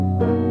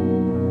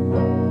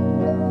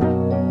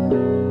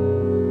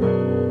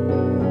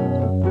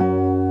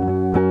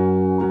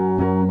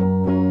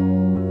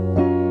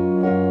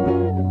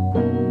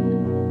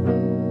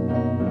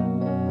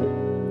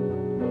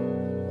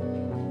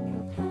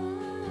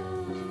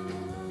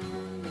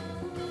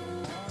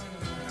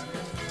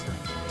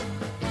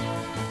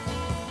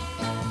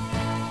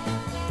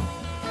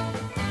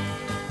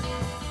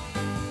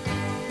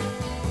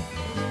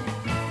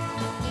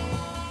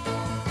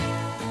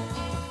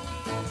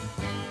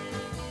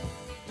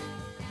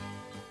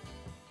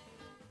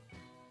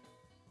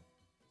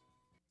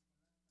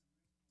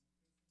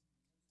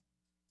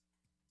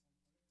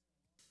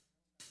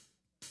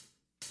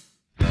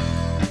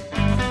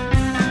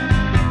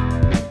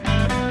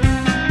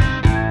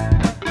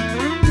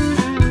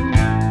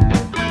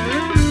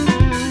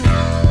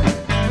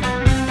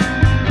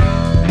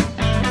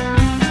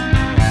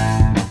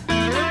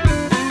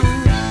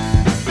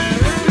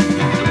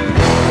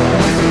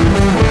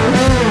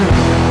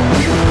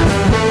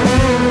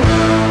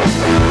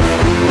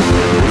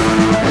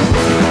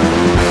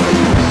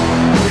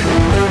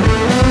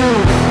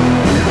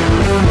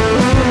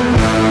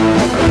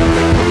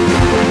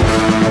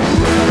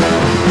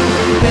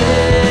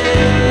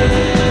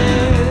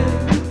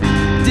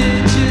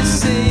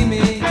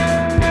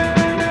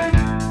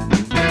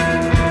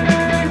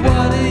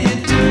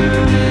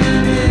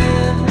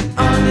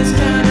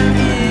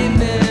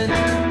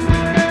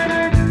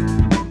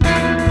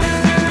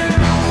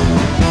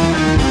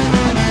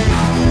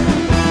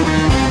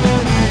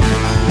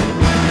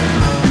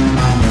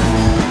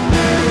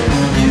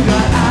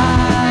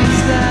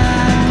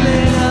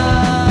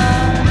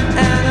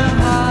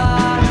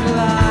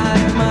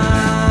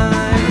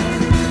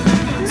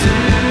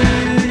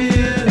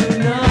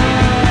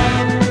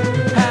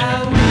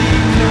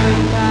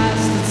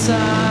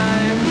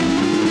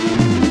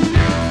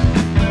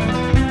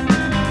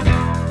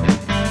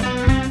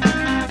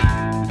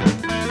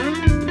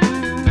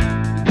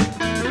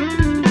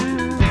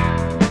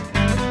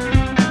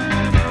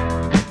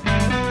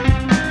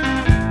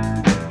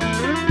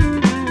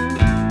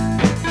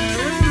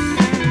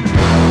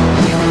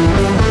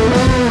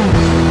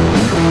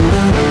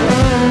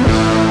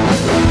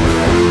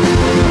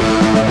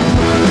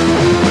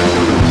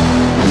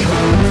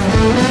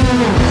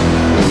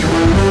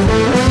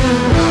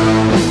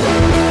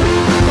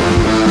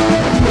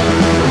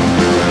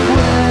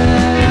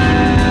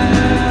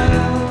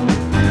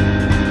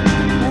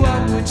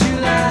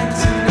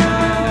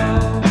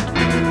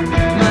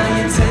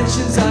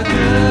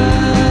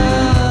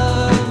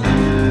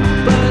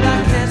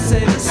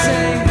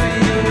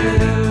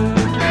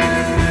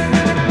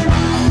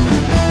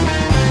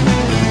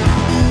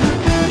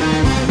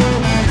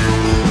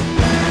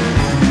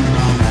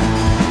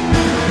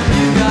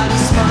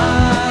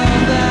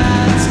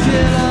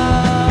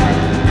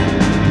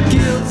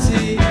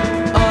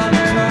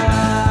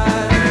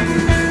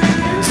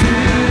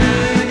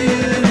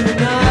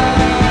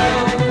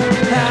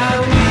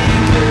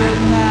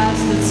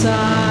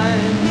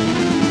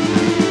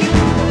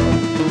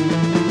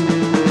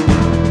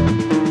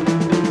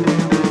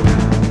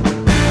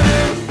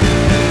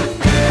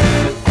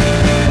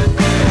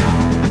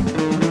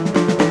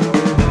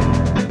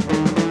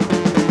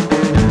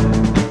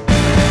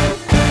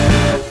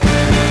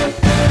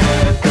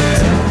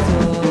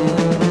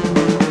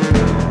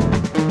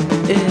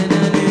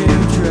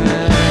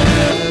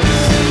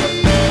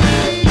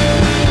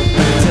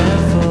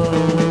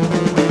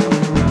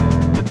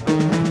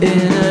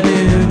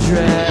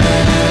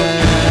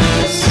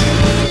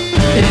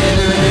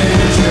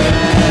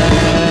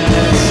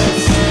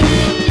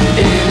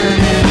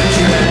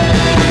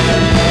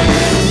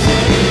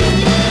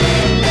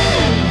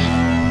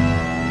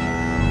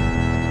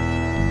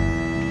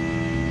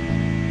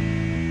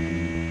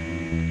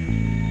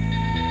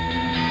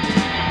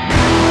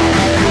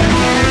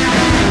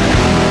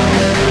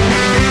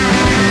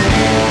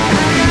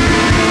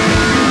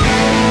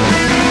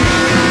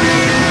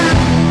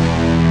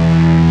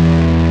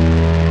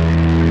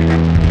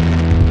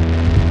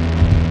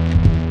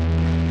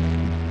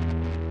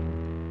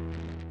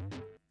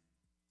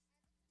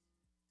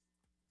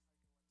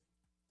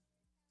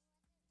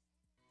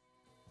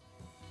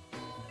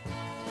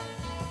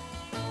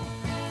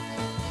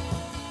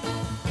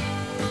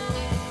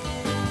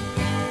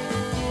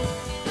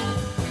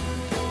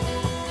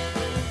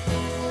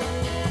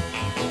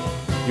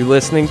You're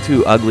listening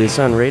to Ugliest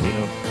on Radio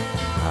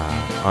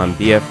on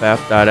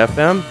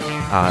BFF.FM.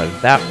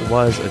 That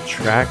was a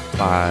track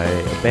by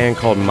a band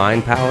called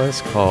Mind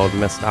Palace called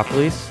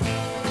Mestopheles.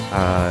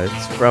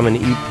 It's from an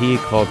EP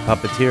called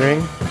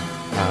Puppeteering.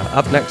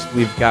 Up next,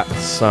 we've got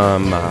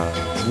some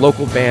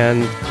local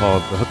band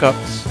called The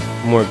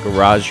Hookups, more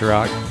garage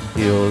rock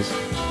feels,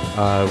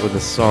 with a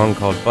song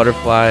called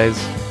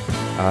Butterflies.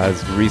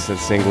 It's a recent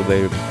single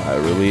they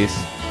released.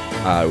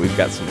 We've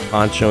got some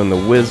Poncho and the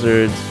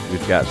Wizards.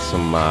 We've got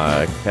some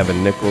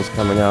Kevin Nichols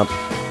coming up.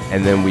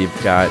 And then we've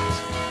got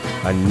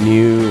a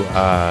new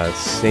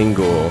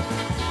single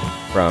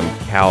from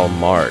Cal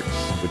Marx,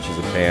 which is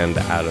a band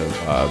out of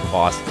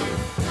Boston.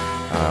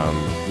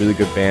 Really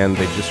good band.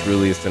 They just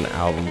released an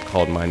album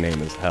called My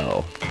Name is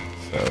Hell.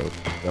 So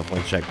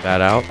definitely check that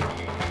out.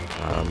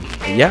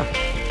 Yeah.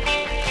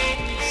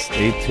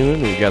 Stay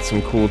tuned. We've got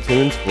some cool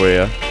tunes for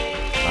you.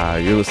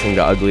 You're listening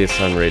to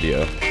Ugliest on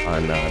Radio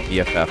on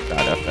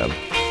BFF.FM.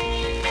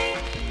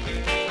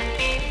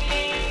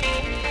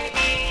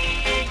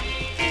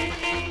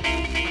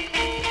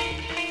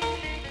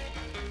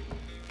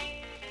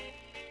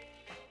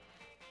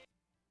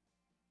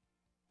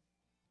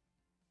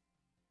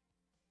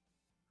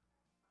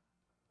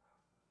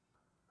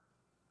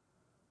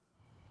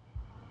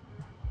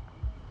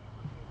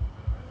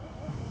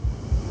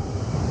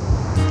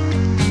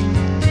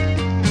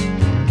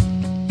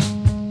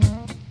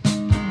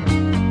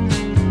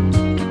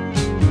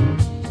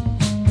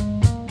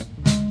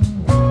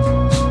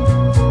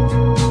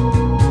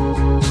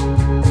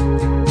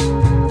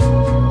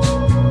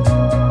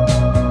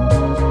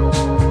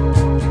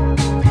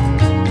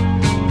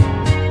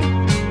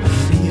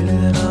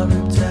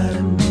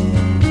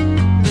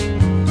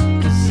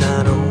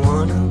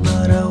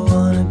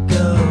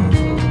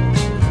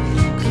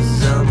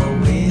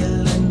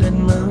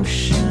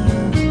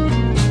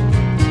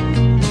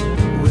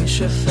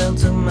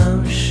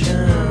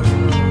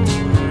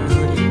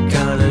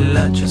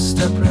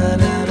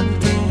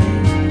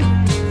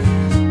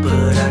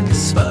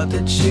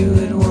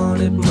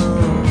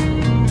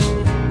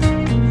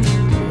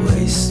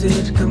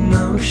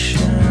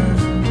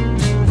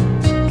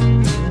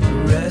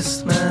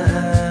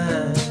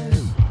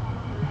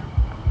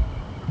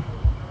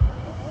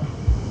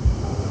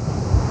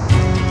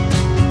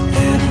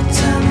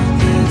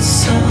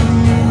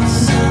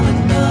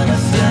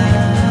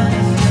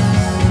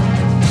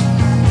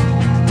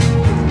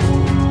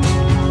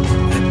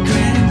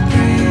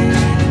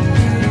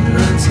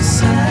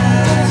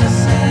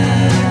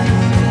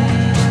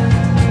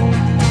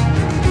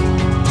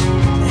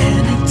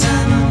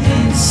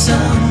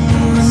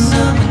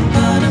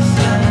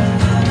 Butterfly.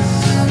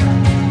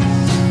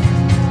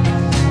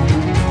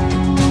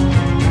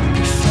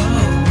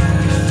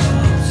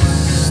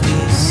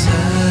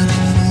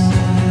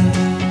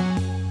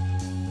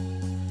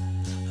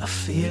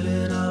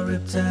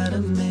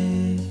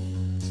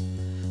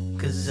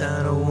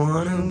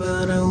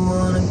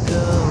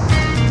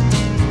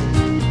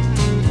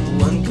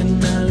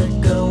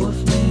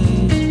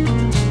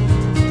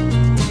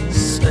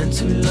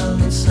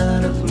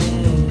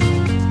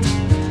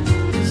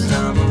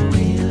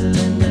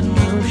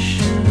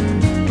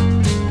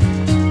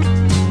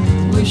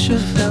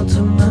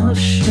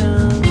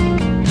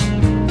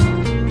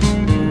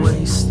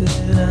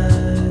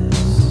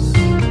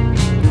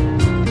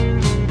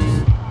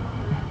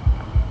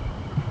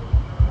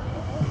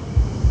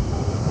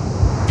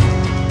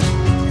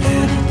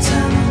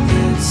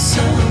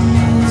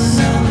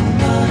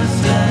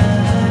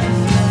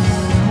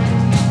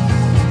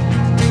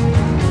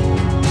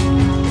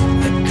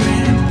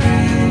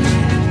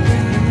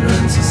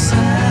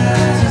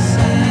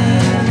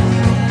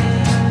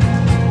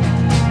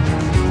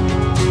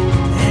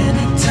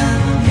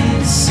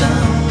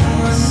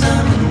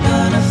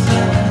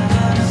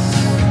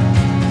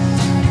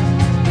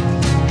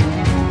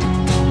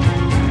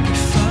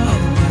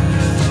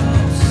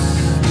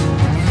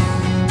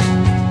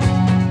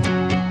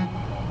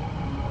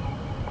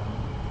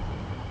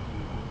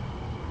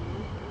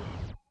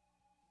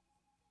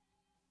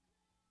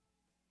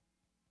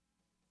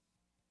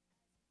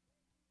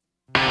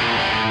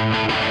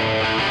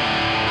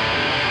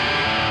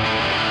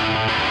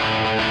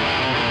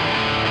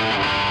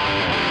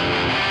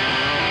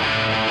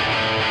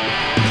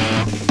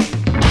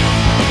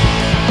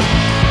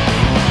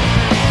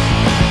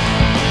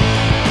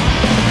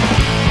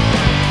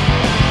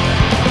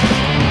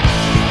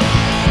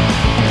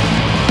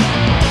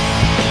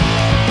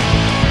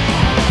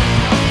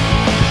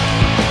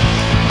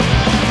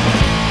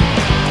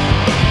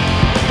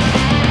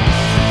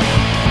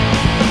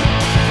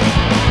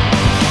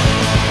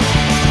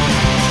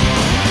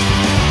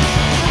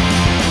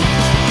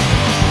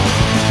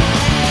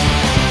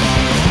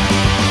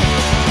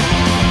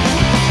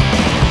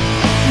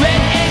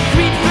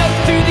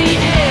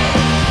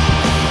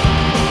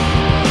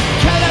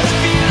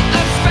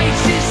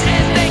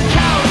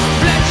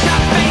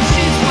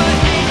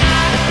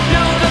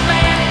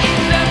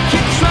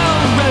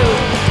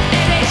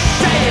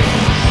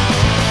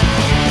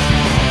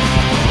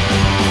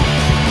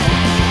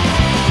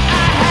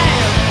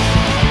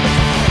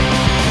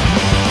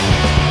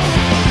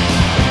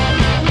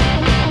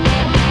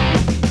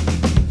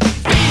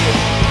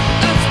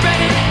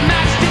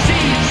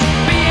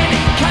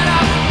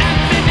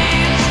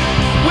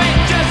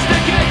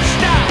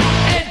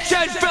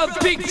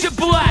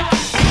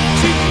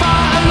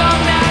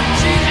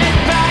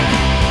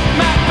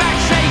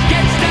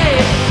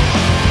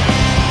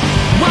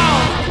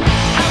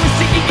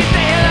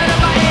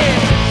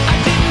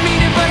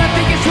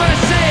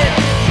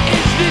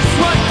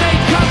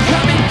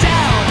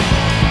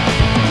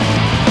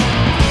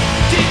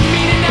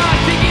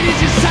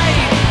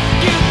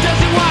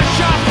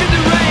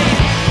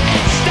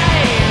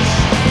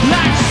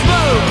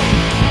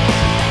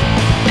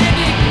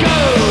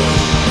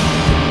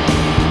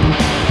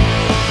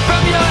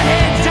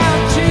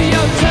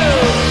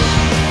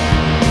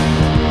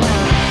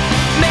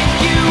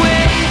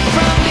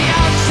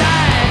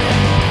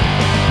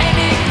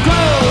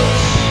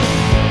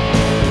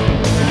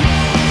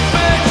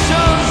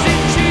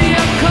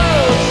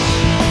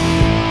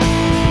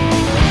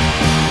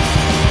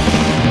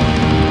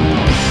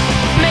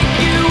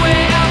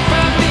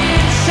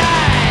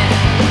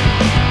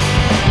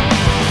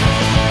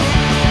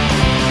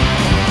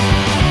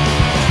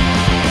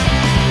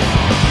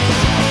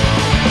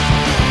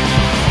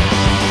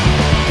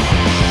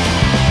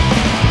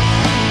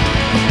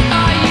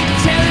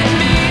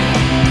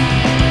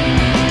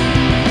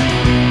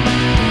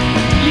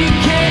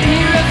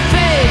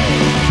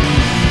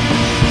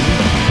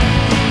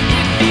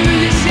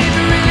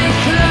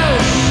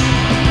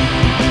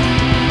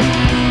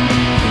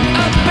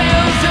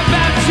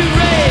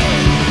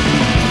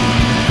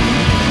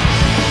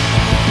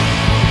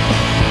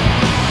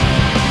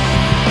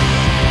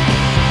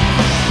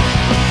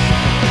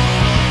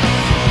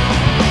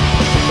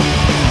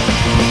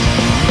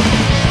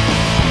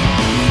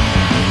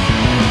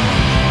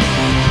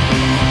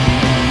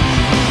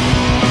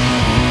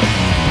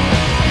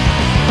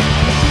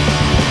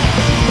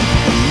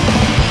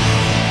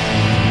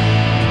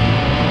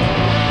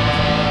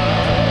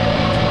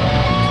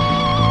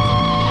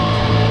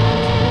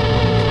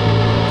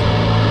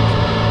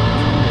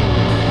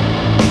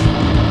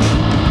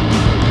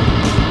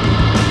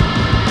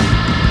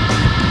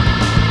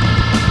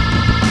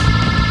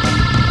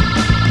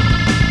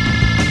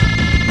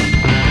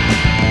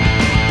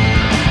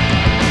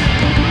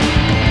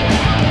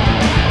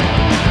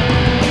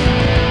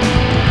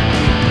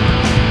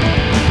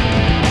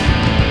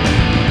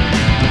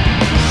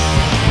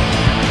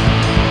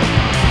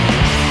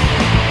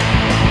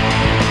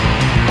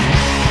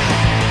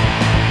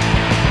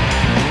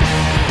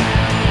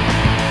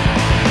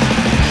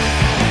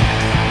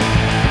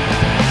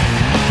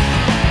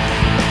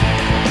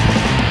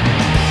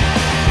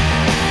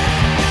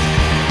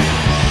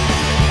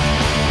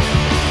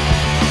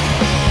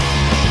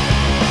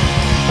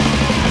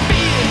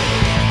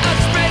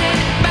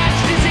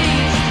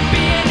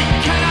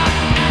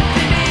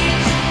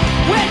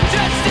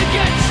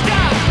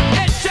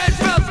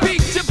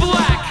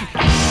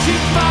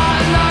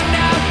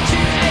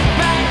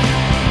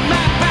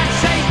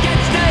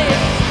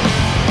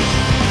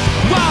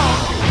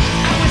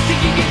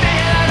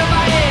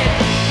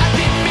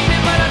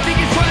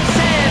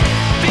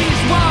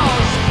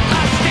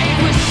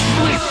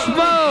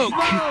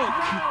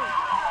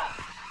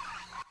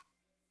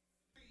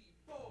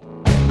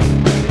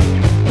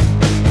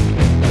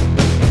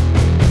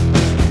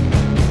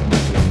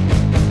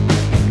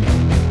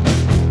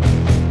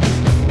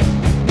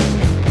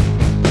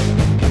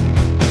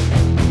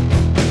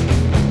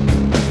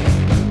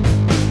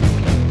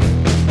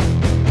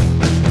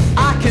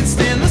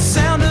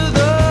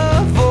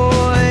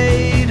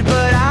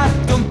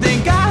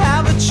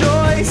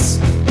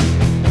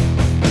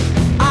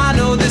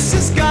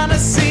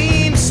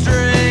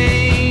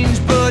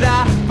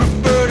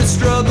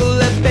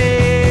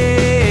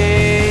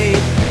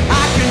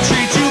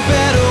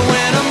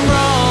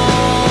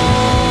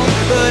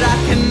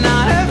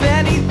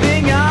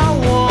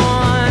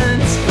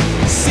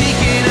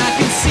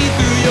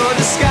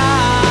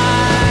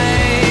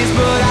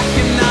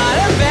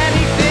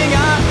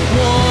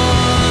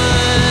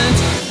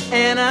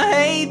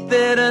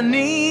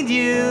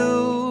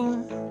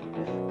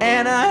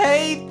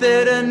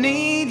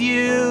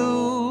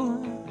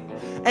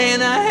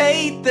 And I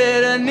hate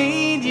that I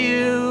need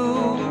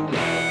you.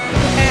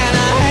 And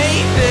I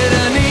hate that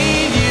I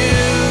need you.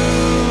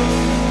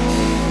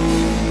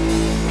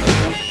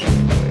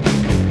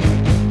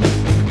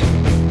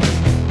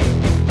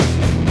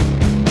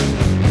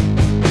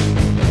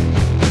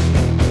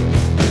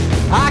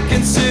 I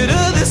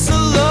consider this a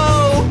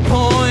low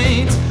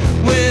point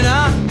when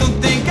I don't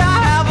think I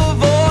have a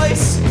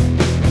voice.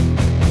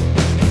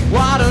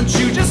 Why don't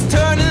you just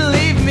turn and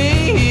leave me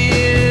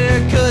here?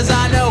 'Cause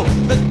I know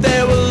that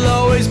there will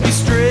always be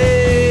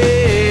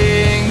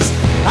strings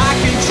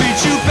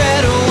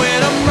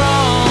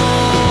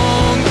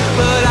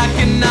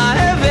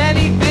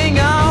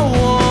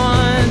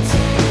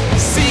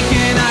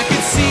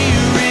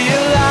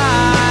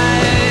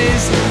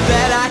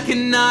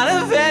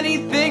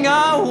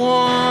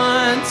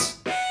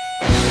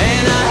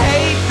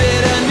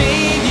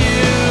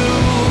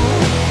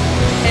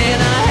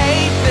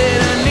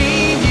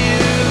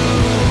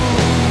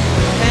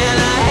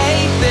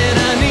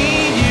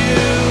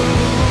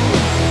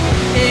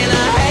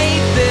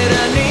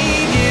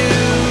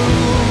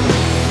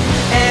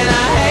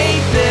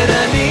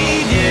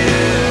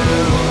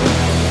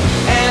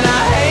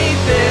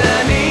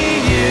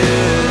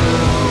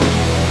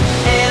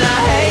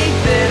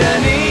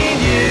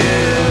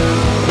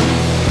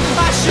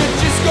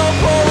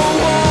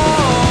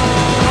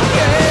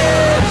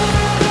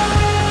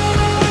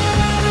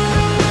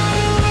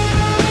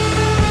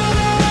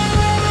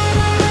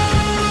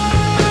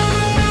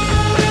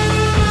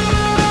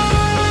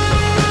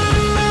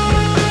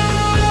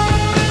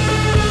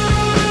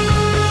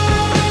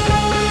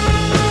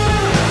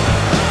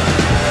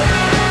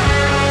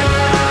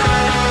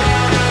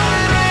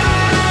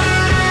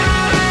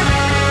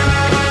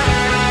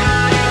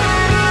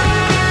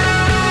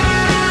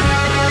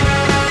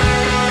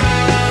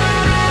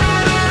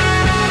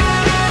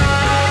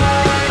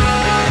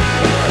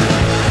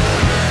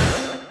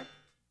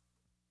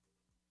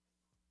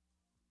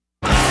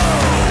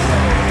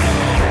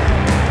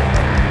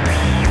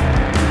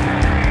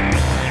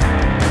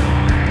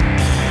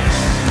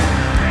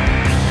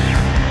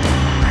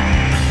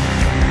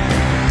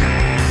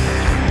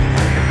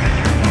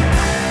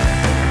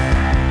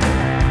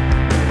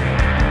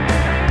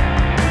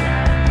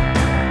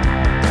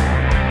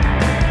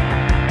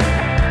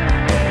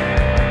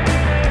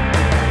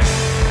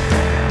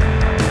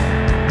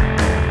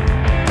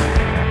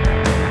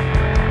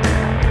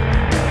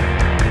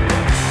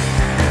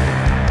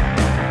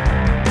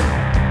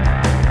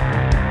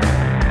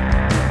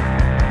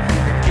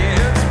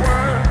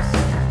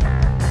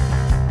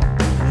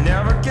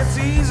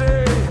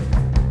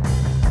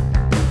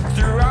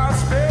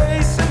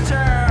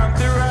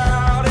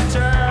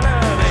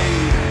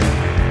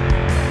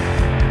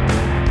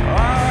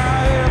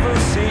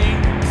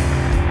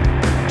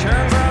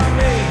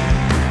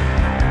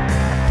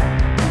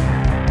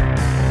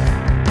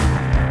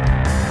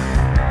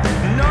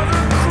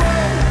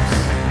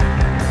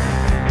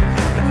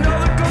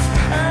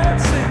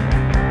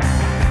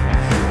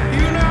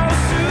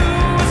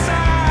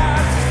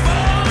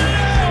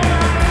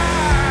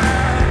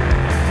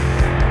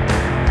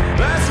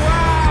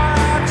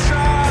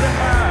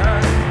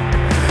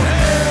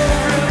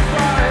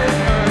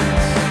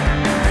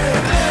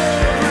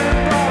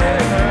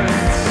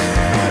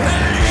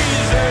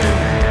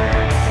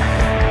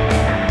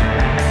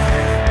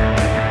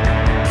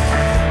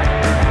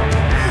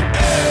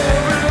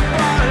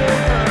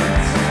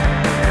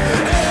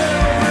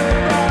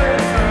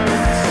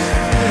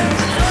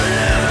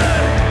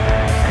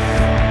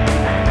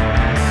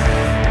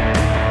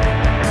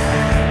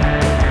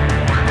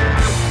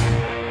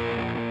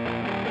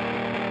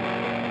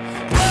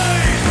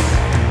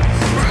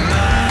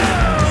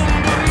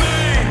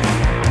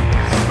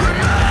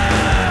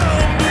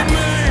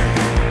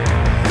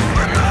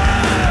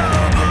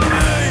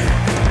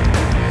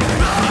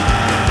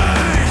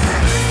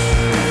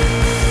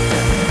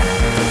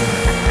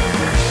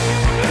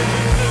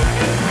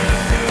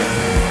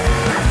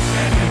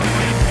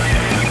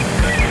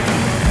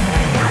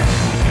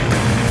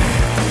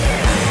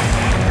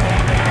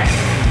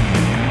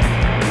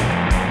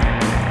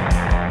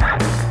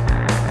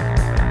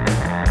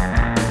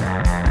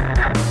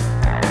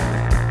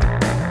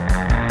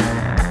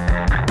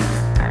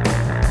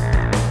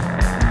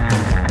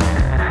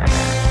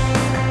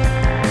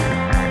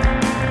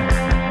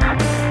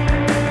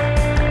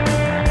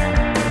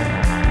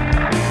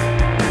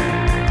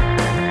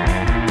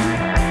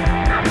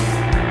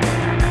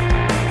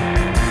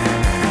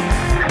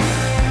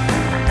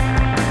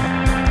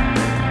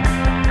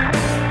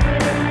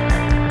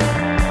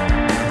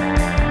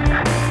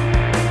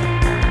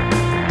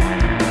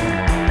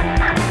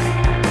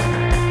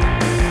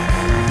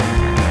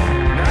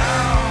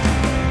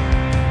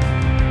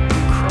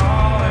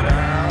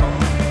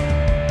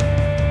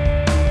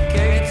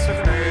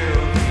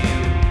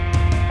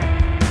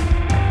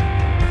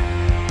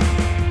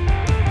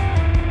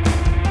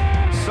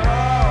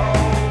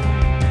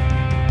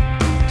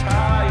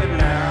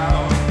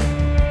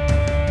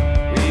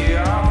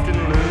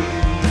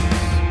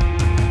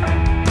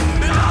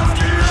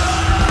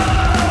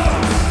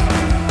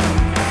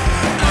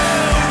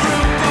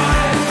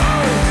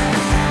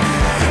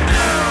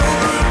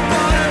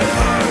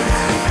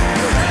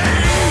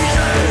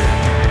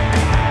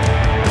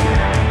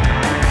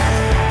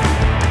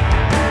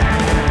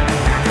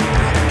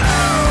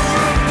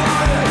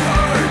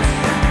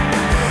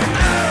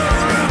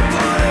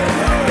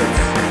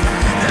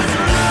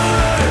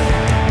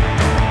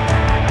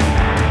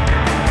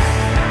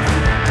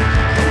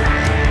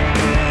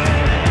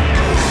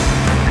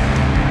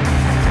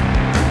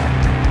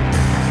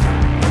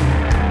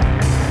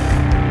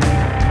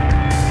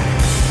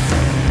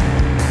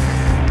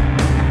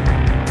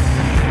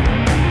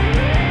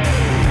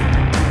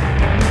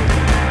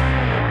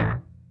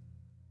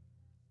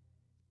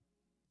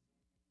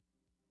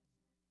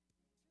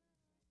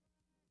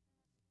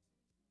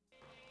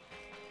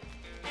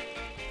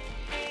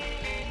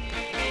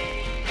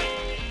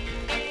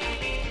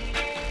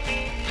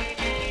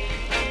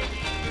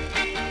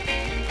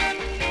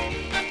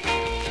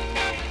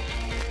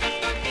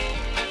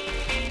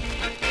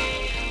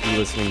You're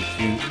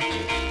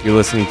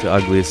listening to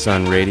Ugliest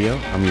Son Radio.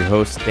 I'm your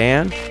host,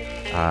 Dan.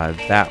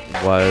 That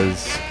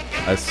was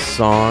a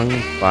song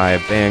by a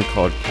band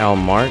called Cal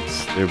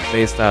Marx. They're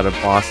based out of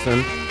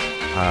Boston.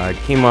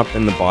 Came up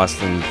in the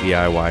Boston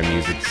DIY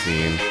music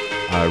scene.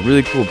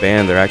 Really cool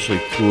band. They're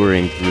actually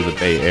touring through the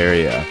Bay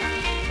Area.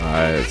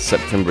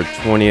 September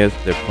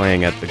 20th, they're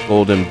playing at the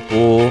Golden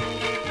Bull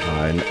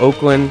in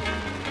Oakland.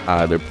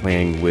 They're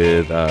playing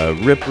with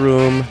Rip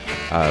Room,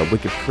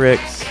 Wicked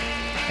Pricks,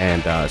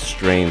 and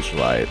Strange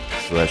Light.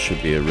 So that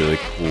should be a really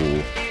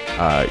cool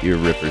ear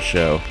ripper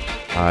show.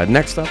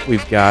 Next up,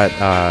 we've got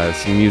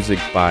some music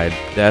by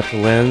Death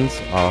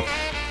Lens off.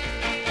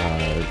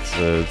 It's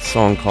a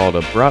song called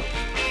Abrupt.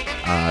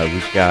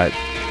 We've got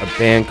a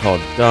band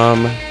called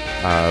Dumb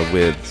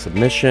with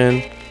Submission.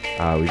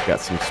 We've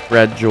got some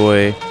Spread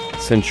Joy,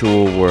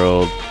 Sensual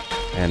World,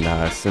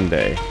 and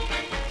Sunday.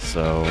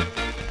 So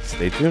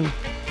stay tuned.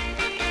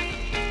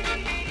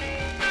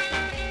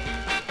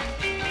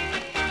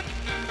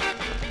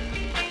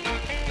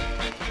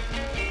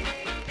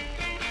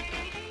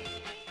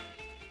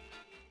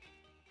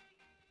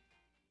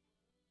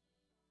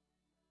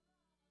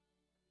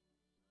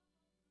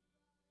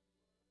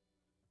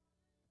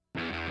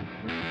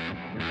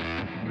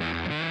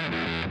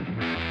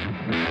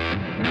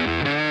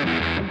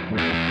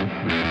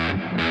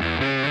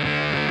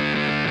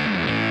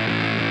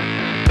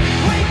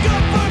 Wake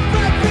up for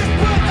breakfast,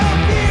 put a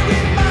beer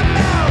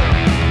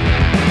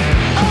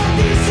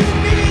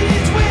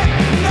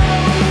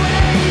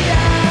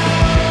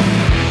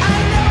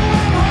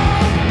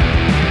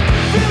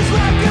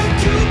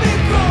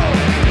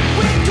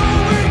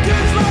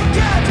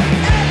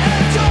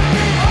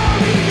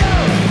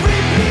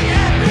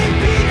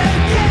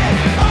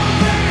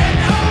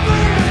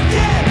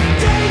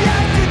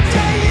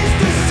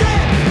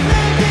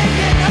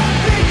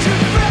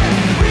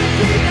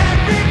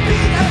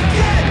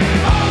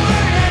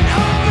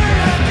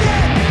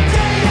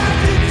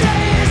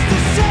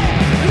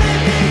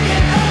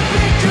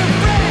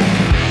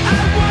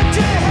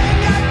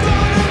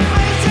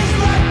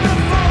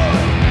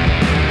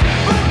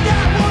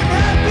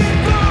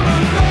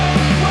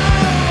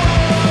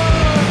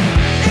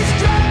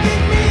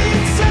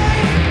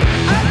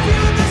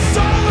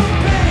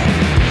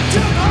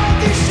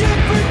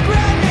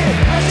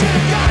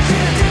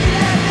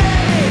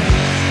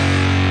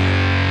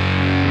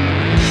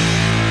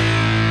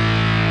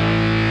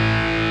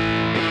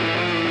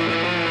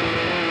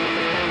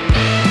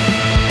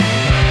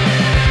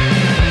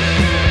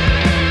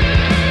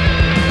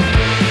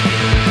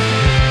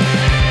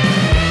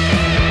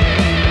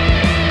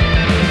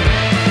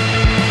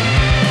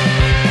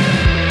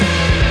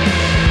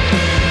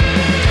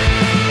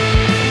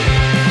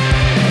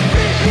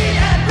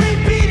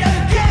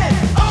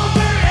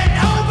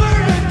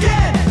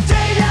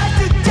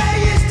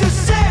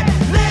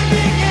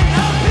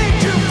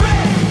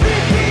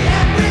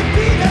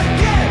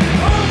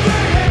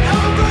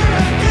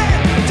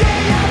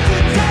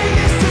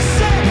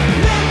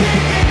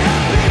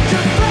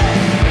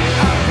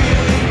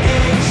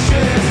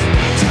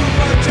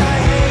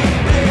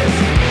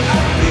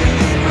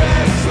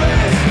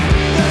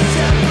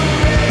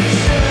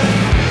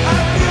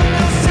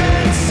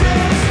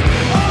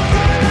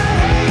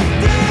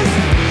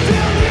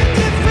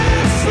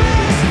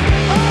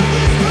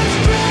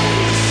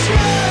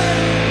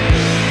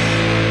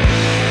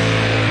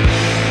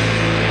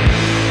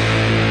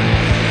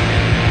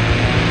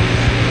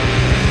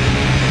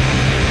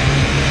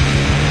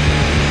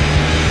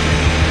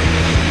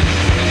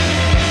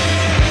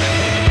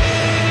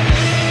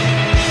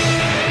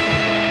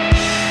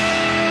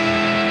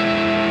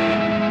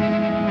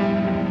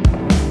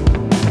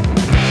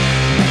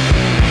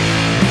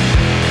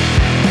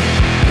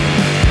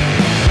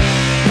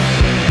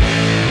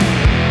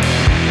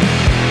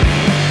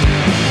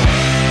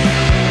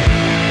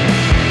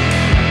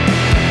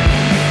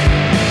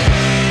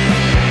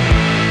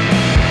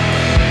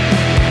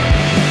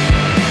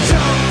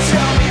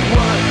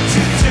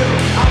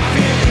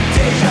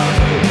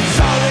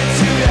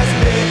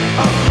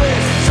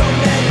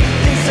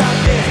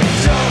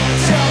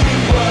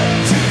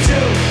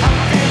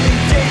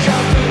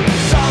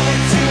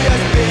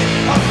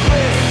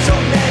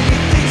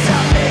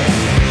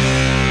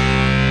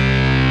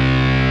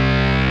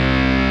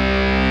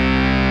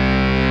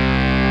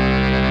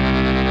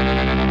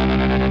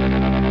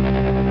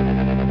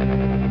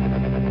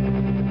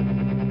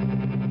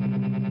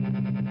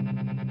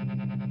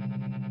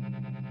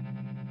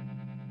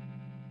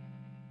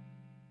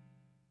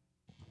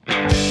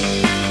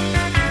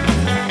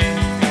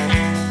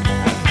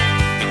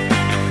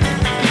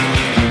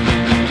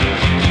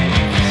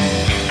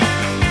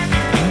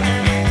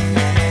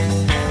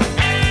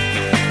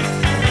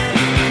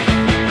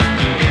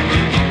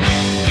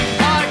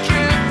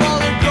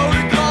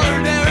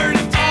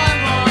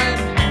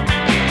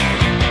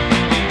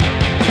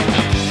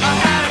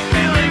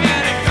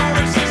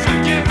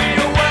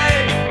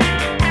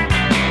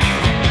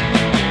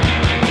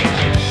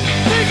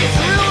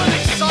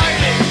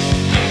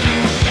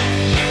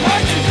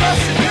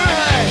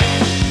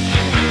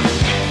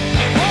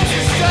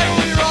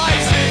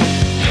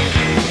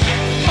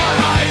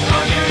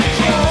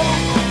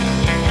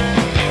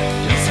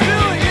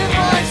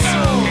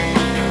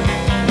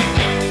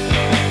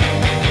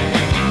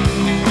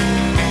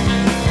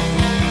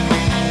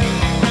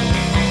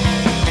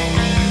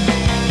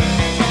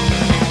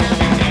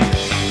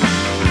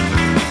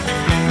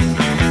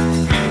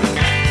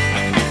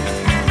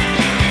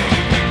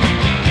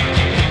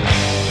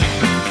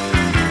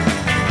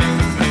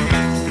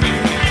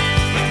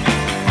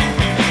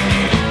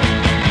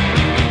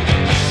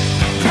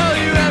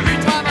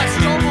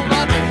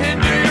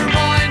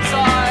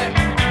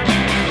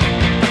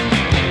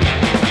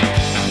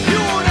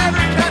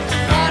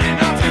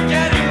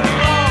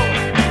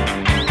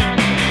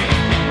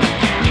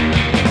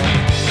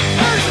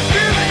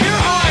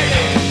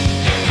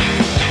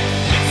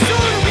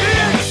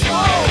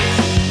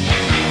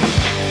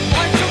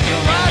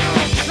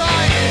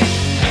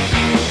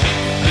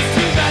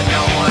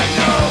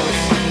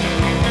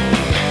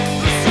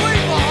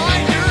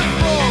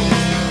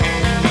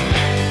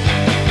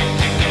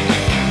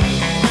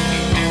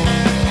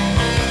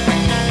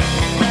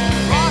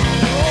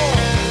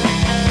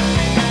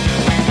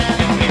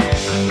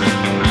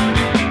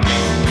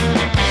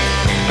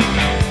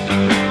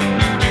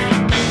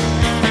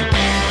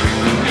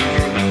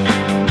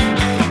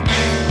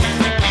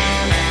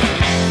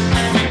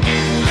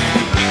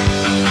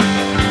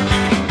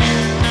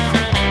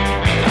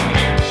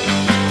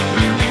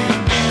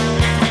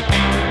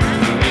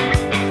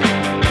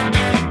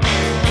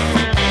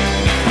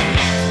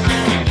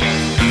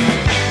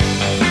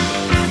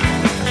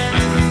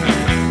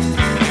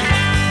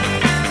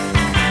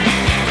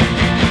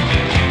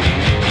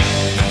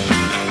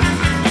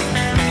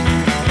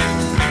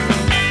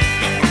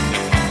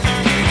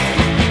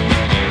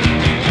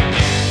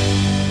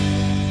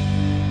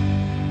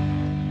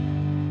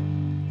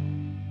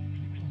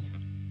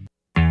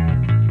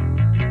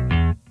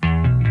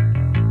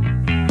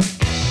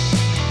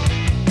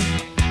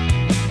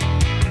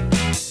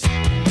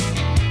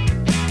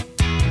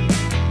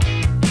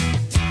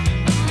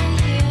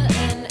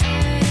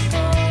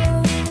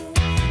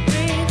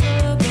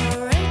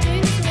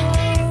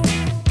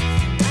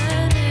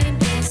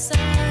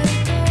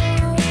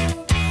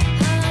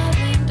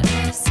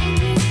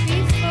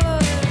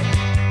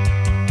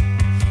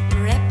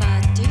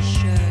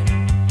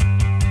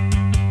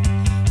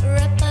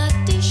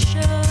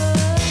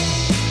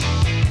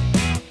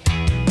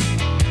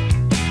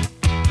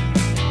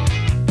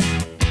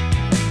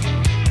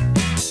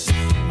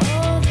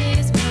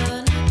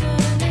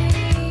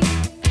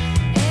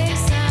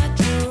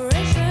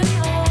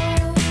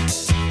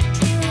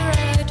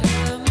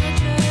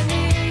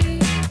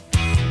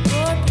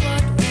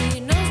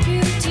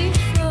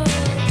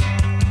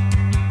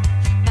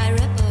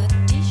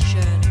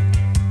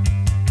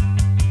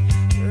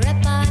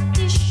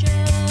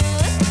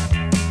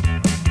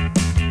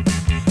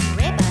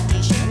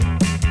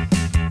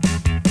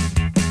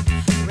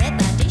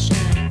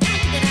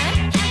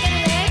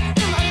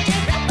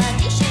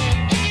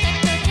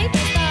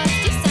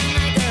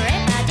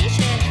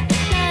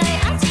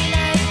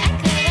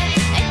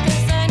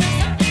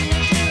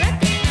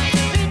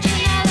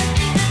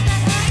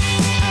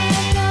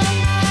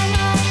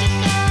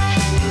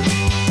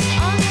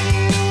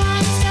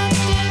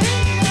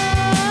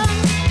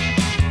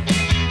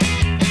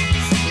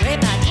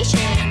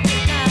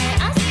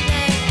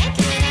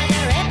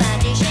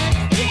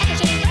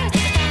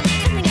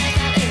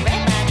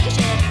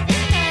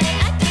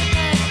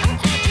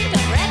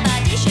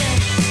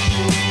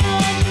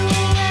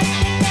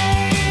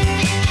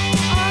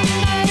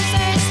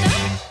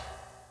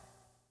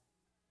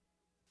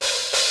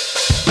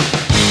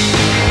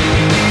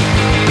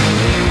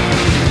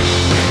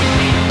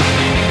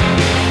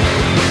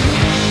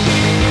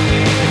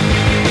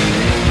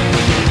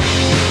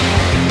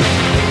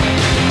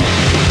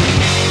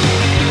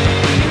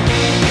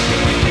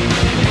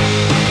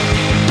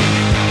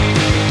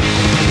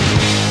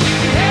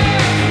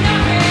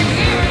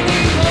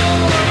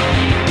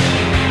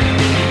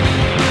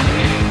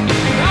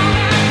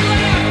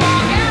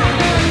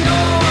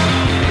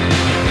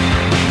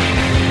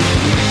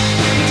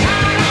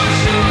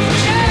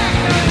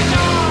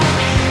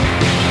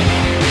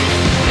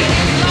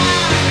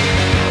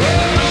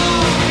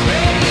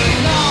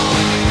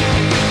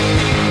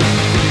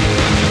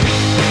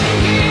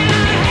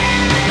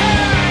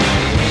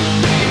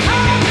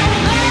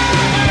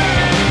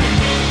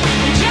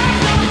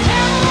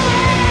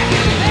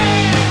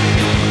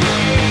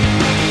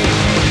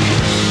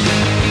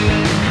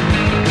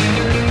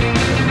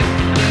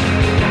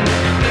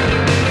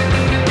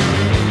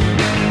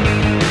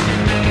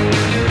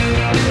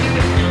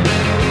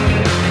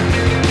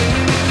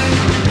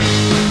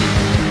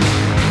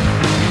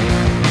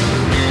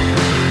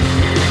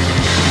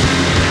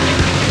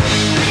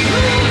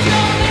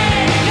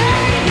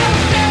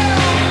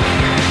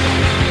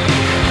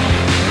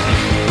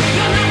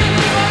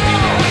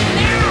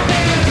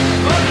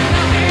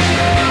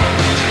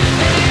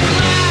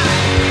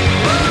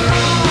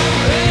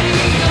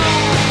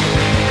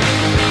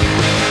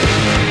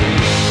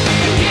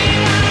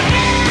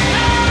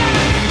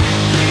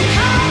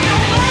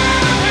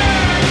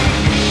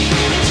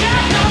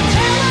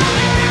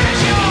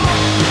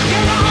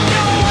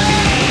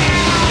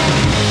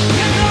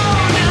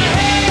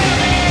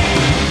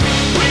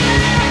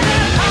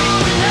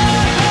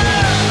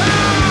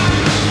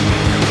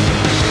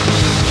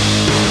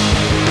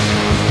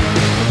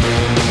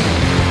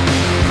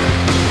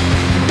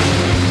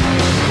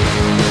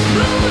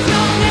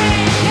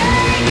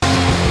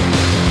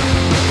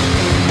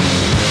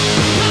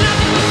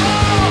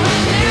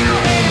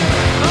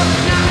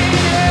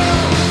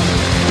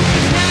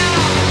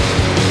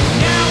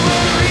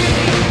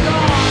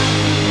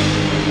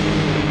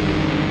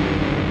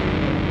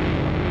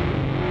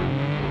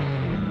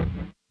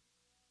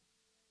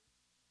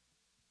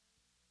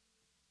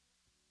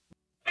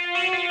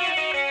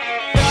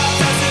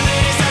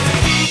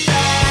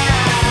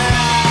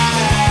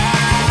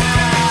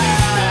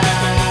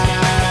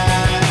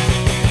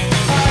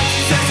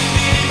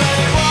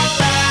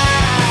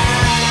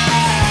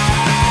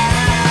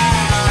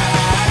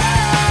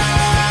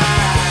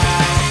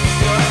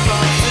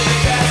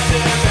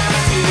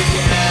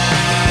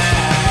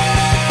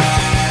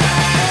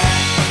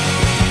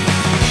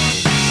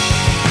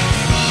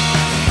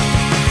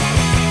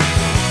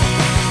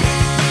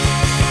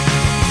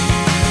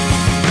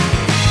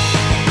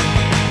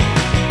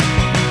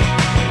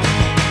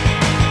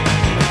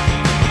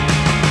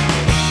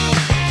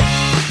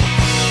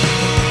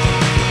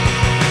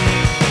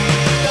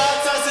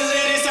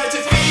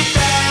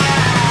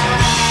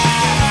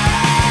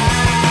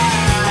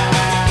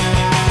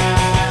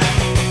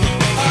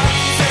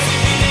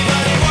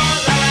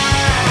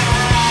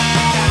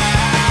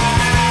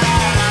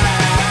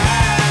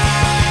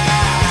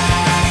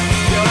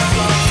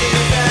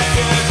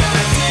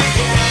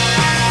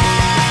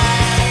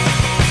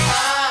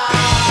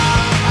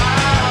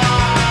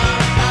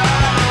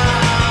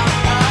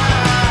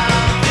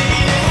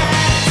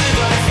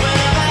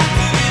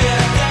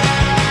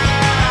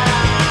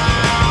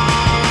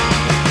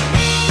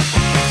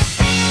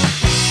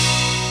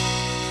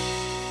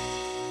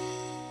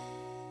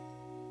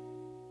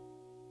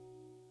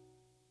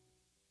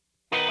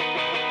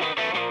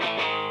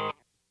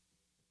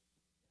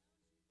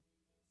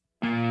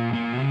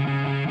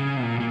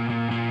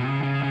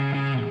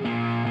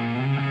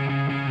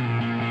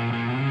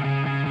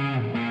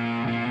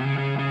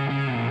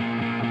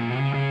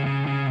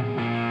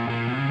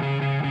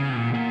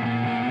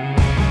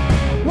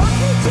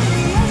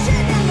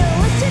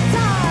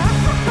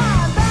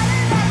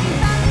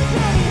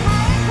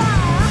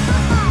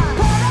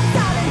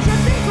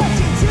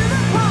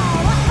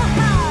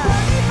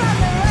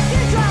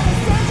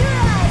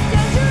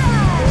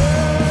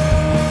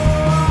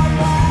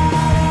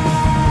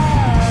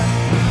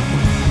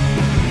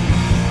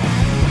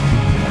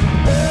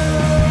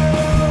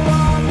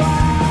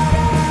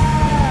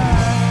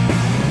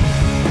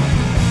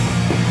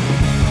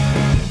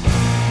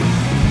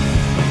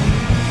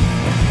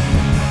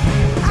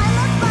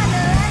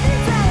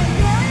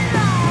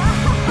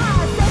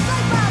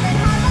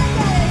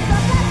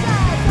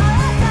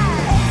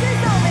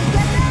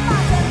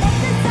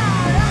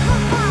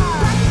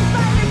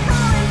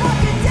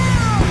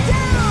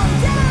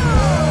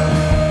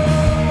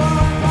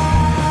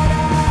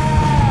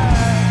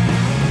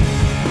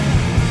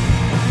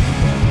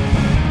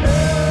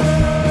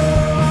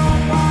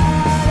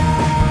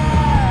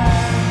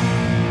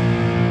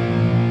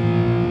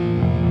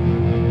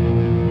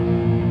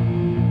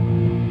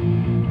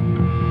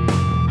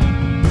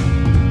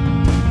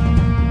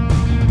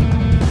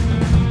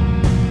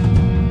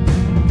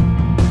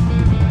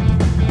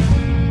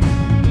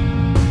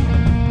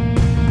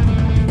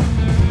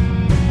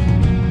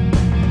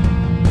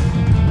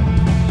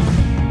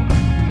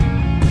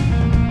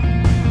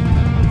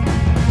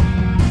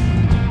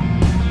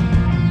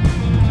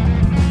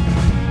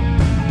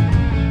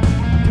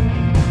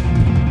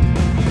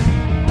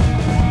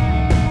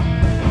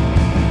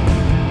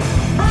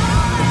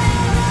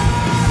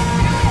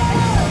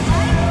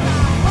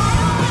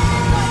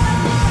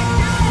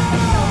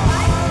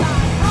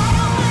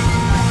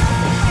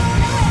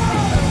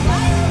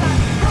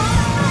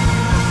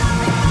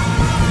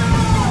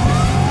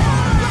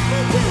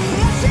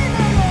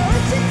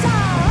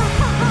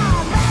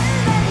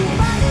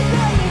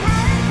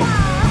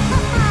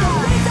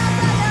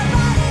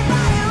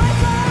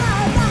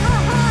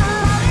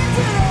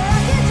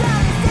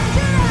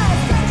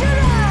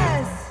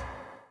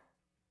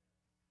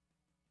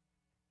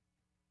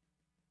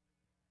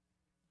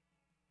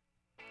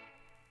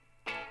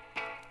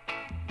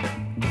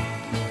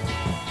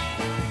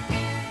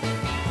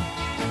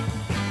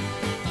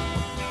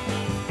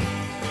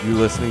You're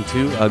listening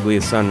to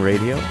Ugliest Sun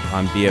Radio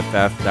on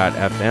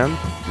BFF.FM.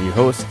 I'm your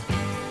host,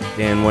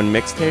 Dan One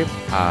Mixtape.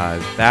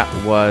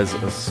 That was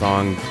a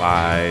song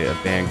by a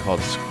band called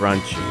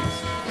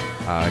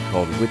Scrunchies,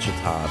 called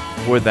Wichita.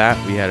 Before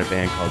that, we had a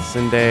band called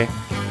Cinday,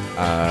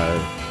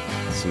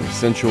 some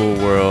Sensual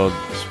World,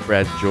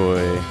 Spread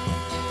Joy,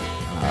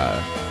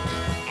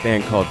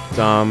 band called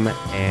Dumb,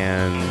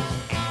 and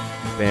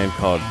a band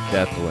called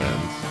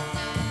Deathlands.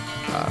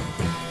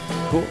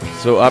 Cool.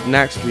 So up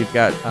next, we've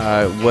got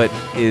what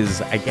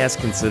is, I guess,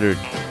 considered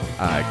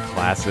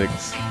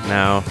classics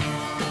now.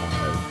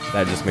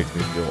 That just makes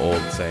me feel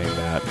old saying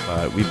that.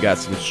 But we've got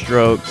some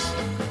Strokes.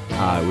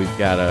 We've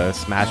got a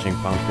Smashing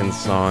Pumpkins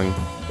song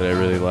that I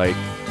really like.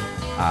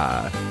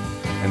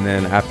 And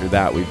then after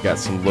that, we've got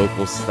some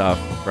local stuff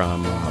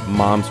from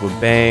Moms with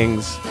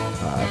Bangs,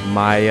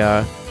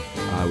 Maya.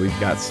 We've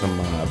got some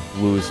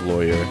Blues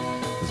Lawyer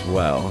as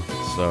well.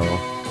 So,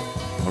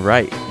 all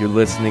right, you're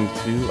listening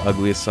to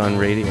Ugliest Sun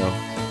Radio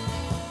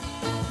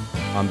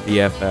on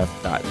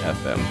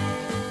BFF.FM.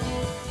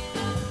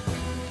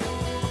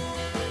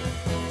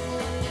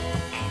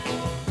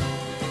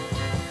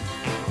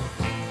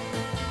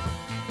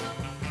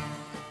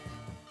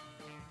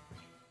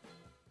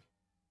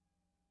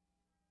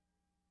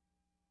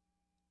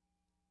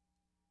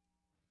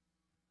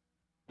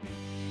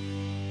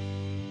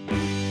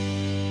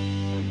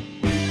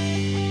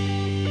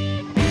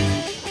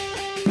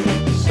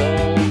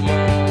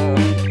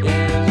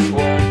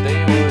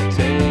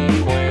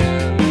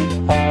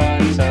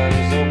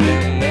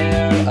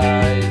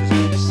 Eyes.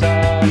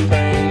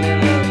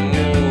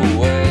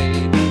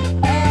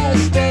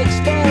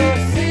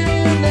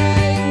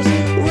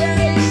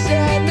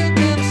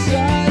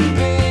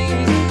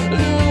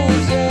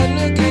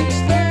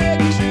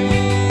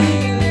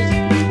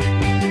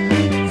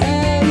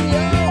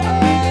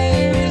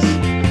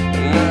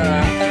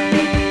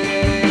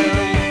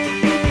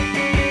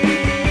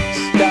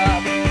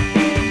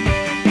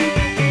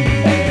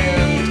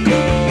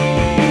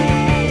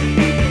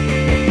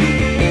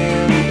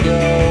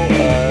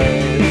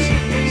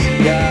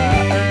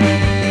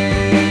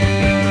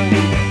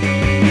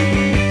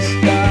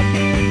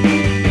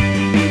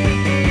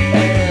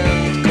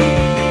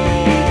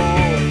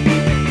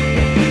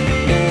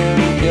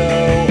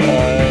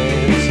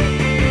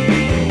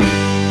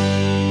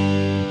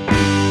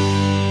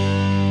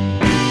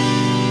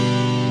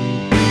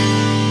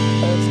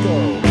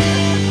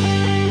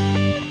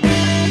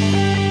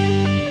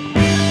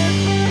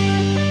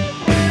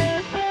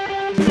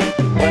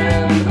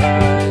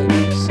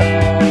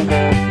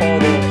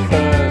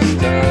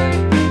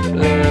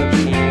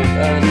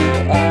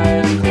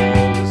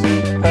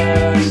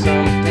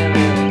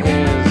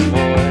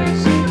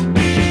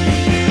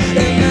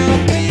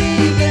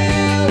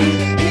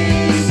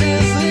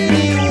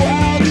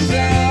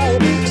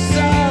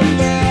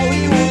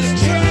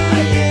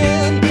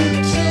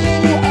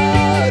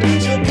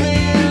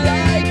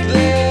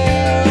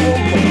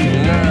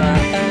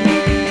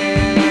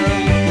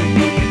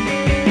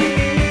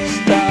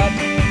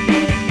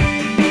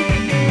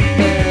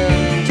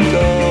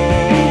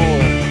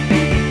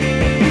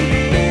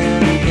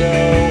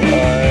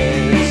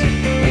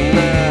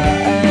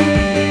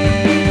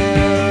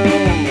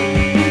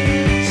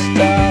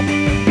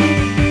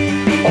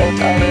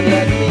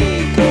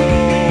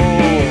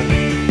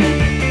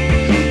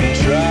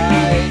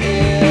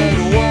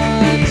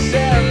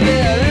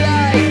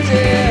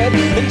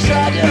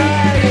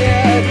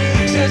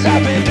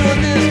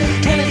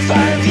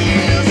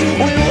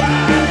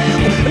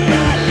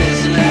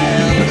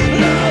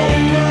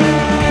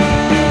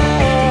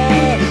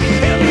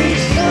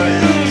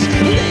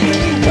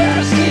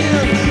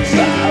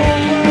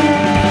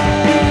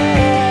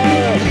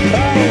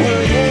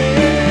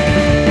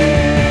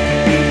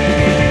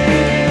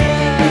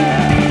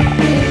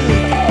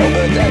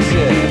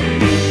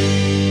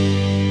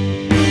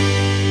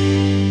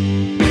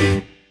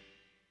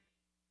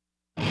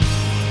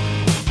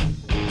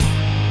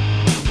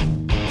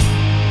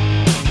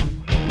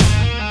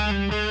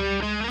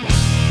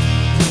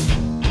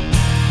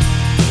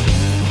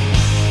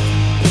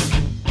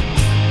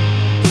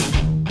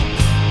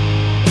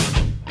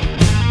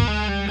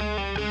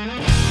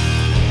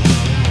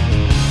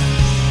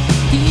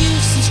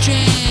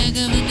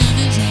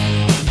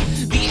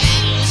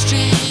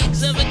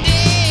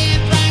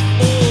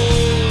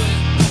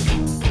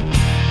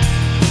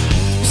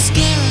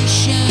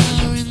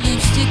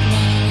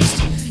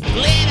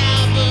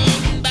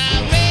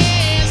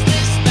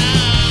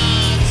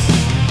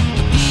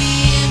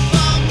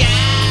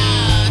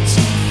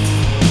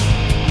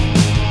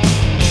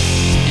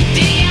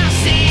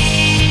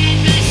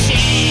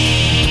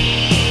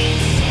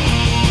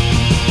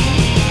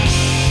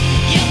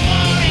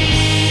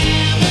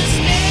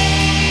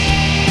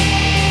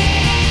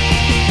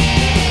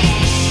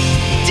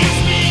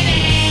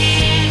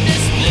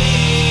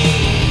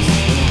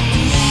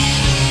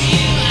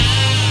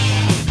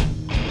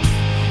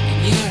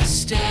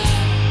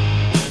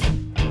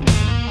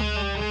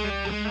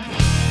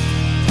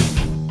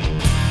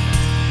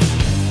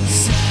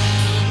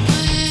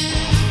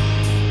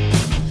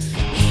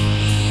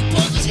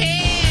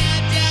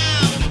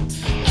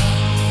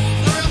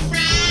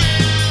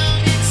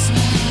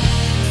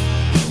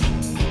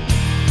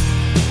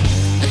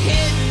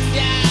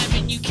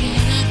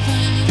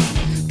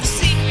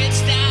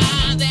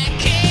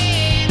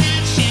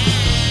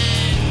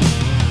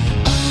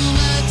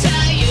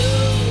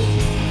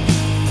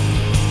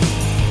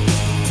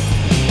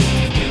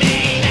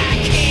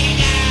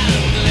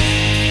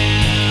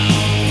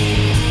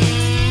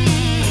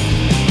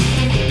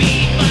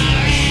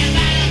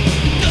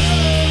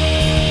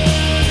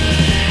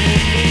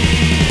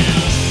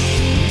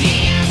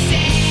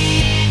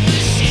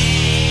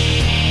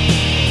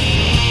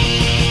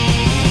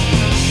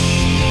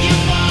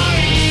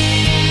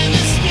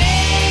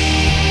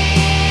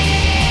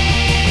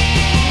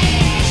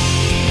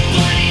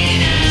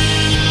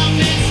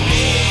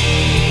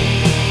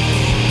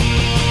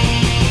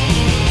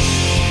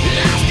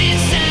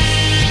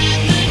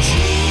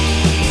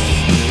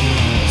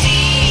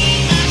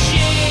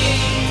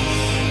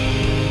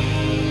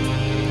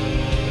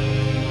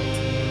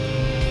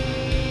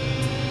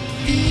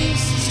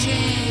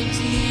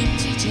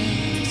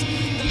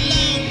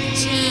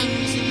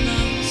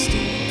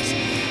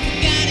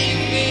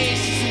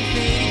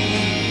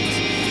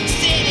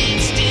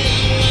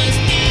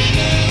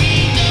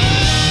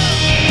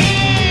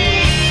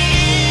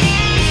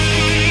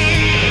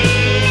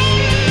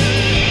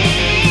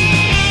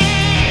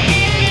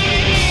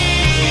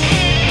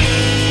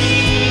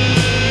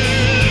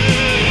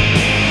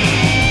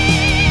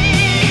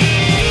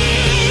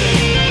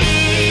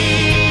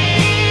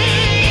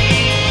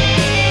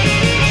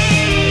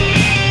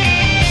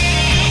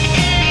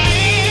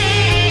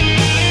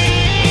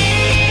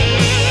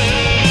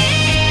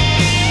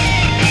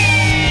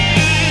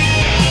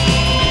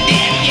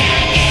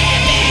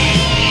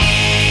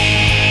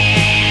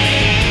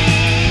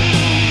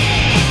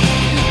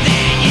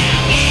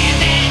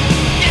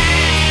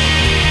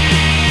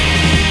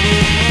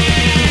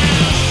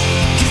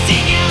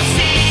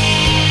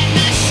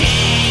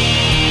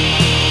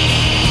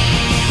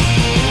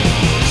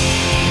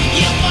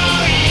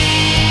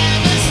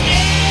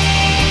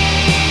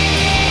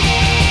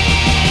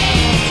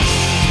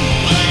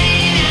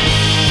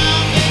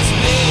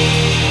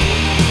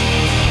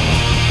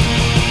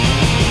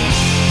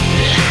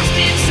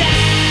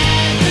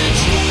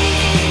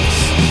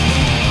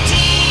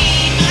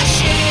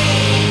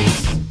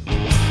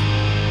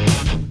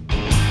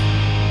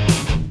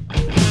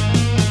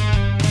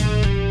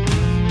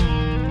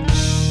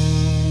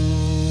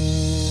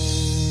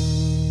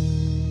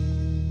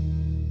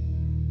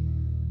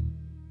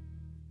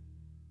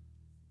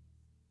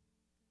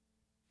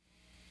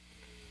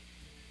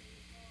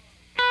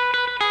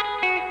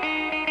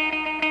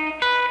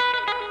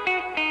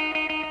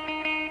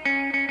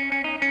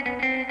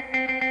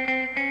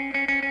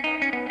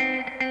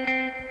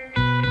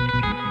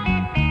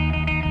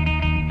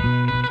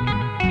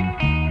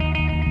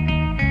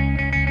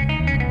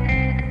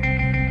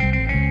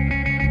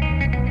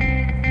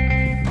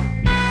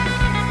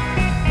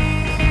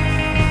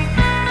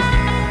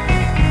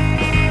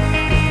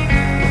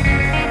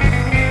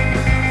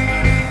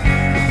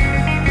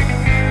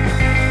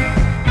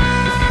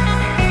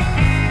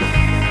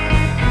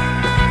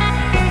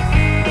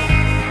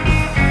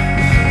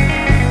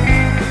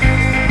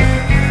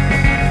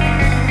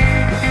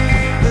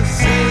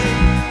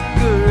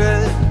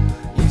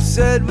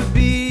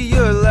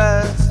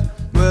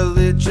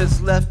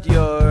 left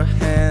your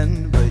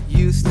hand, but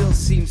you still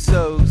seem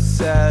so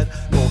sad.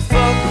 Well,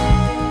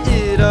 fuck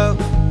it up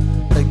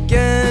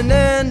again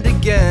and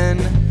again.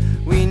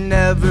 We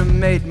never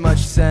made much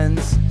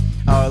sense.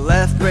 Our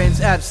left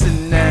brain's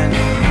abstinent.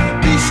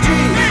 These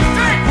streets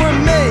were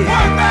made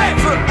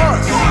for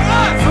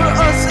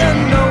us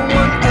and no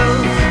one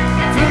else.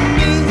 For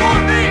me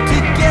to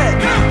get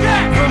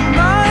from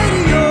my to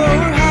your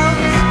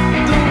house.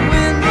 The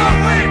wind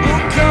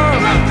will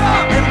come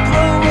and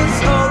blow us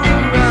all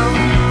around.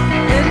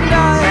 And I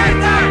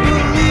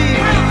believe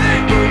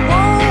it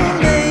won't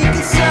make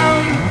a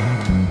sound.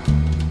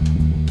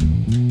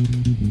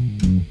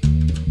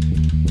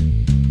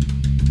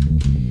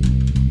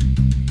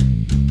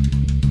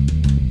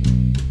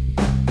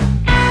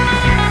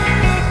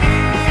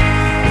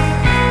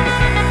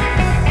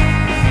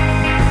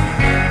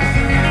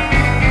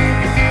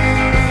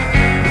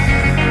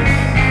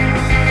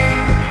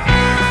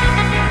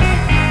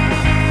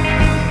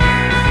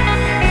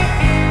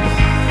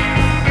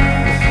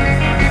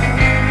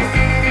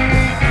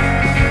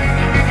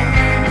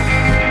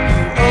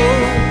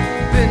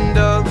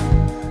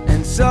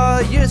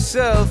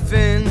 Yourself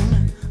in.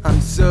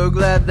 I'm so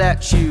glad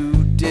that you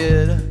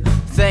did.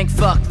 Thank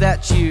fuck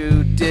that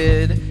you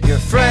did. Your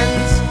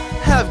friends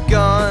have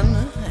gone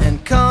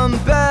and come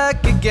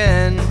back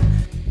again,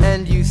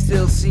 and you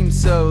still seem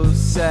so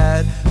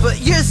sad, but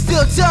you're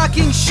still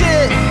talking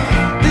shit.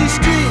 These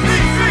streets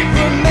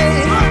were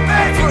made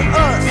for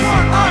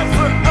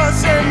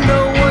us and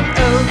no one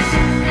else.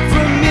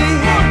 For me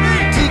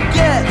to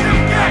get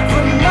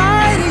from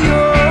my to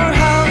your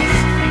house.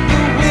 The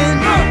wind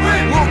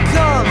will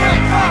come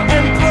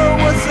and blow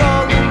us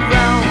all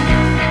around,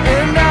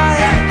 and I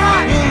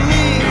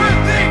believe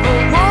it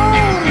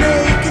won't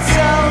make a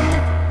sound.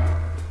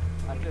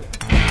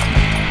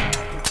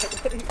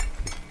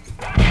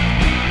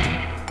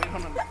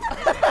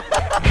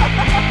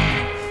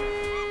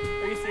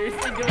 Are you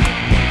seriously doing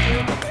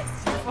it?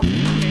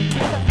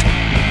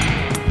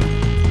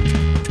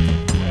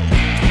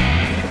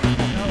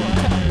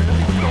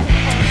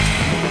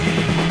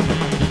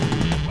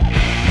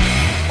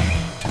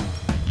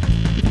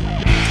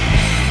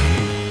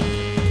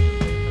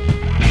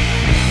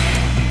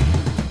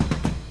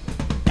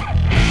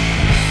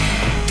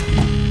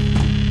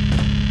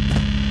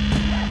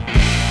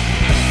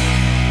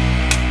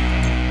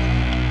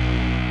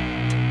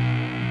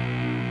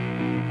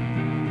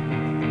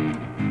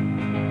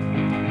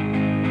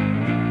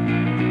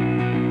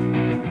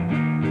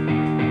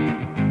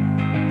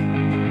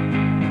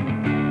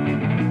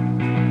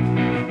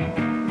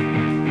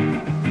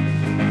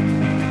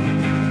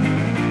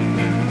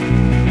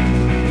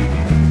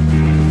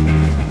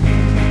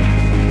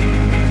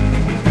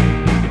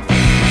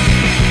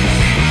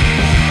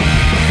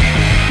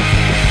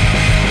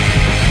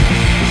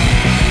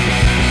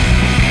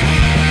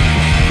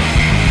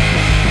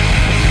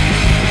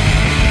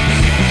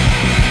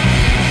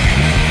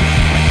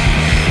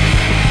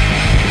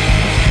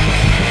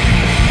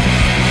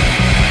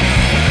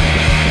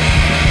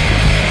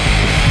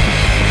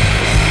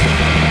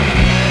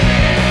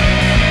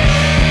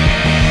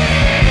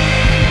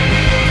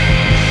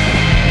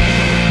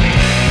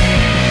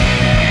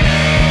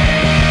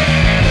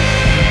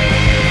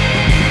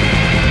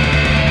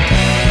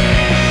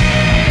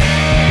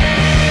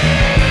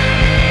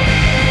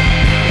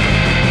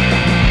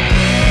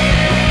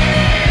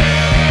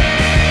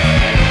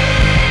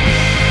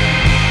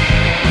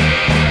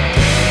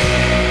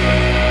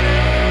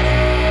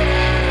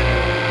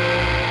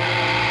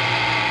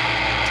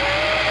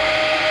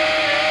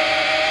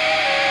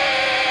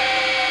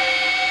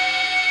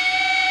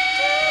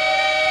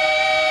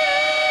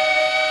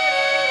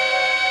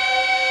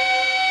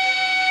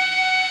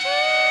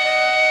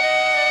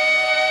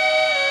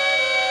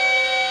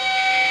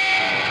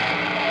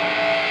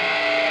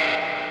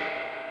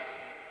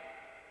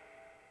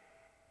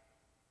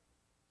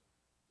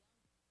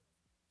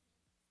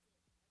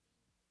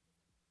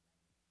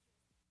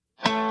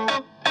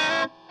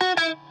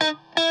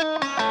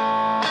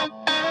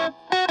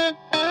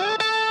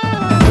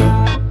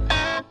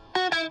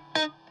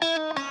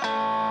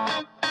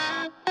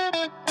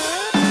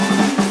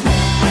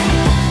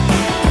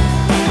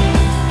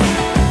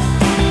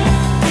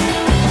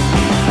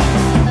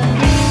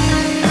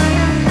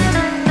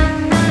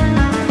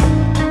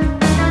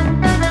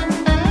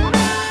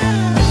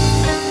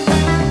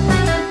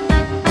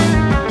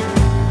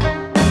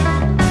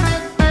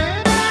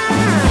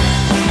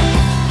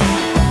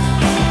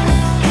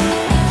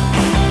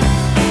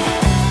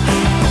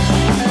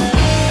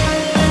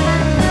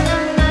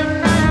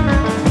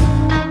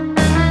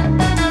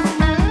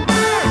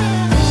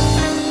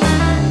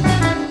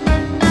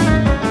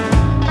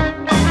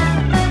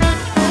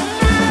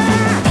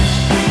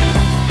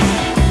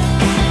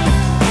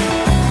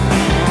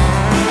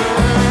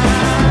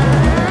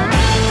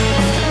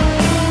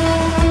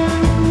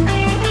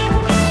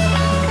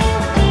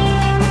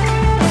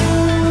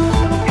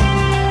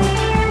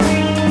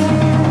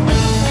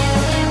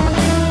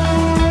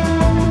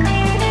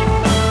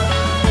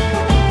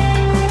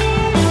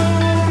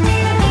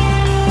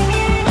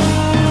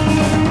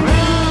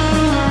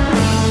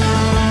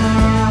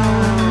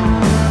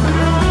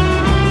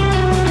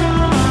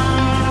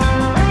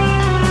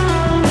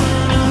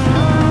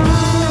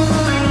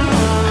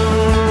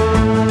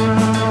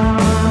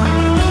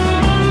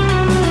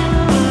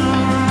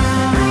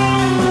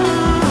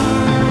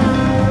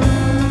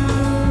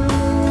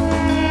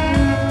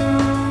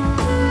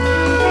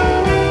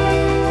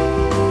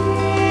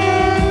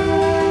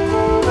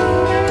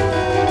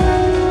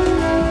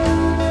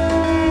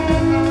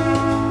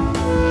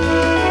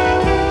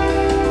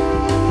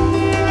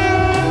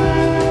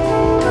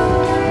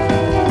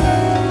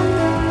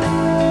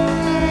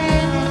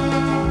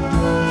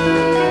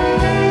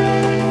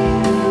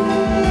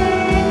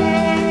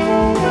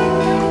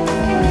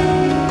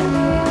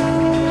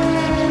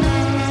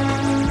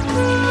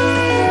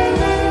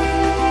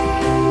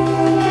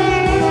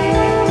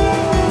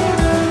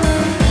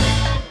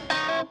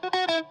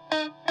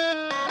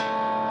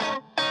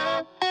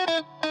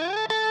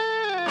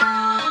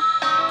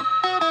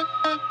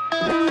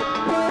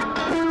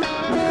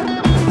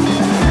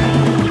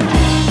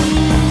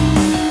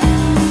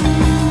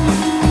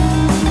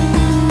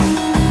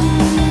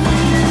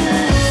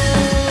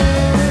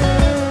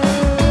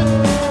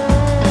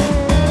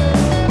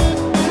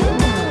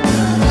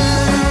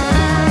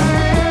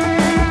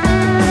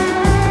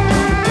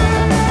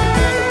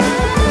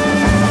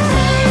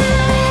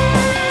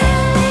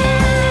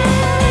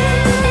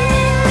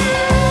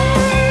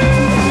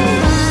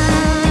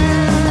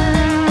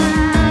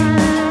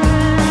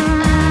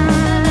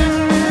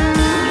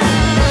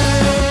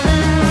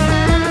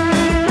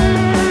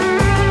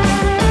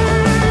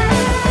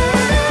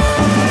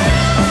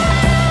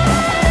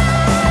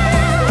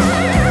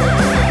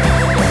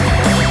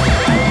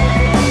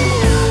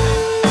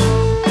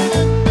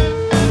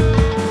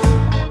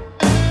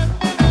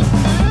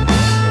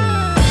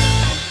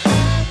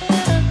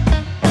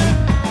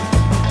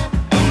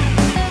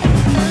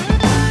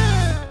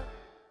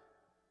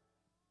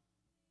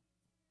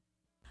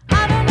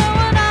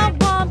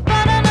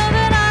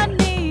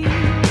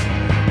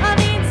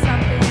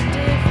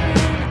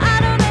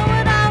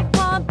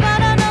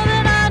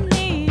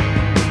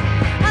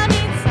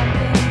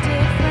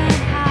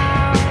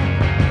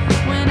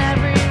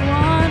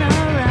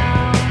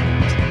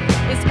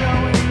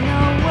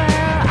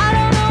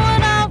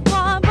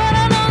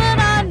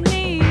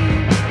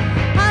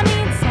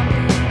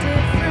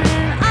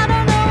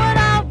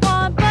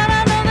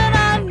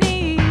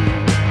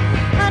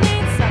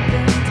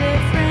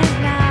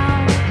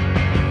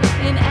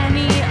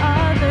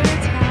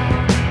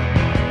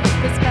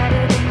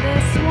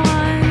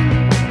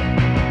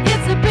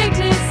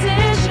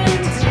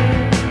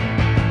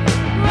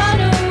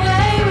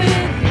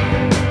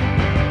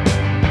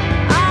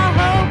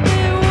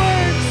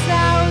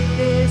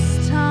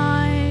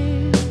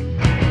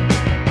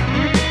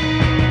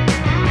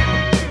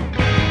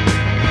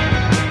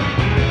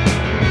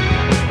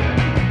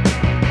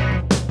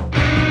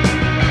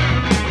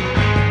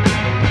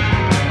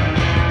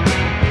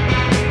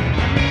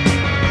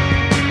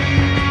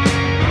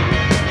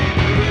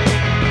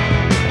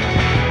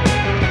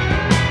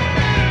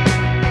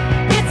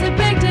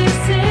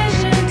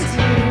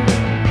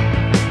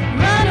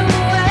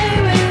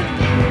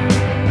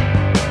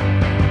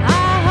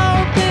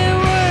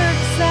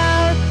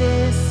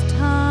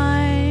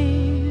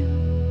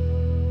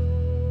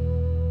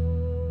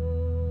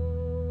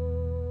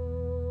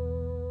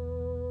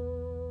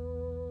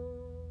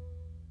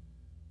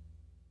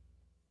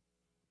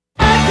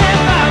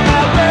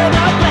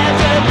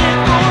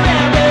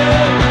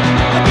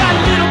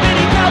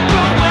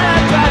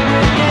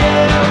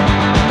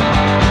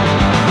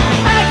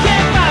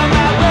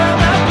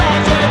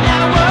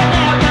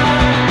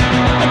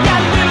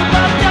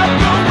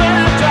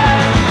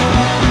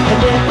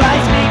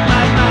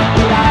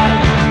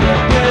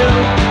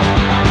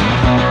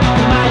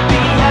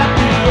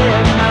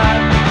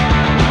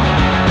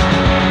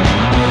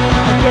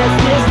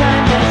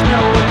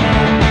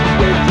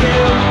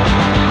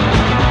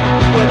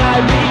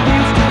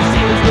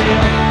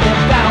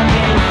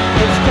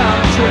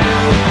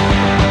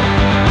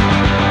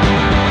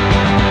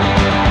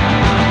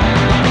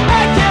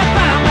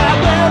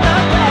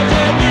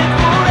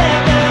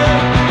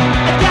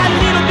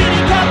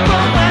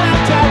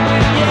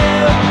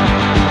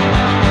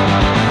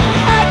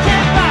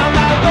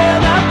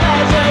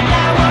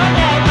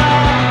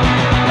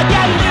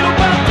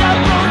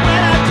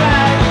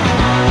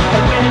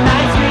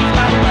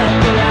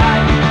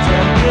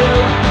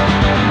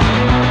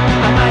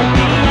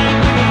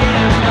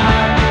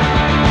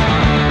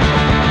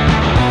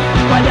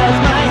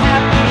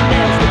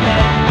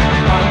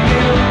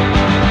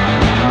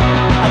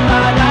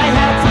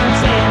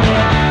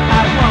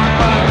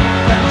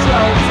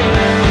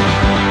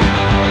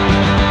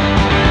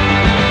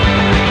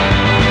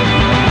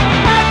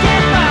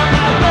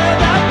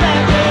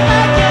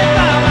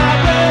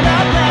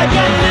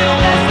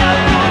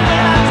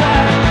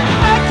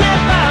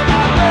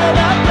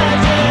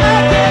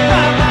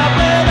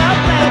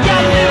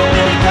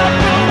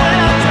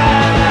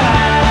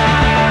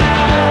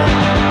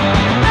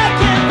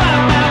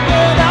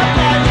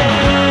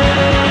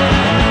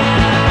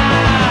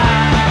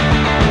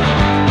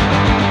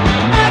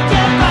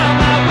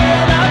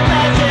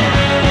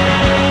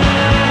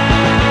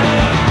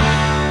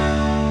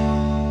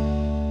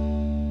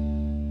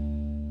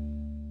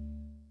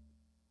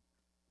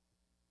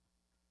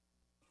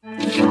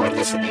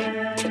 listening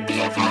to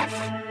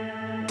BFF.FM.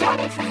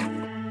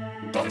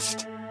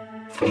 Best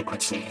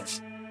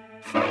frequencies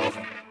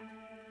forever.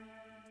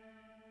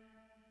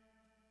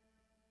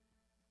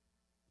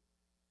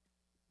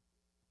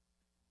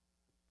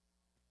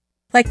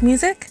 Like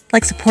music?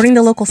 Like supporting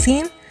the local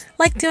scene?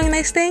 Like doing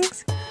nice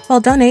things? Well,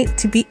 donate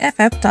to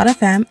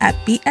BFF.FM at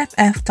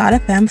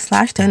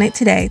BFF.FM/donate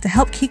today to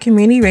help keep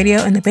community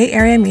radio in the Bay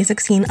Area music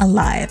scene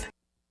alive.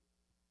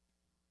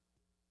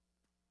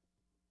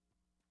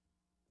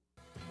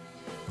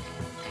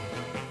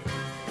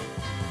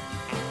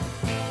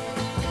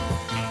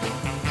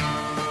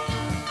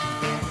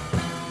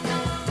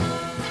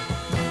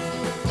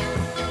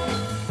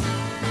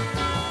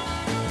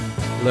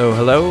 Hello,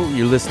 hello.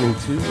 You're listening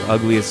to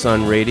Ugliest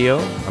Sun Radio.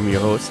 I'm your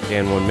host,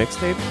 Dan One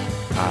Mixtape.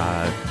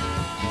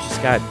 You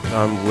just got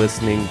done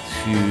listening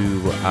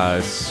to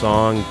a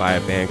song by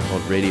a band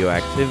called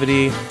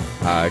Radioactivity,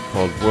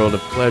 called World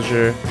of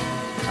Pleasure.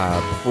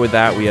 Before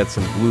that, we had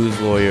some Blues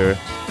Lawyer,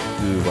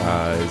 who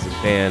is a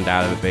band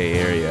out of the Bay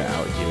Area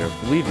out here, I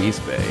believe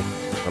East Bay,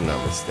 if I'm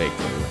not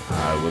mistaken,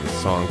 with a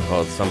song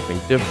called Something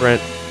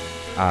Different.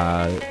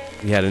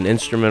 We had an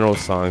instrumental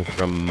song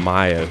from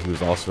Maya,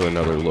 who's also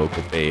another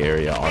local Bay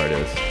Area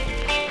artist,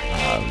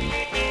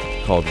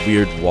 called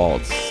Weird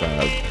Waltz,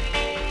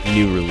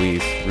 new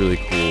release, really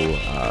cool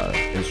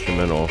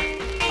instrumental.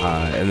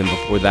 And then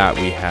before that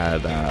we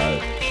had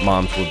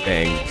Moms with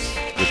Bangs,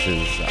 which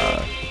is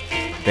a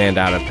band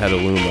out of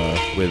Petaluma,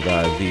 with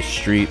These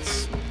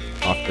Streets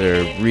off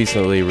their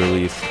recently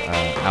released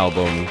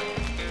album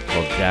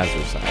called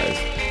Jazzercise.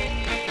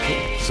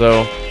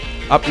 So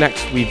up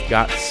next, we've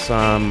got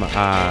some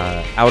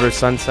Outer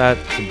Sunset,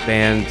 a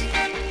band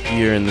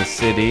here in the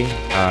city.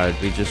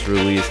 They just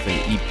released an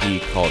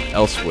EP called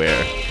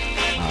Elsewhere,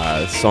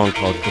 a song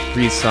called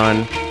Capri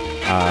Sun.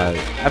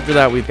 After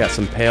that, we've got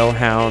some Pale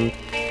Hound,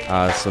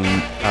 some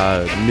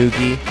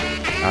Noogie.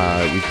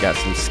 We've got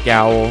some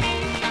Scowl,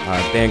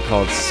 a band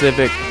called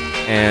Civic,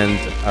 and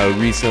a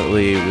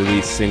recently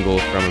released single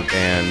from a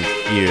band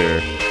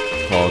here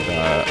called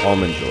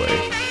Almond Joy.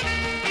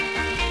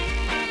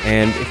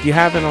 And if you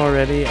haven't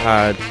already,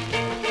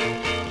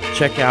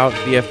 check out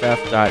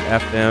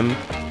BFF.FM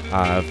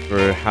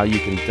for how you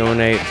can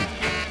donate to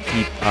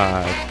keep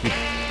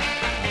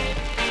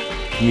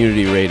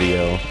community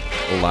radio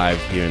alive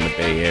here in the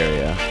Bay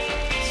Area.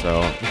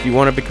 So if you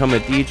want to become a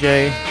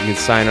DJ, you can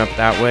sign up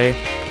that way.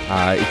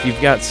 If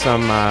you've got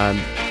some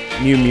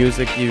new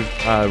music you've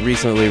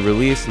recently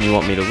released and you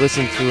want me to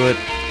listen to it,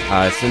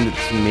 send it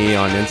to me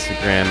on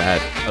Instagram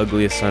at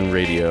ugliest sun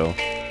radio.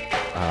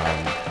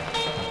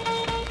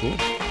 Cool.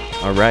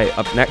 All right,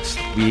 up next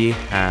we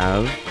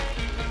have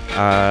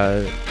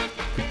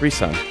Capri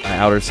Sun by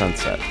Outer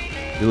Sunset.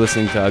 You're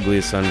listening to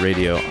Ugliest Sun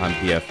Radio on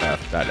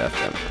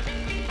BFF.FM.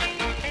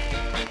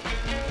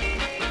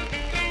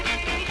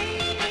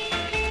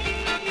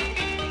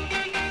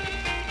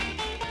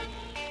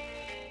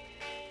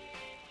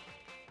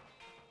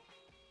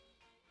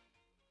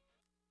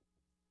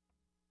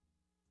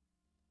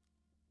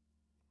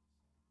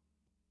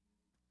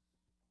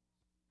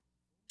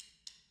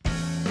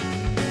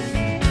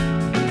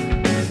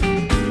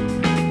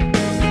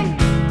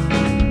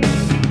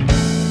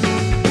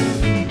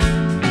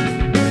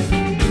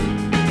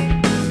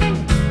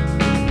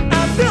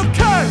 I feel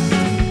cursed.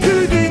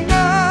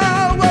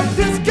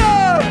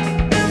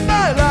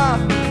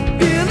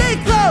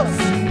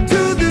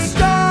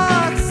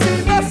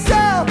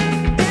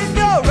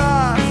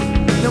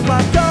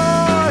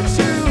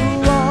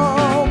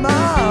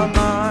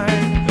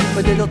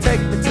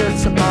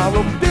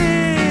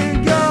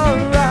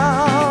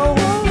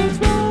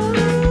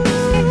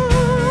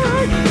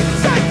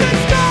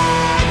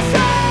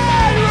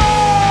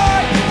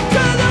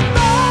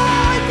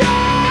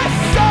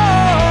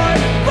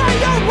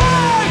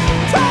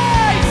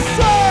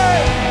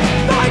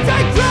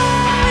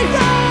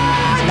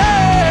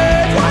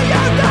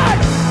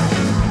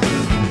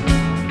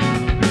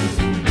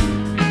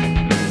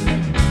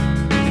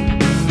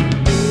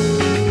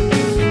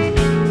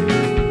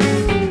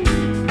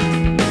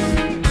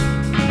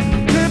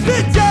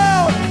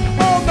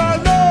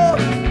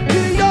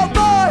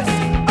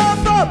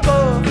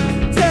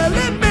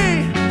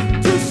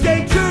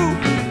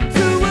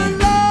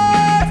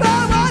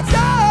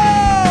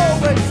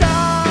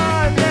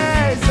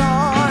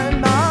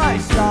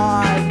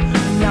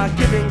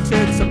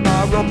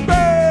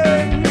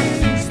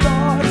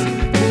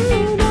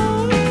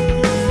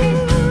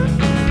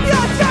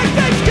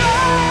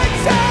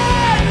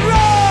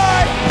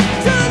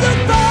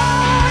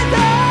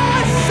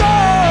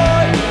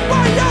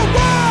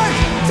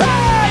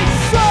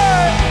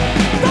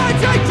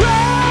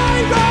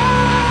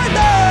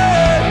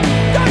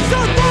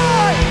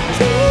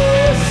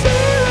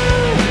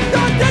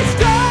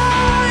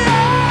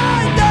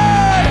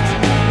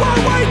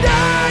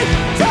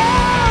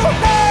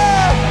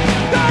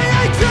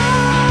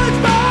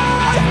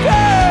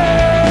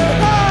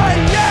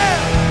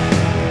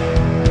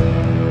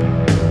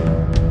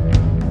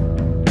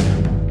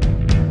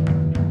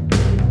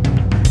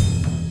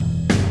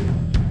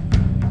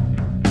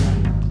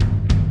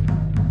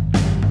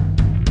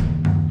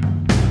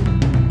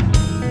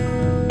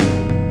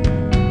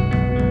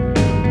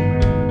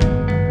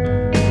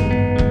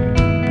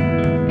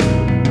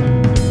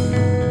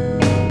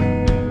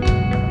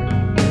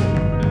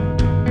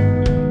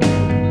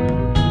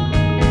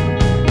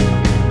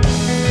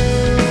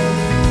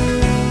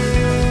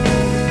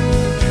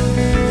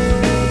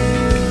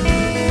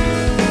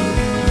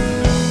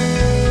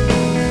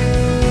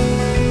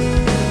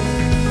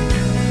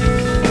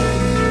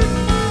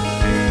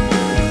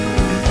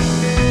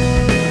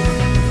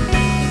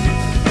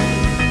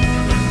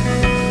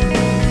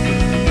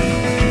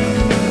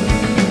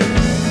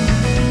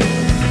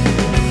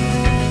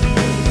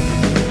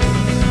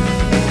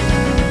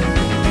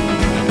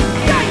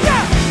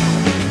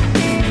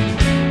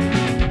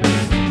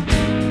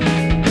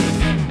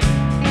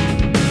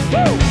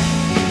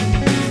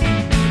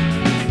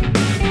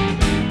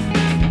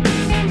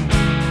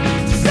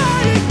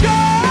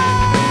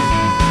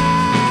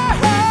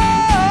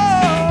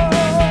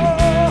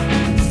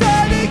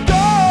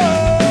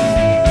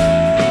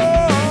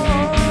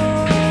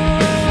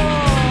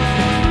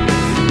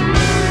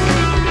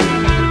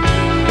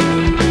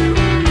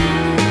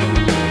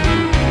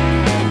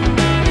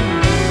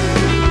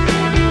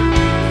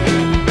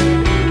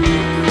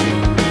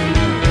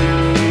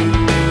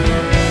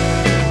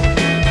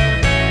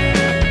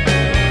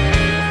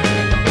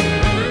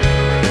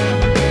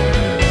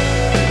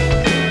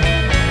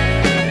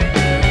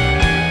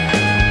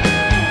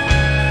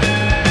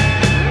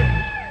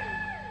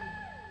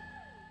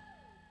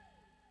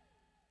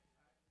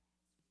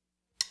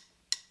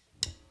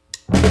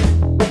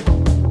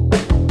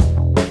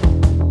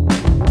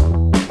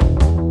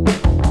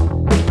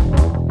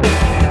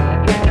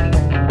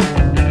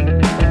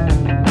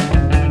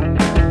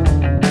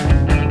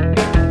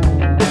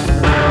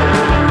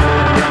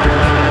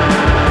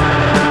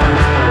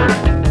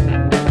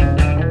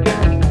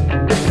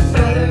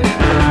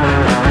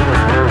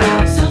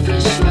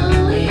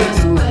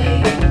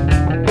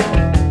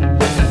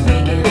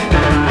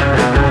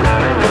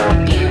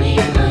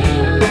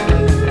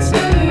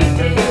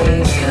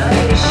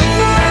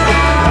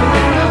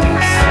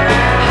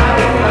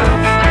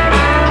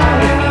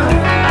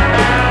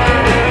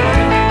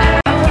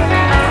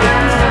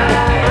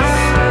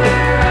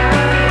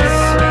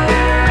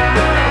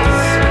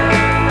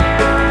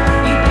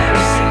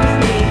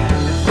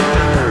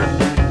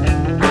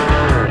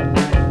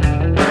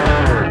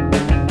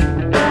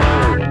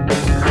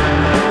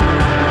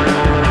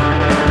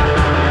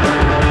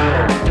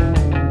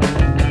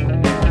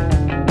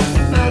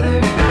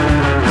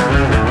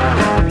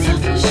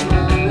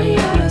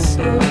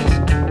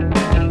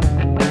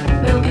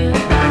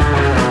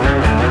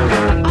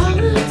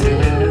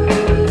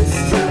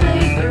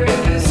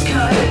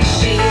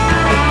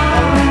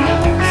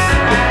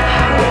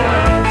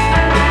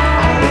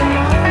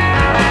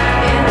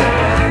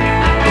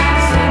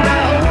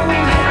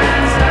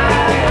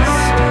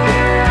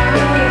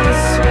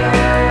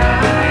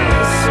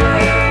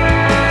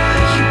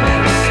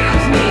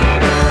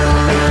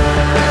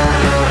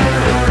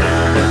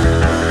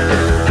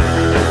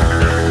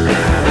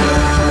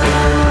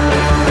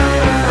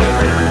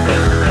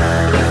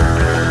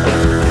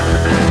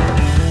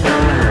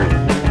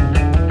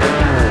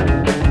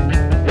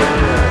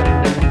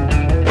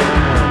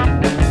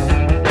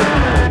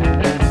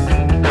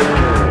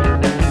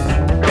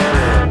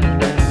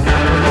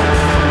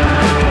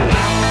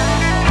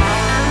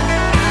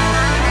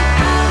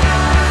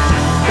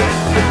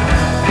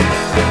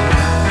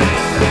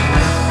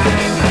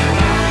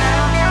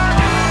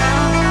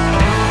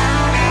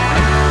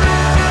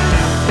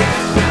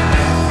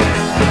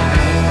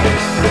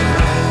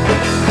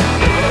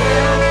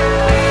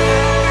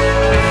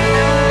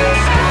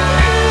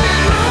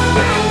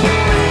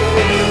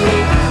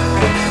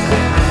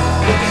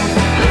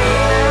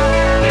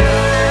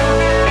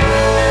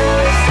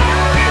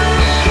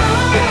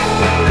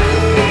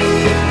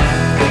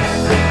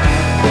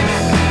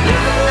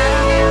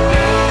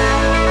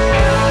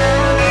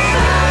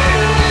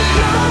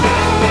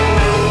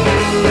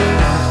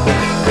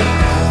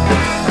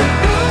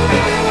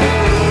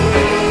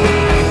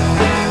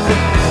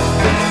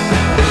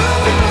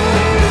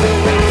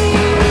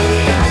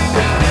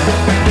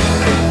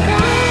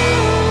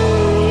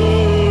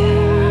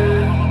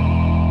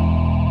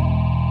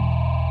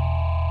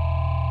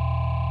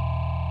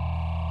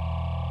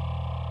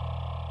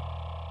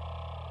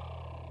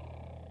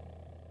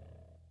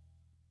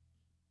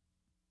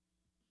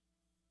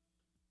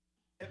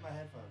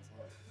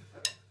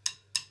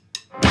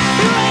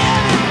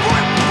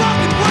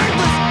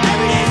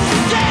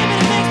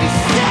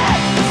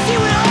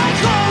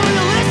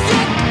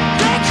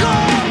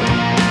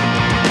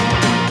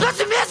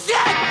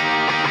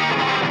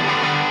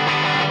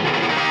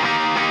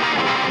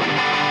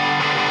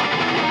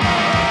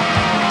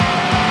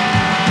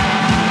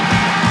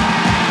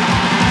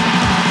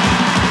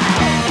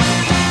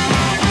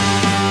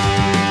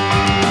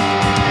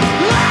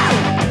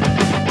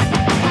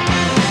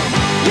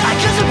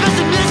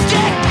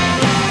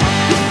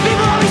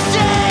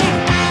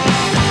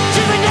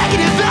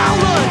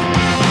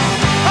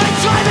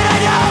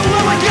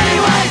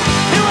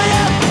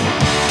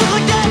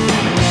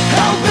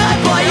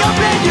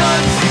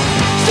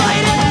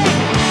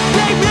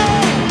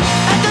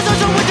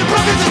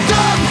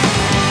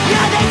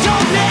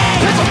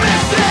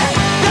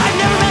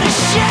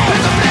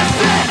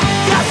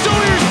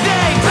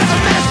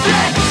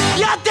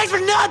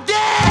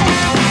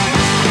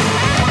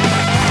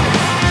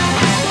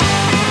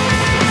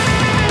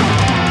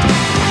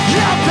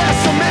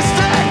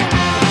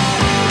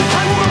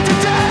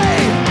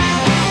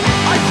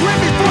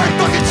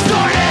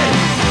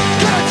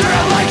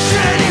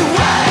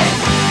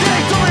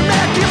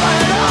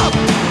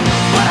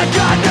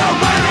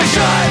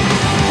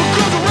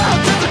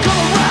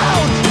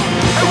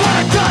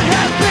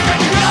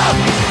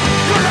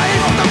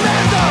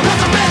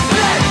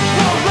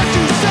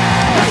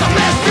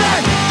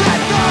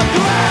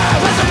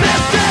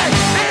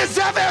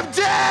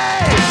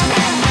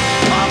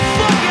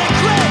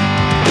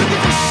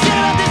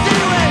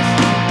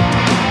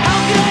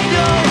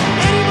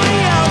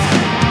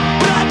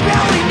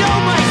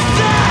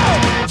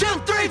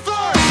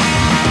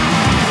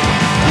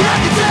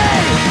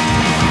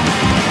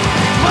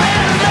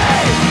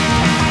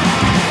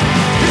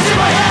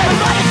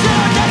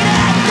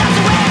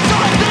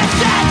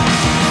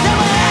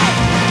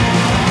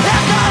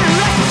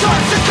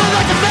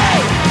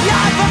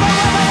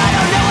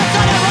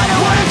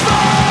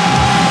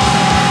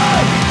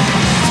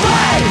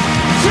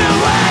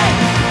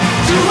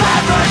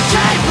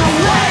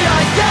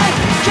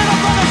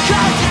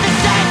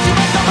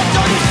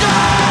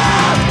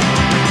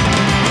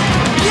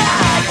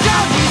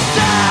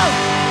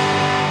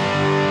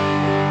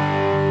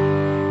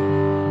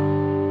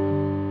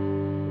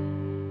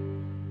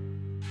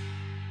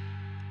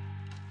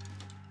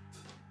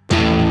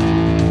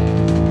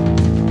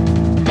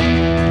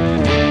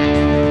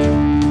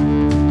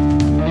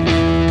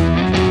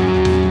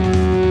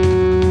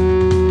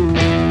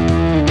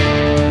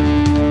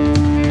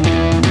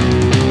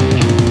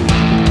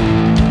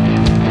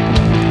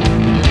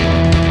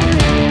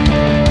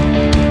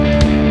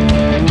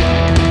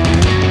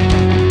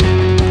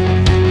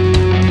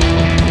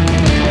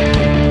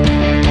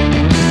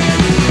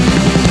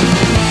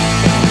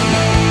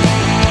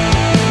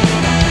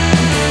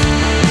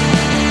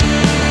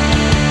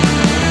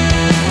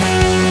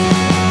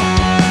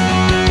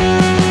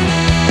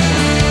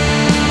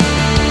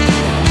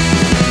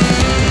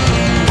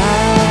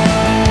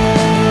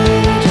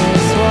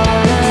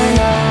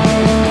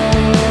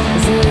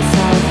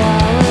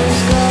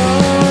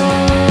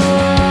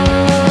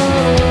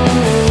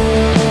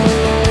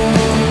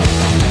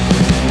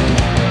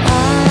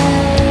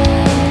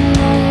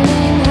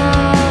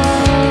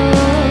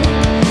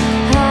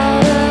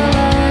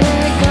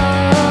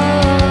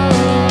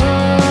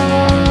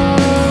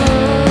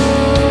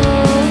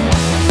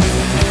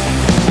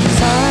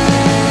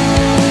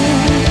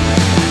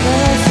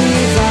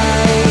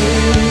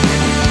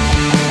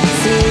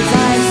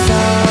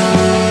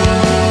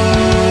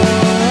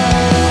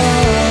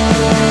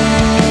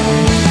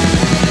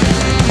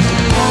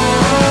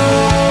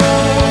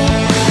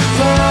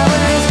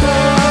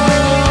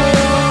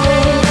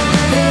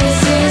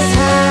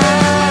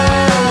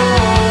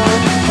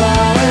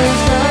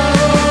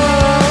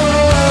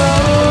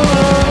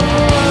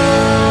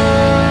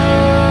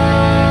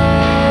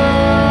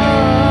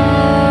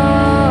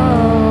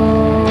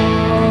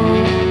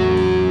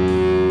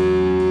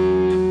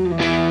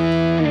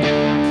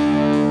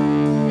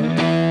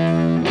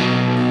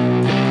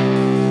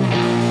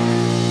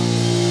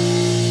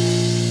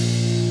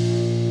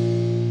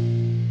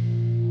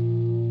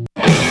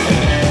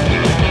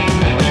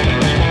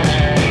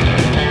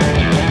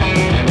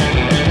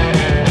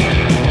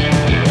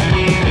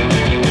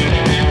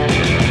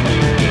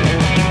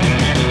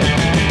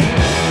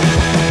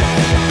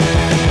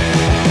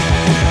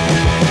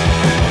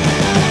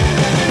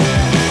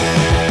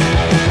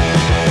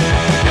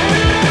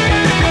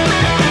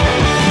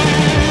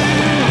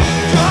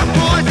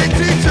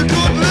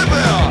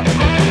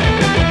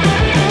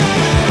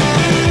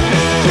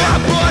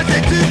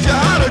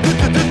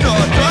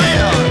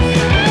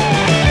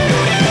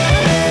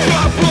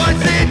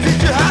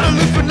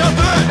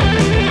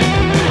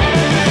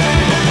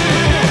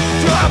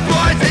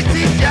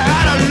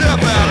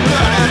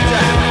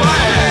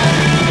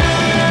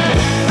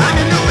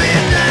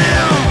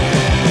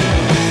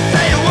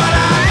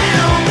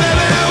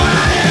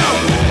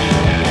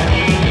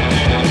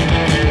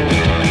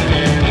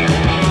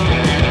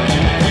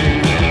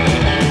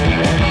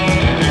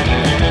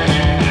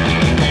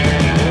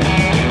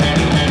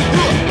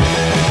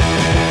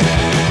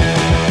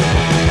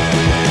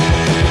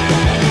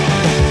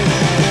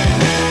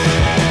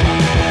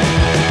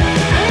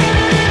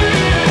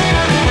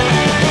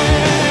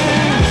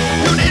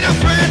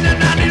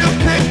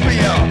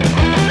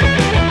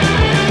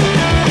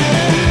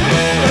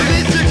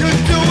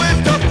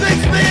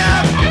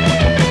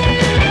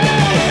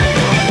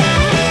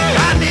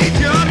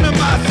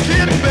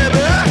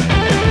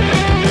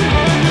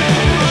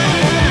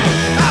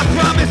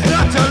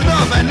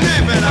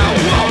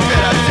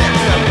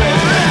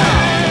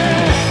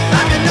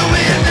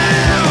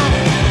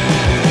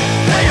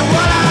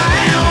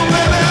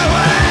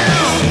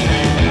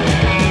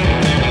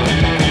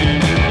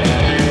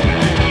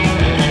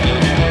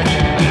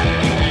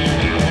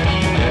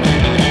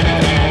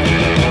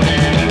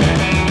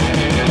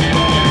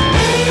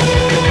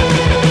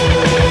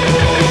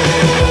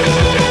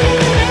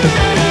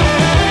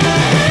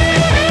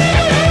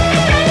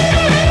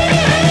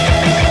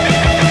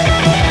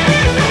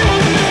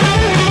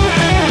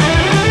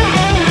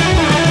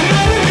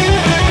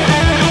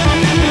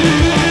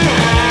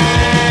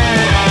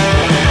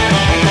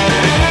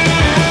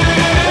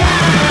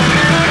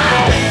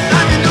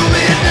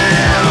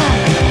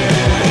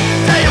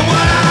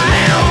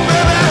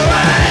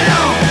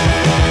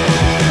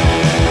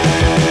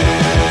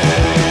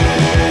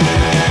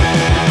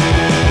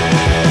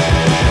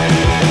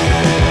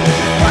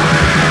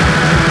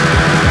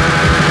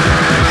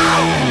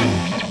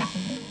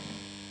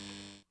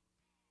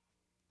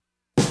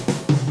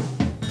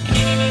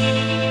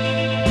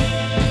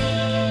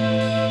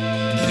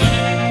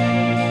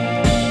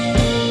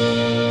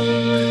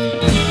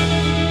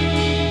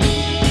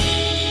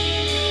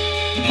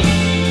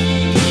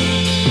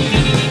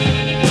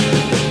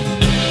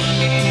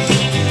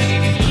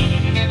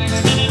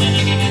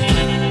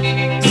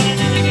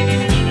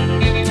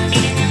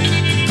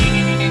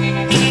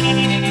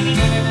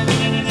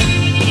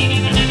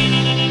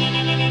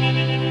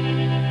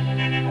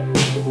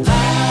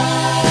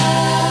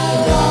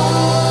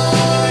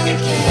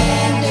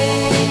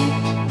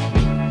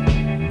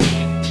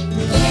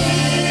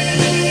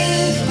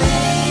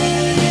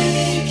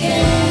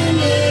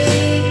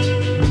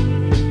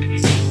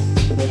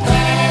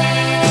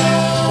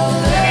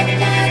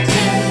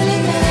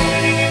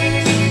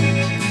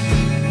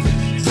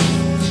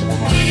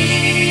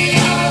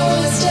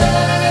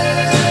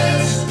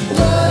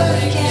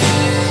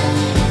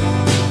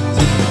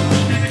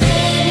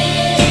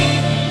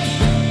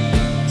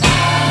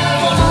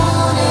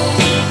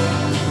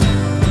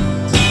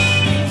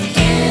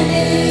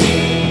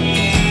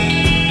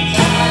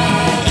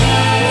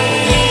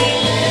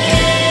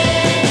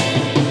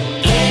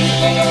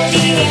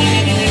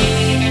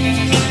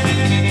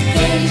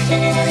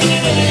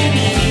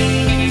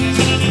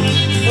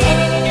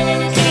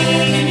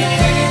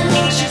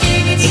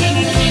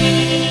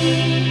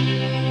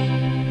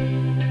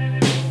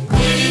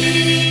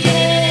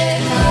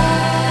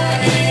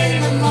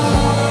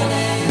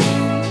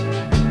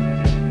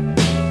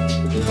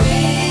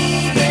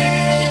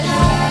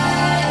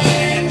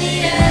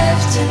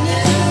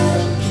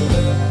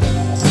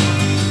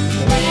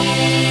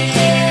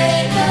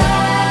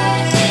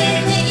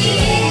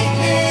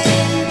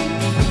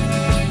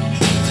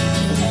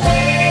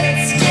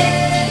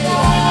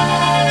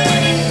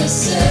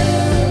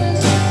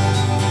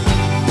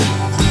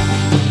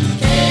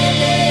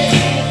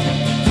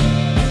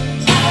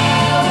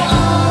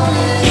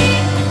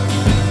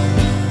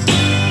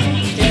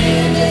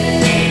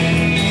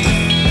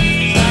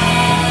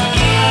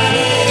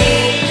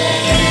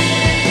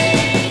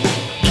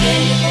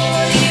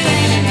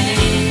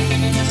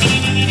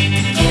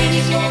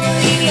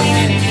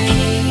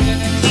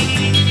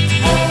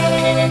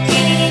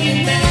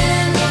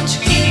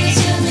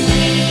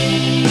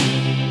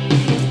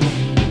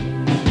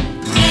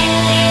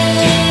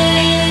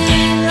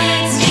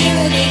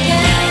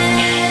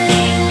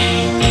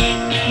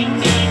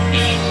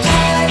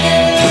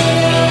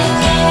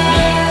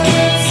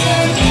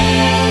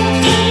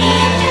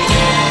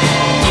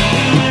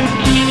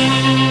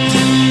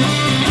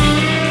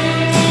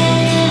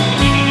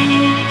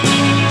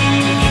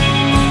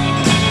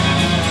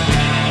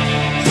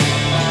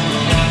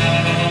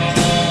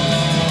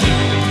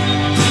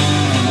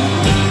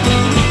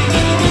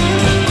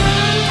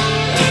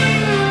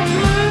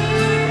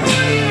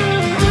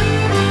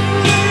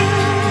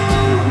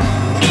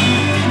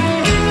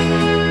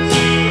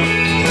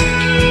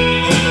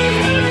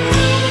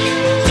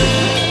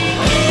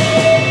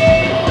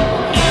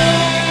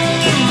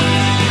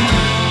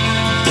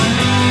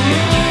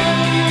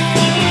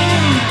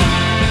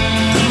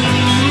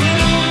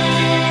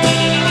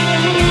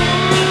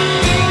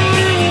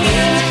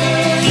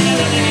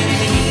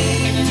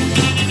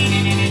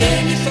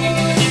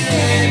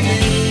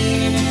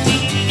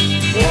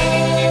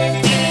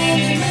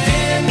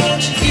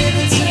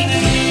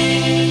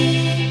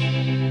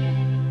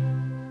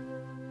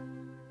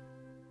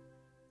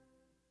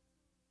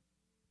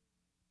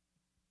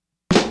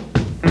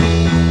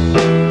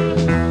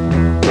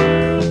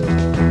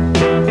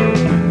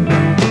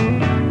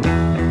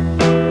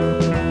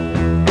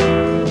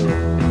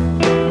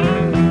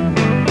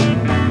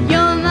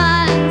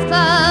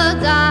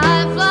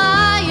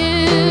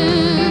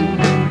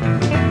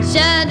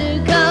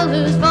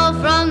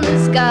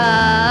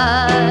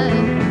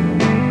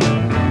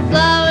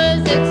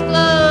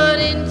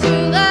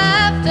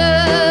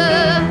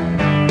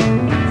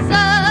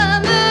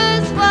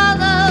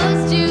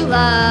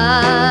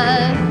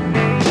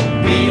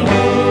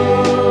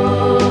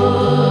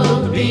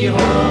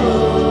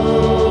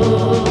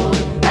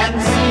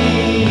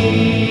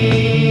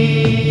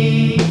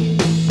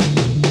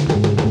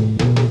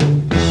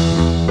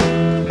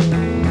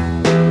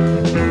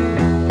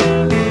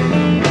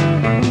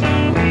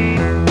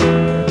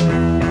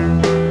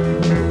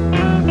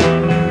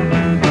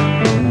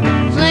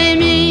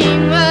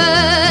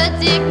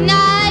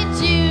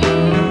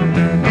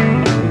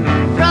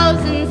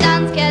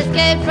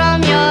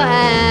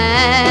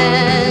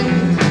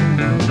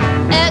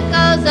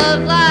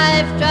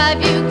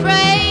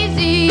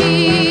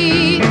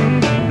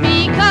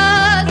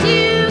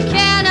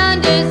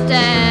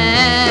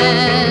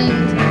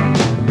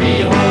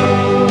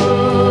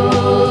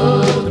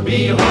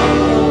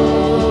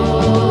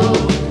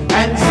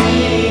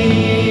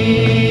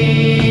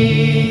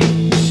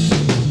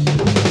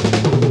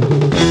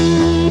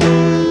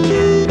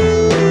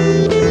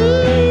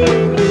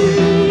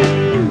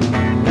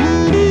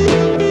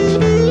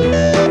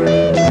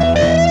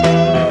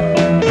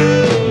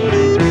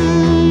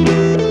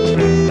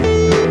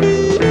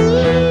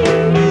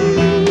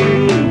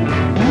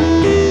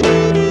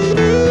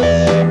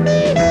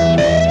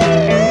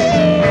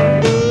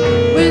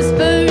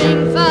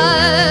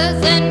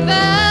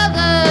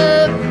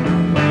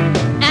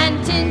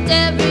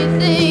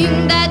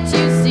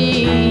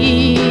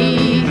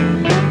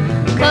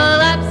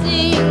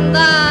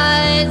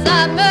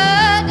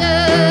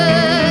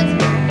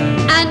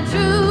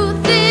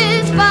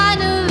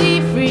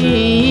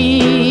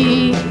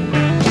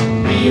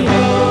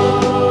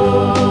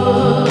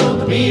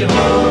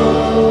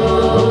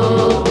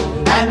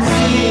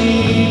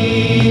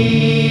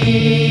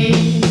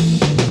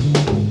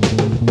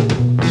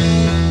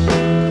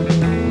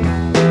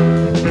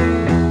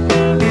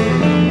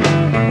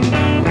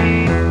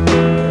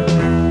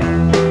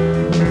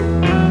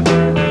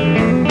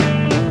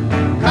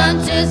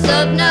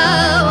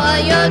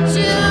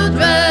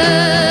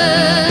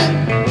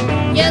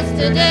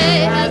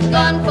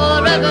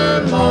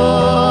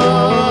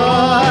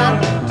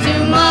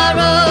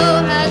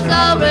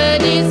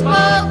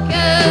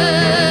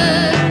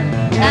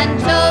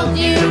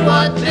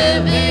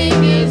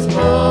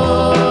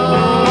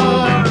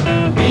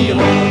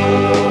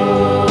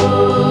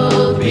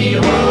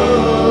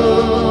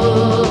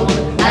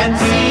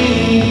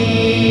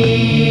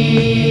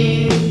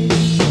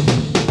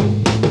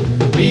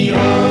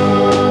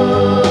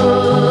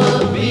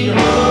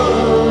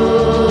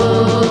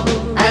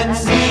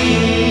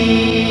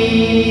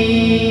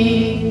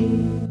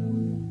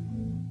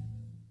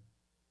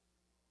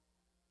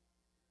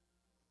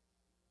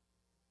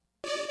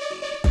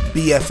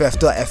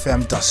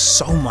 BFF.FM does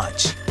so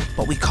much,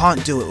 but we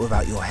can't do it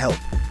without your help.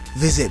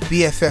 Visit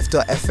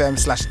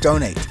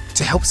BFF.FM/donate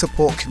to help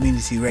support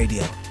community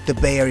radio, the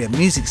Bay Area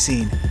music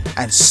scene,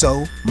 and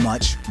so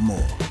much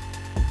more.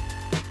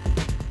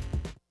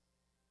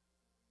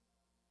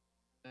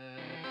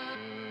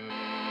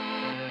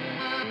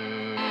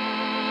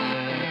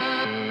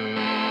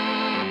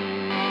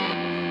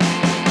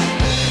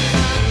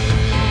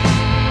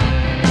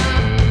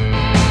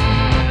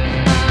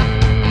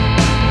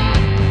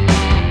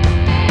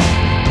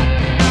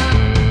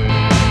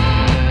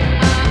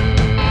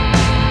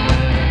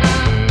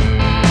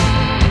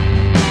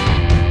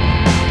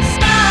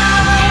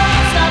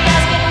 Stop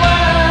asking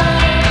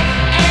why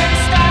and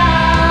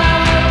stop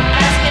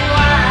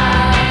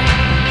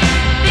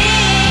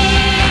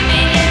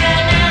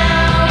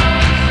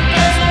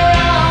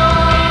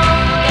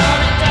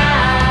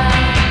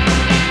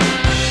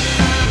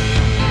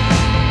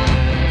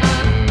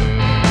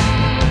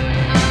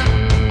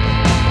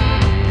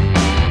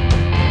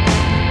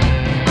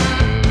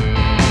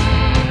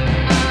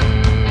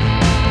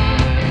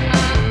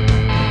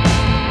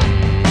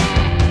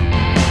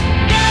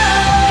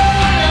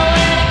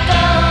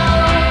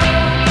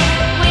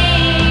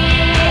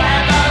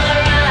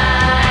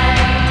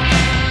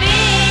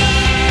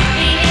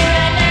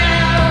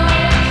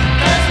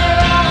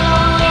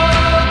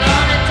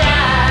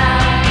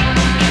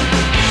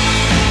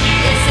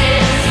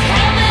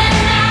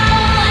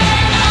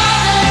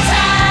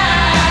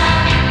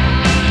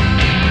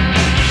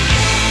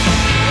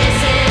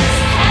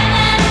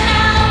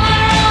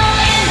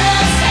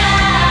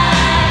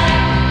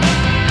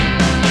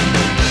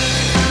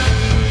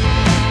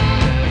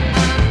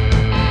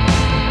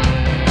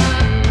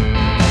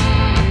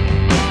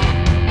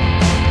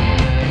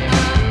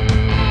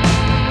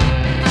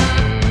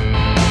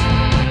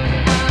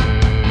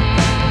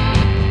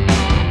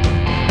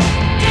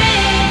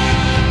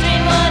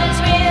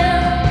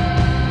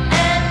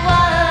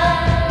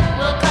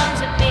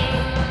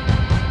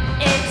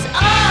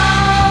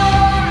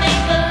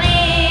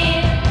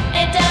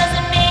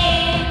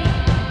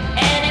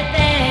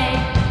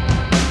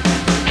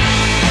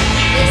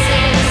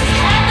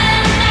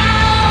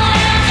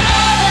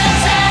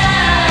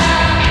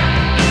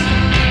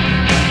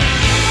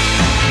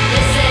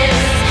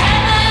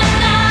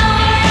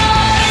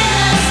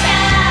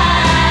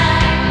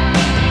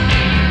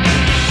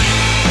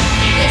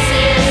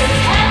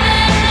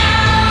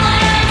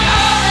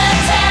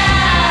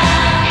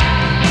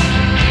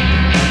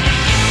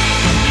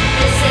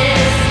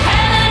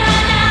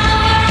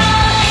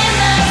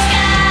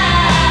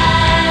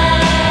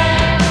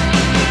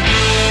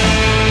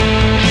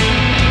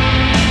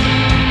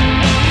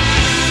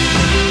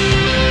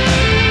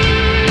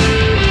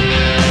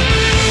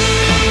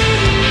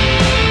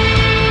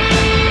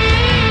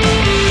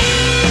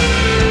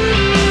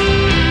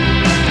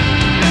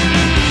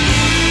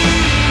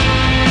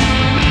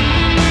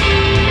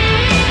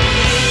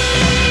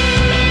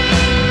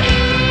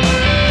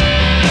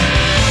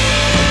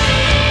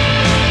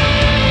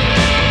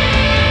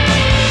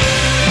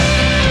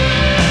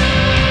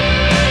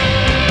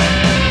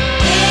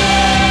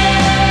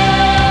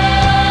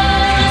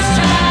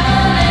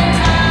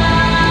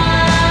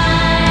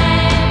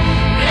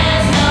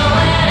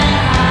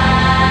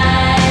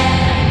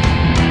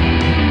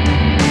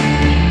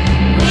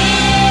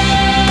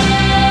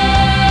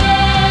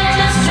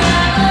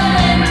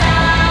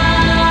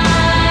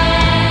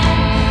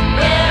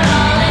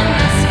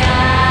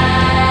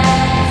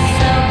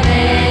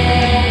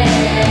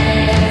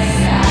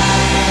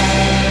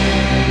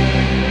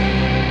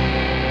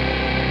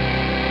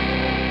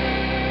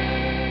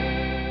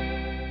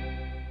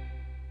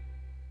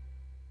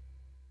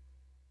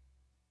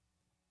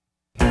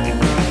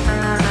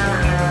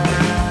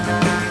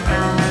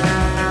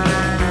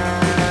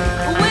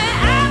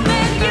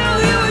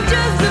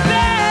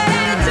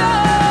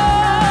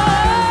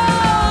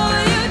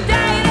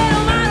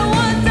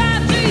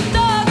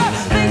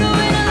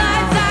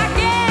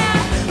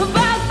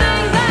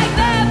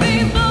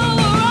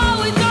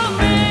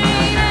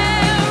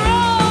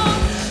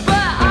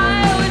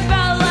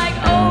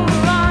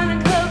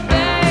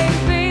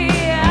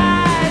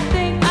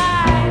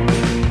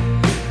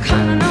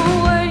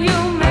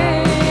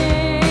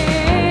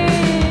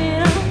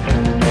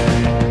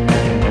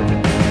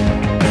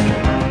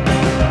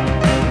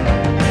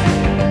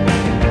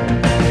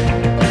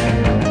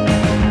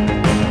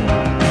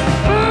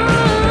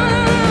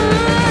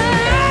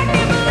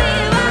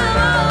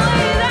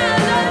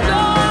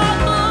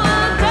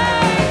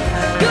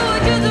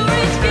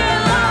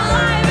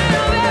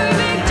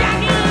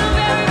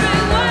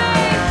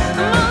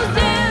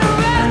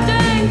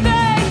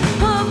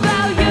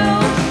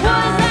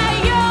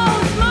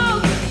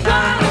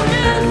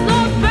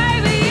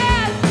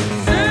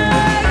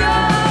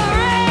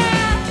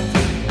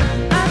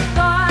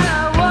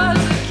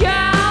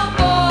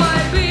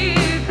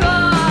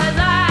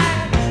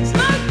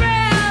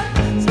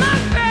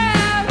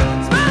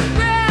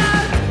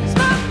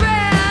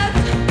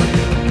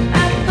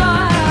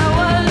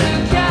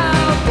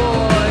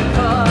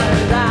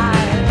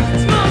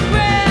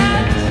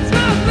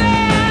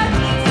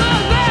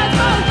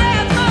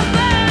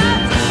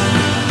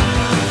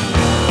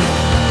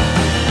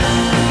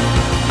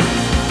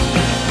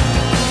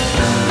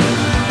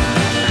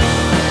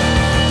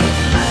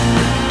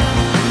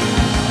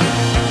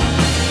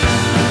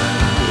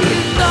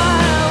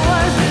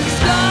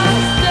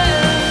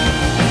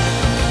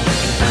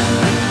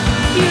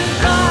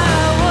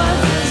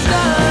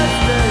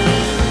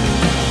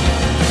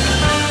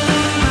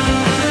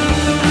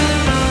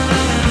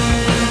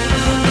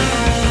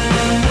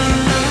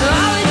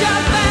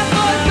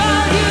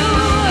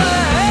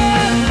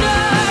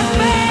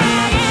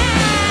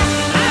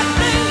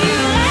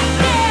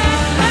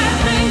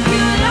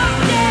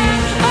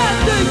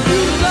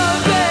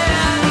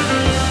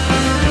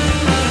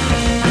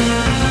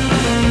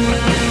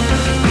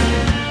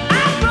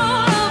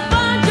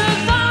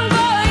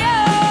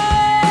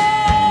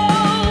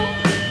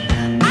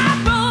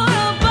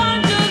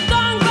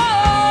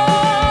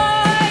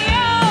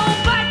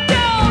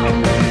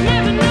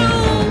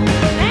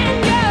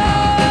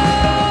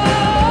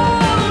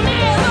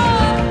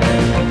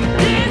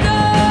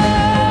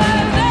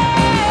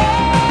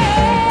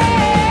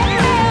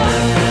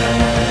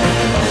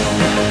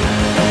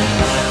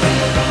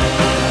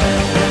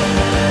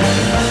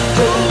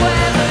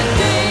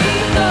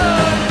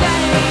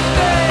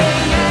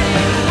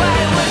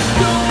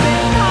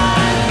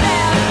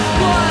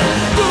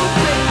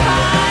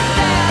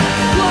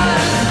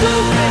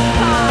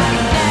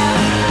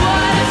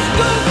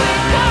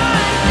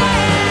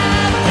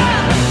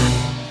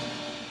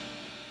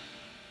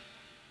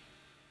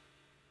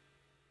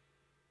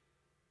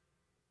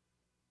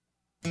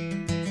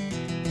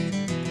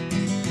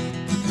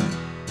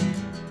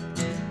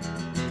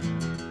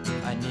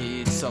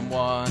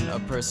someone, a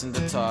person to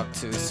talk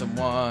to,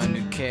 someone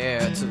who'd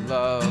care to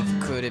love.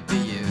 Could it be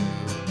you?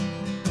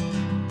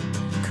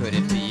 Could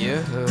it be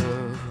you?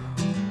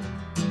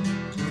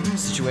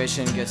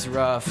 Situation gets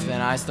rough,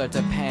 then I start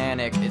to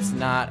panic. It's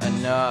not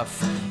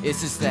enough,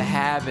 it's just a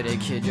habit. Hey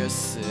kid, you're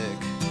sick.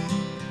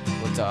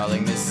 Well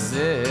darling, this is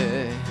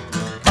it.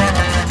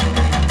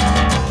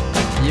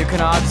 You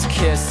can all just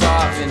kiss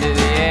off into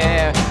the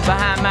air.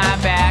 Behind my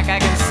back I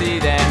can see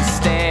them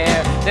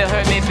stare. They'll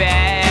hurt me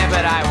bad,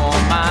 but I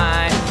won't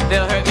mind.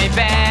 They'll hurt me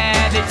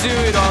bad, they do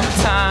it all the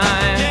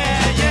time.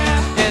 Yeah,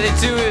 yeah. Yeah, they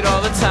do it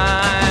all the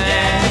time.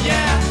 Yeah,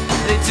 yeah.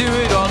 They do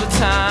it all the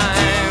time.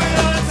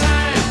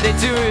 They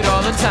do it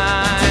all the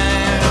time.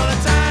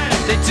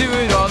 They do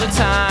it all the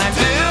time.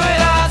 Do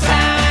it all the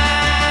time.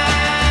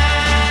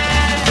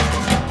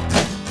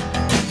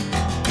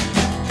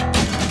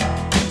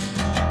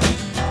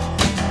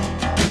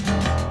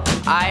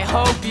 I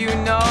hope you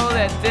know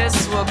that this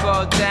will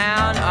go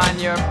down on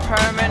your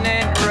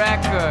permanent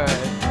record.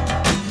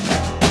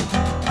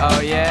 Oh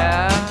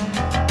yeah?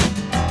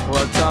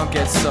 Well, don't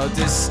get so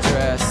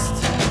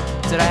distressed.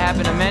 Did I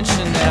happen to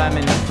mention that I'm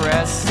in the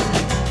press?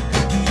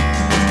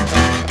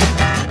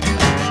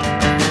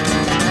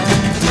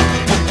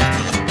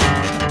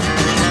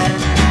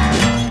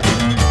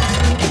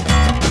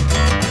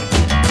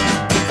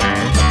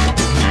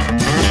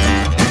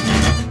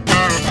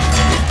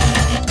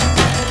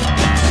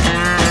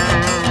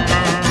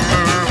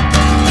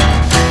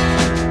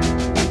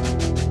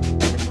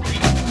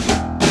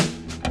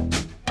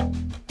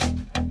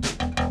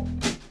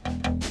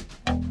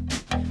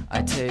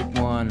 I take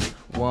one,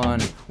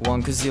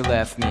 'cause you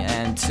left me,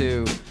 and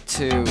two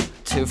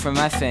for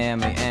my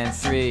family, and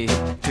three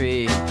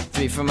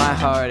for my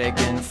heartache,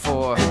 and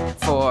four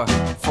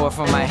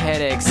for my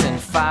headaches, and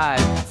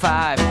five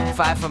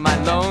for my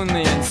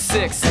lonely, and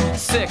six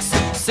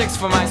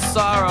for my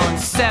sorrow, and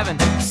seven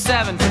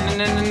for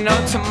no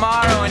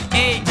tomorrow, and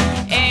eight,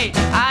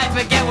 I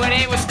forget what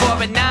 8 was for,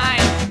 but nine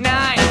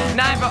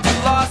for a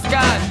lost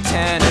God,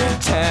 10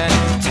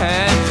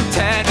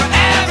 for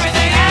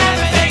everything.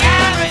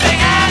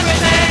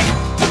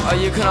 Or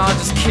you can all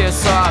just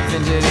kiss off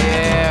into the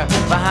air.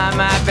 Behind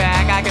my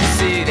back I can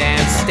see them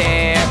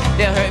stare.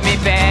 They'll hurt me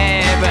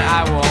bad, but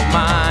I won't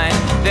mind.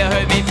 They'll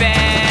hurt me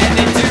bad,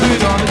 they do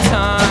it all the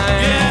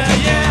time. Yeah,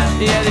 yeah.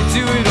 Yeah, they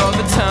do it all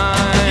the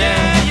time.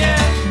 Yeah,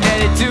 yeah. Yeah,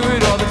 they do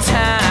it all the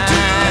time. Do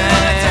it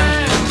all the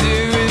time. Do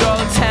it all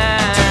the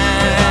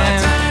time.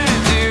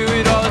 Do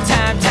it all the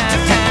time.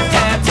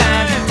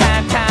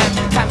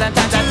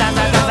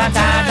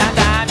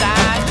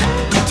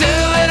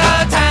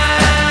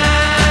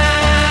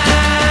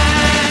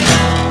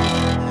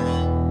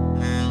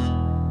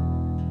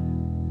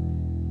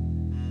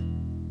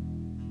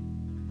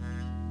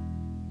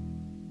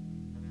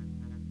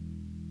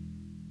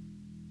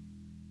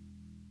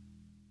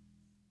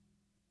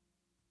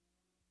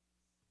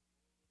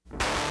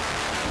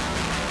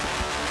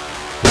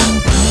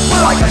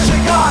 I guess you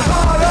got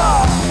harder.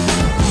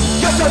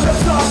 Get your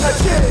lips on the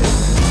chin.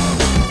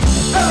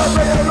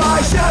 Elevate your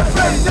eyes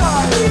every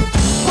night.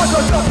 What's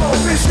a double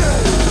vision?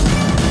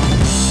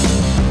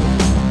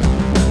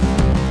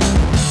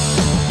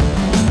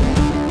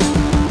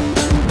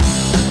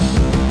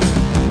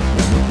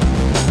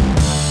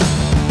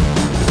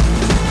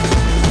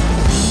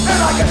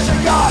 And I guess you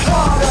got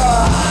harder.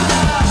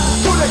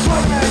 To the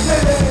climb and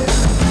hit it.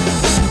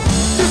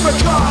 Different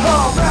car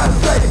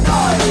every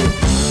night.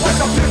 Like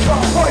a pick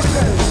of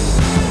poison.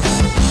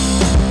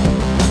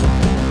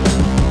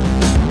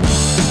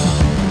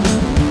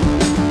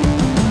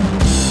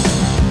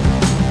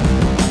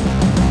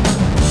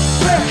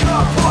 Pick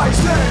up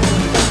poison.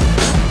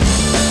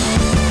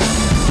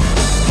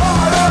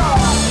 Harder.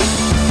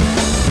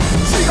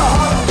 She got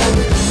harder,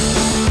 baby.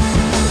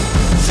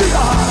 She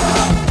got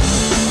harder.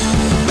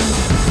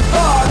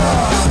 Harder.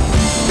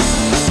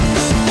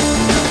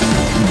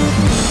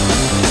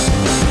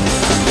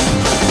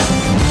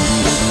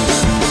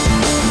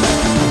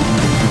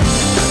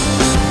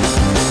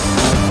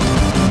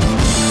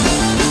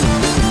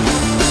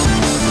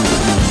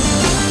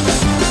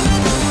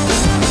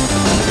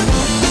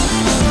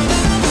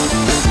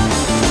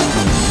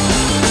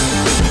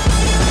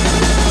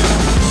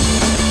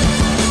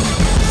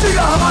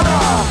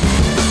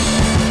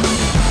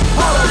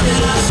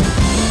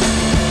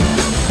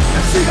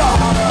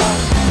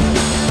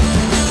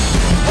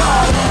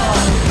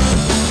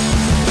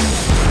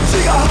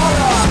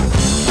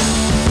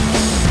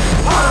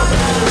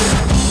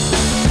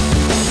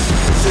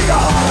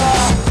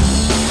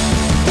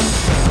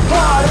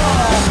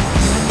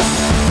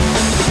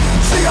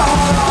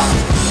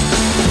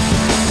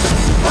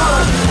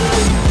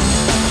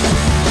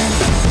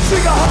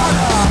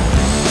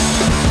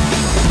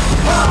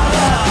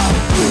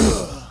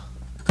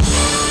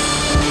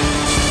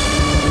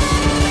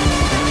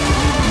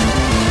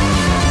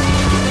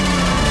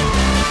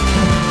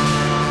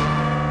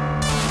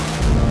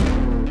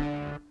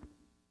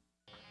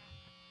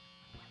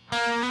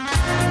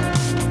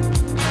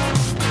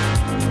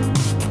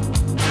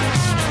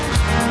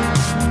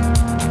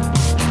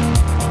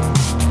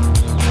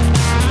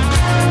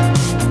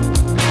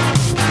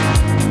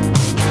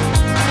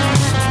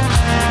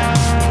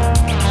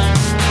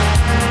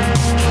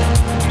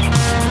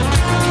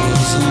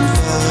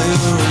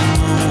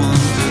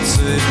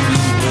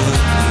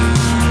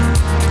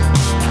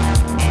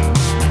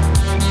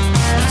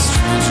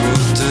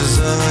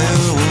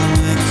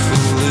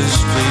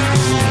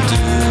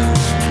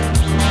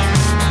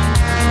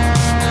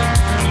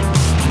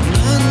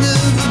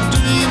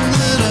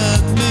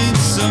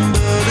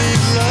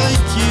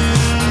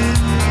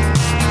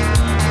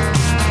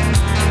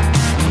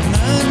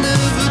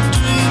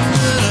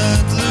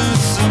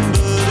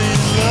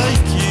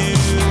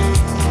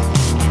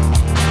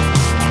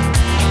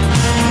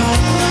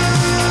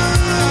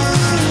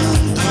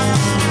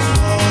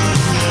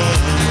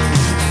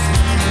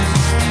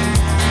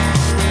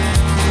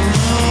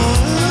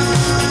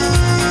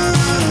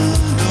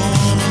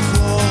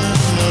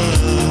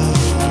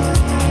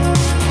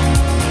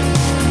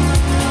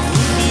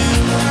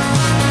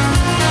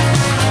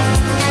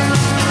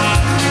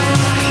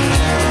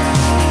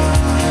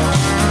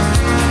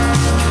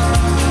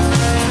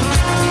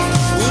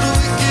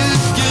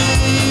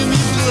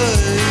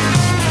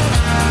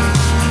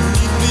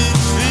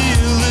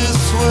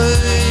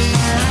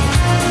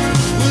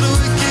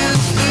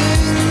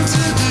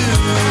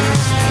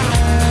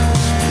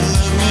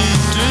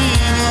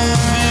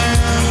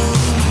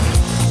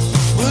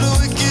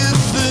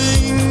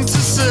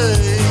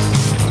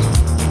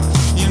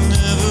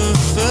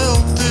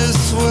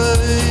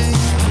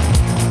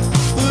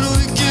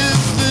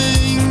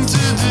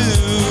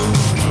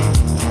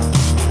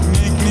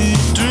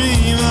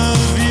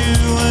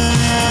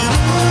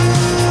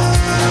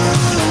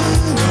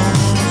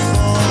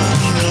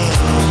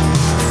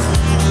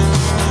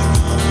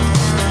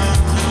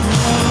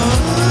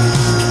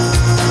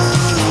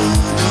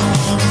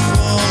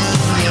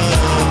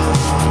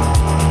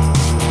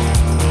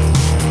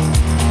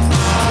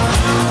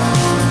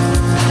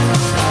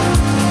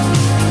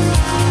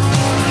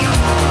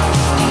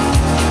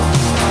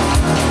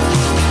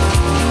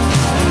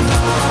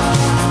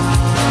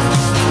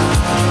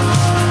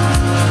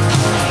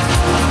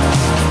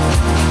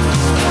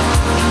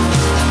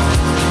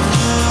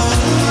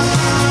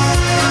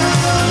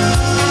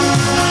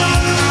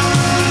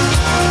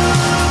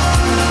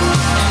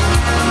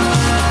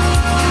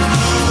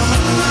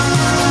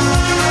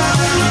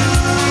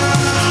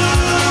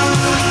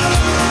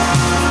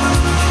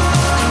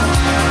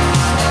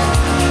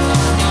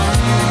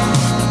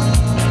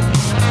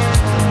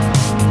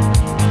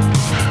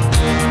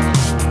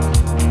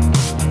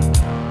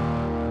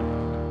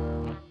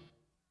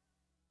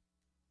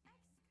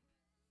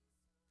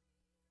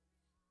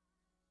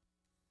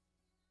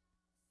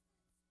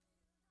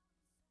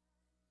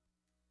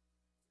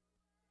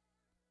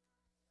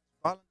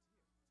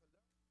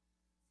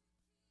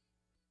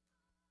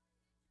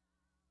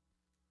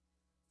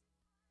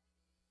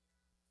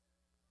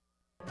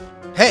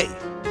 Hey,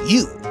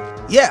 you.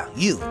 Yeah,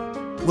 you.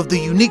 With the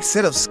unique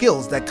set of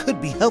skills that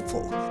could be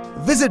helpful.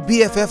 Visit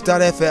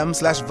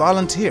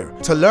bff.fm/volunteer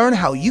to learn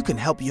how you can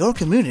help your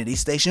community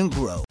station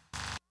grow.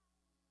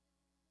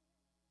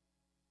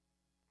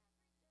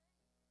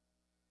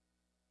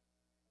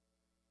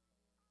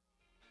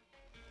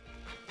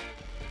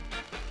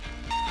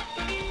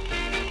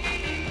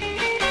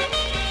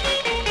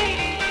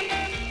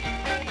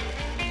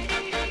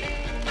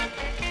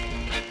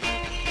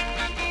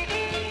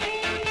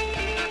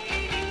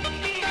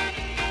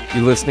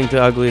 You're listening to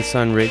Ugliest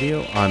Son Radio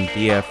on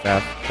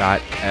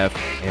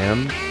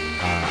BFF.FM.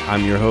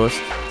 I'm your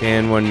host,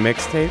 Dan One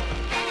Mixtape.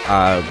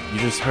 You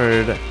just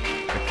heard a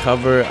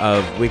cover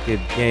of Wicked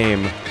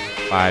Game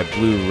by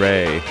Blue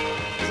Ray.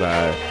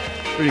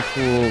 It's pretty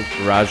cool,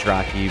 garage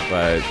rocky,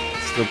 but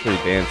still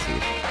pretty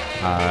dancey.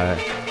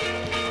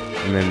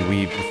 And then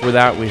before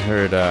that we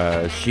heard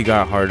She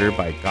Got Harder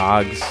by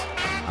Gogs.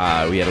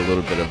 We had a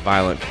little bit of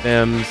Violent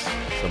Femmes,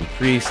 some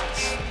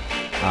Priests,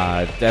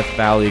 Death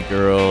Valley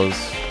Girls,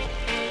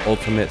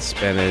 Ultimate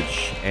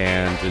Spinach,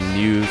 and a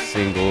new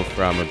single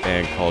from a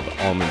band called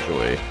Almond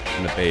Joy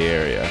in the Bay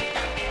Area.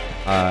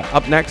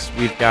 Up next,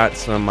 we've got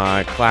some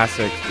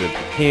classics with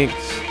the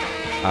Kinks.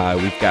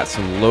 We've got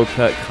some Low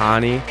Cut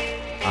Connie.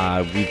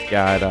 We've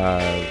got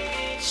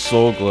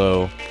Soul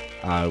Glow,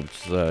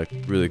 which is a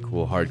really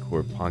cool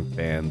hardcore punk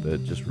band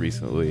that just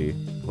recently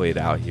played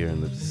out here in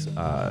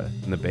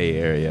the Bay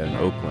Area in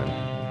Oakland.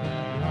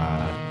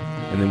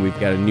 And then we've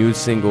got a new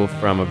single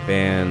from a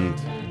band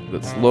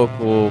that's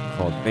local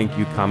called Thank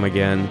You Come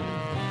Again,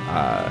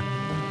 a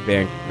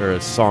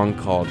song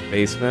called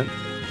Basement.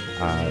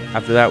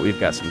 After that, we've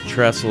got some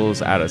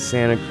Trestles out of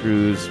Santa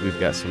Cruz. We've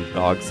got some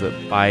Dogs That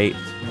Bite,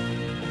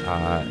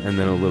 and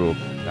then a little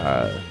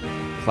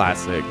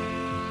classic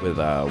with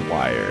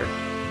Wire.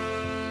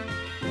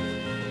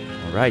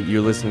 All right,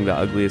 you're listening to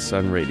Ugliest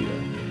Son Radio.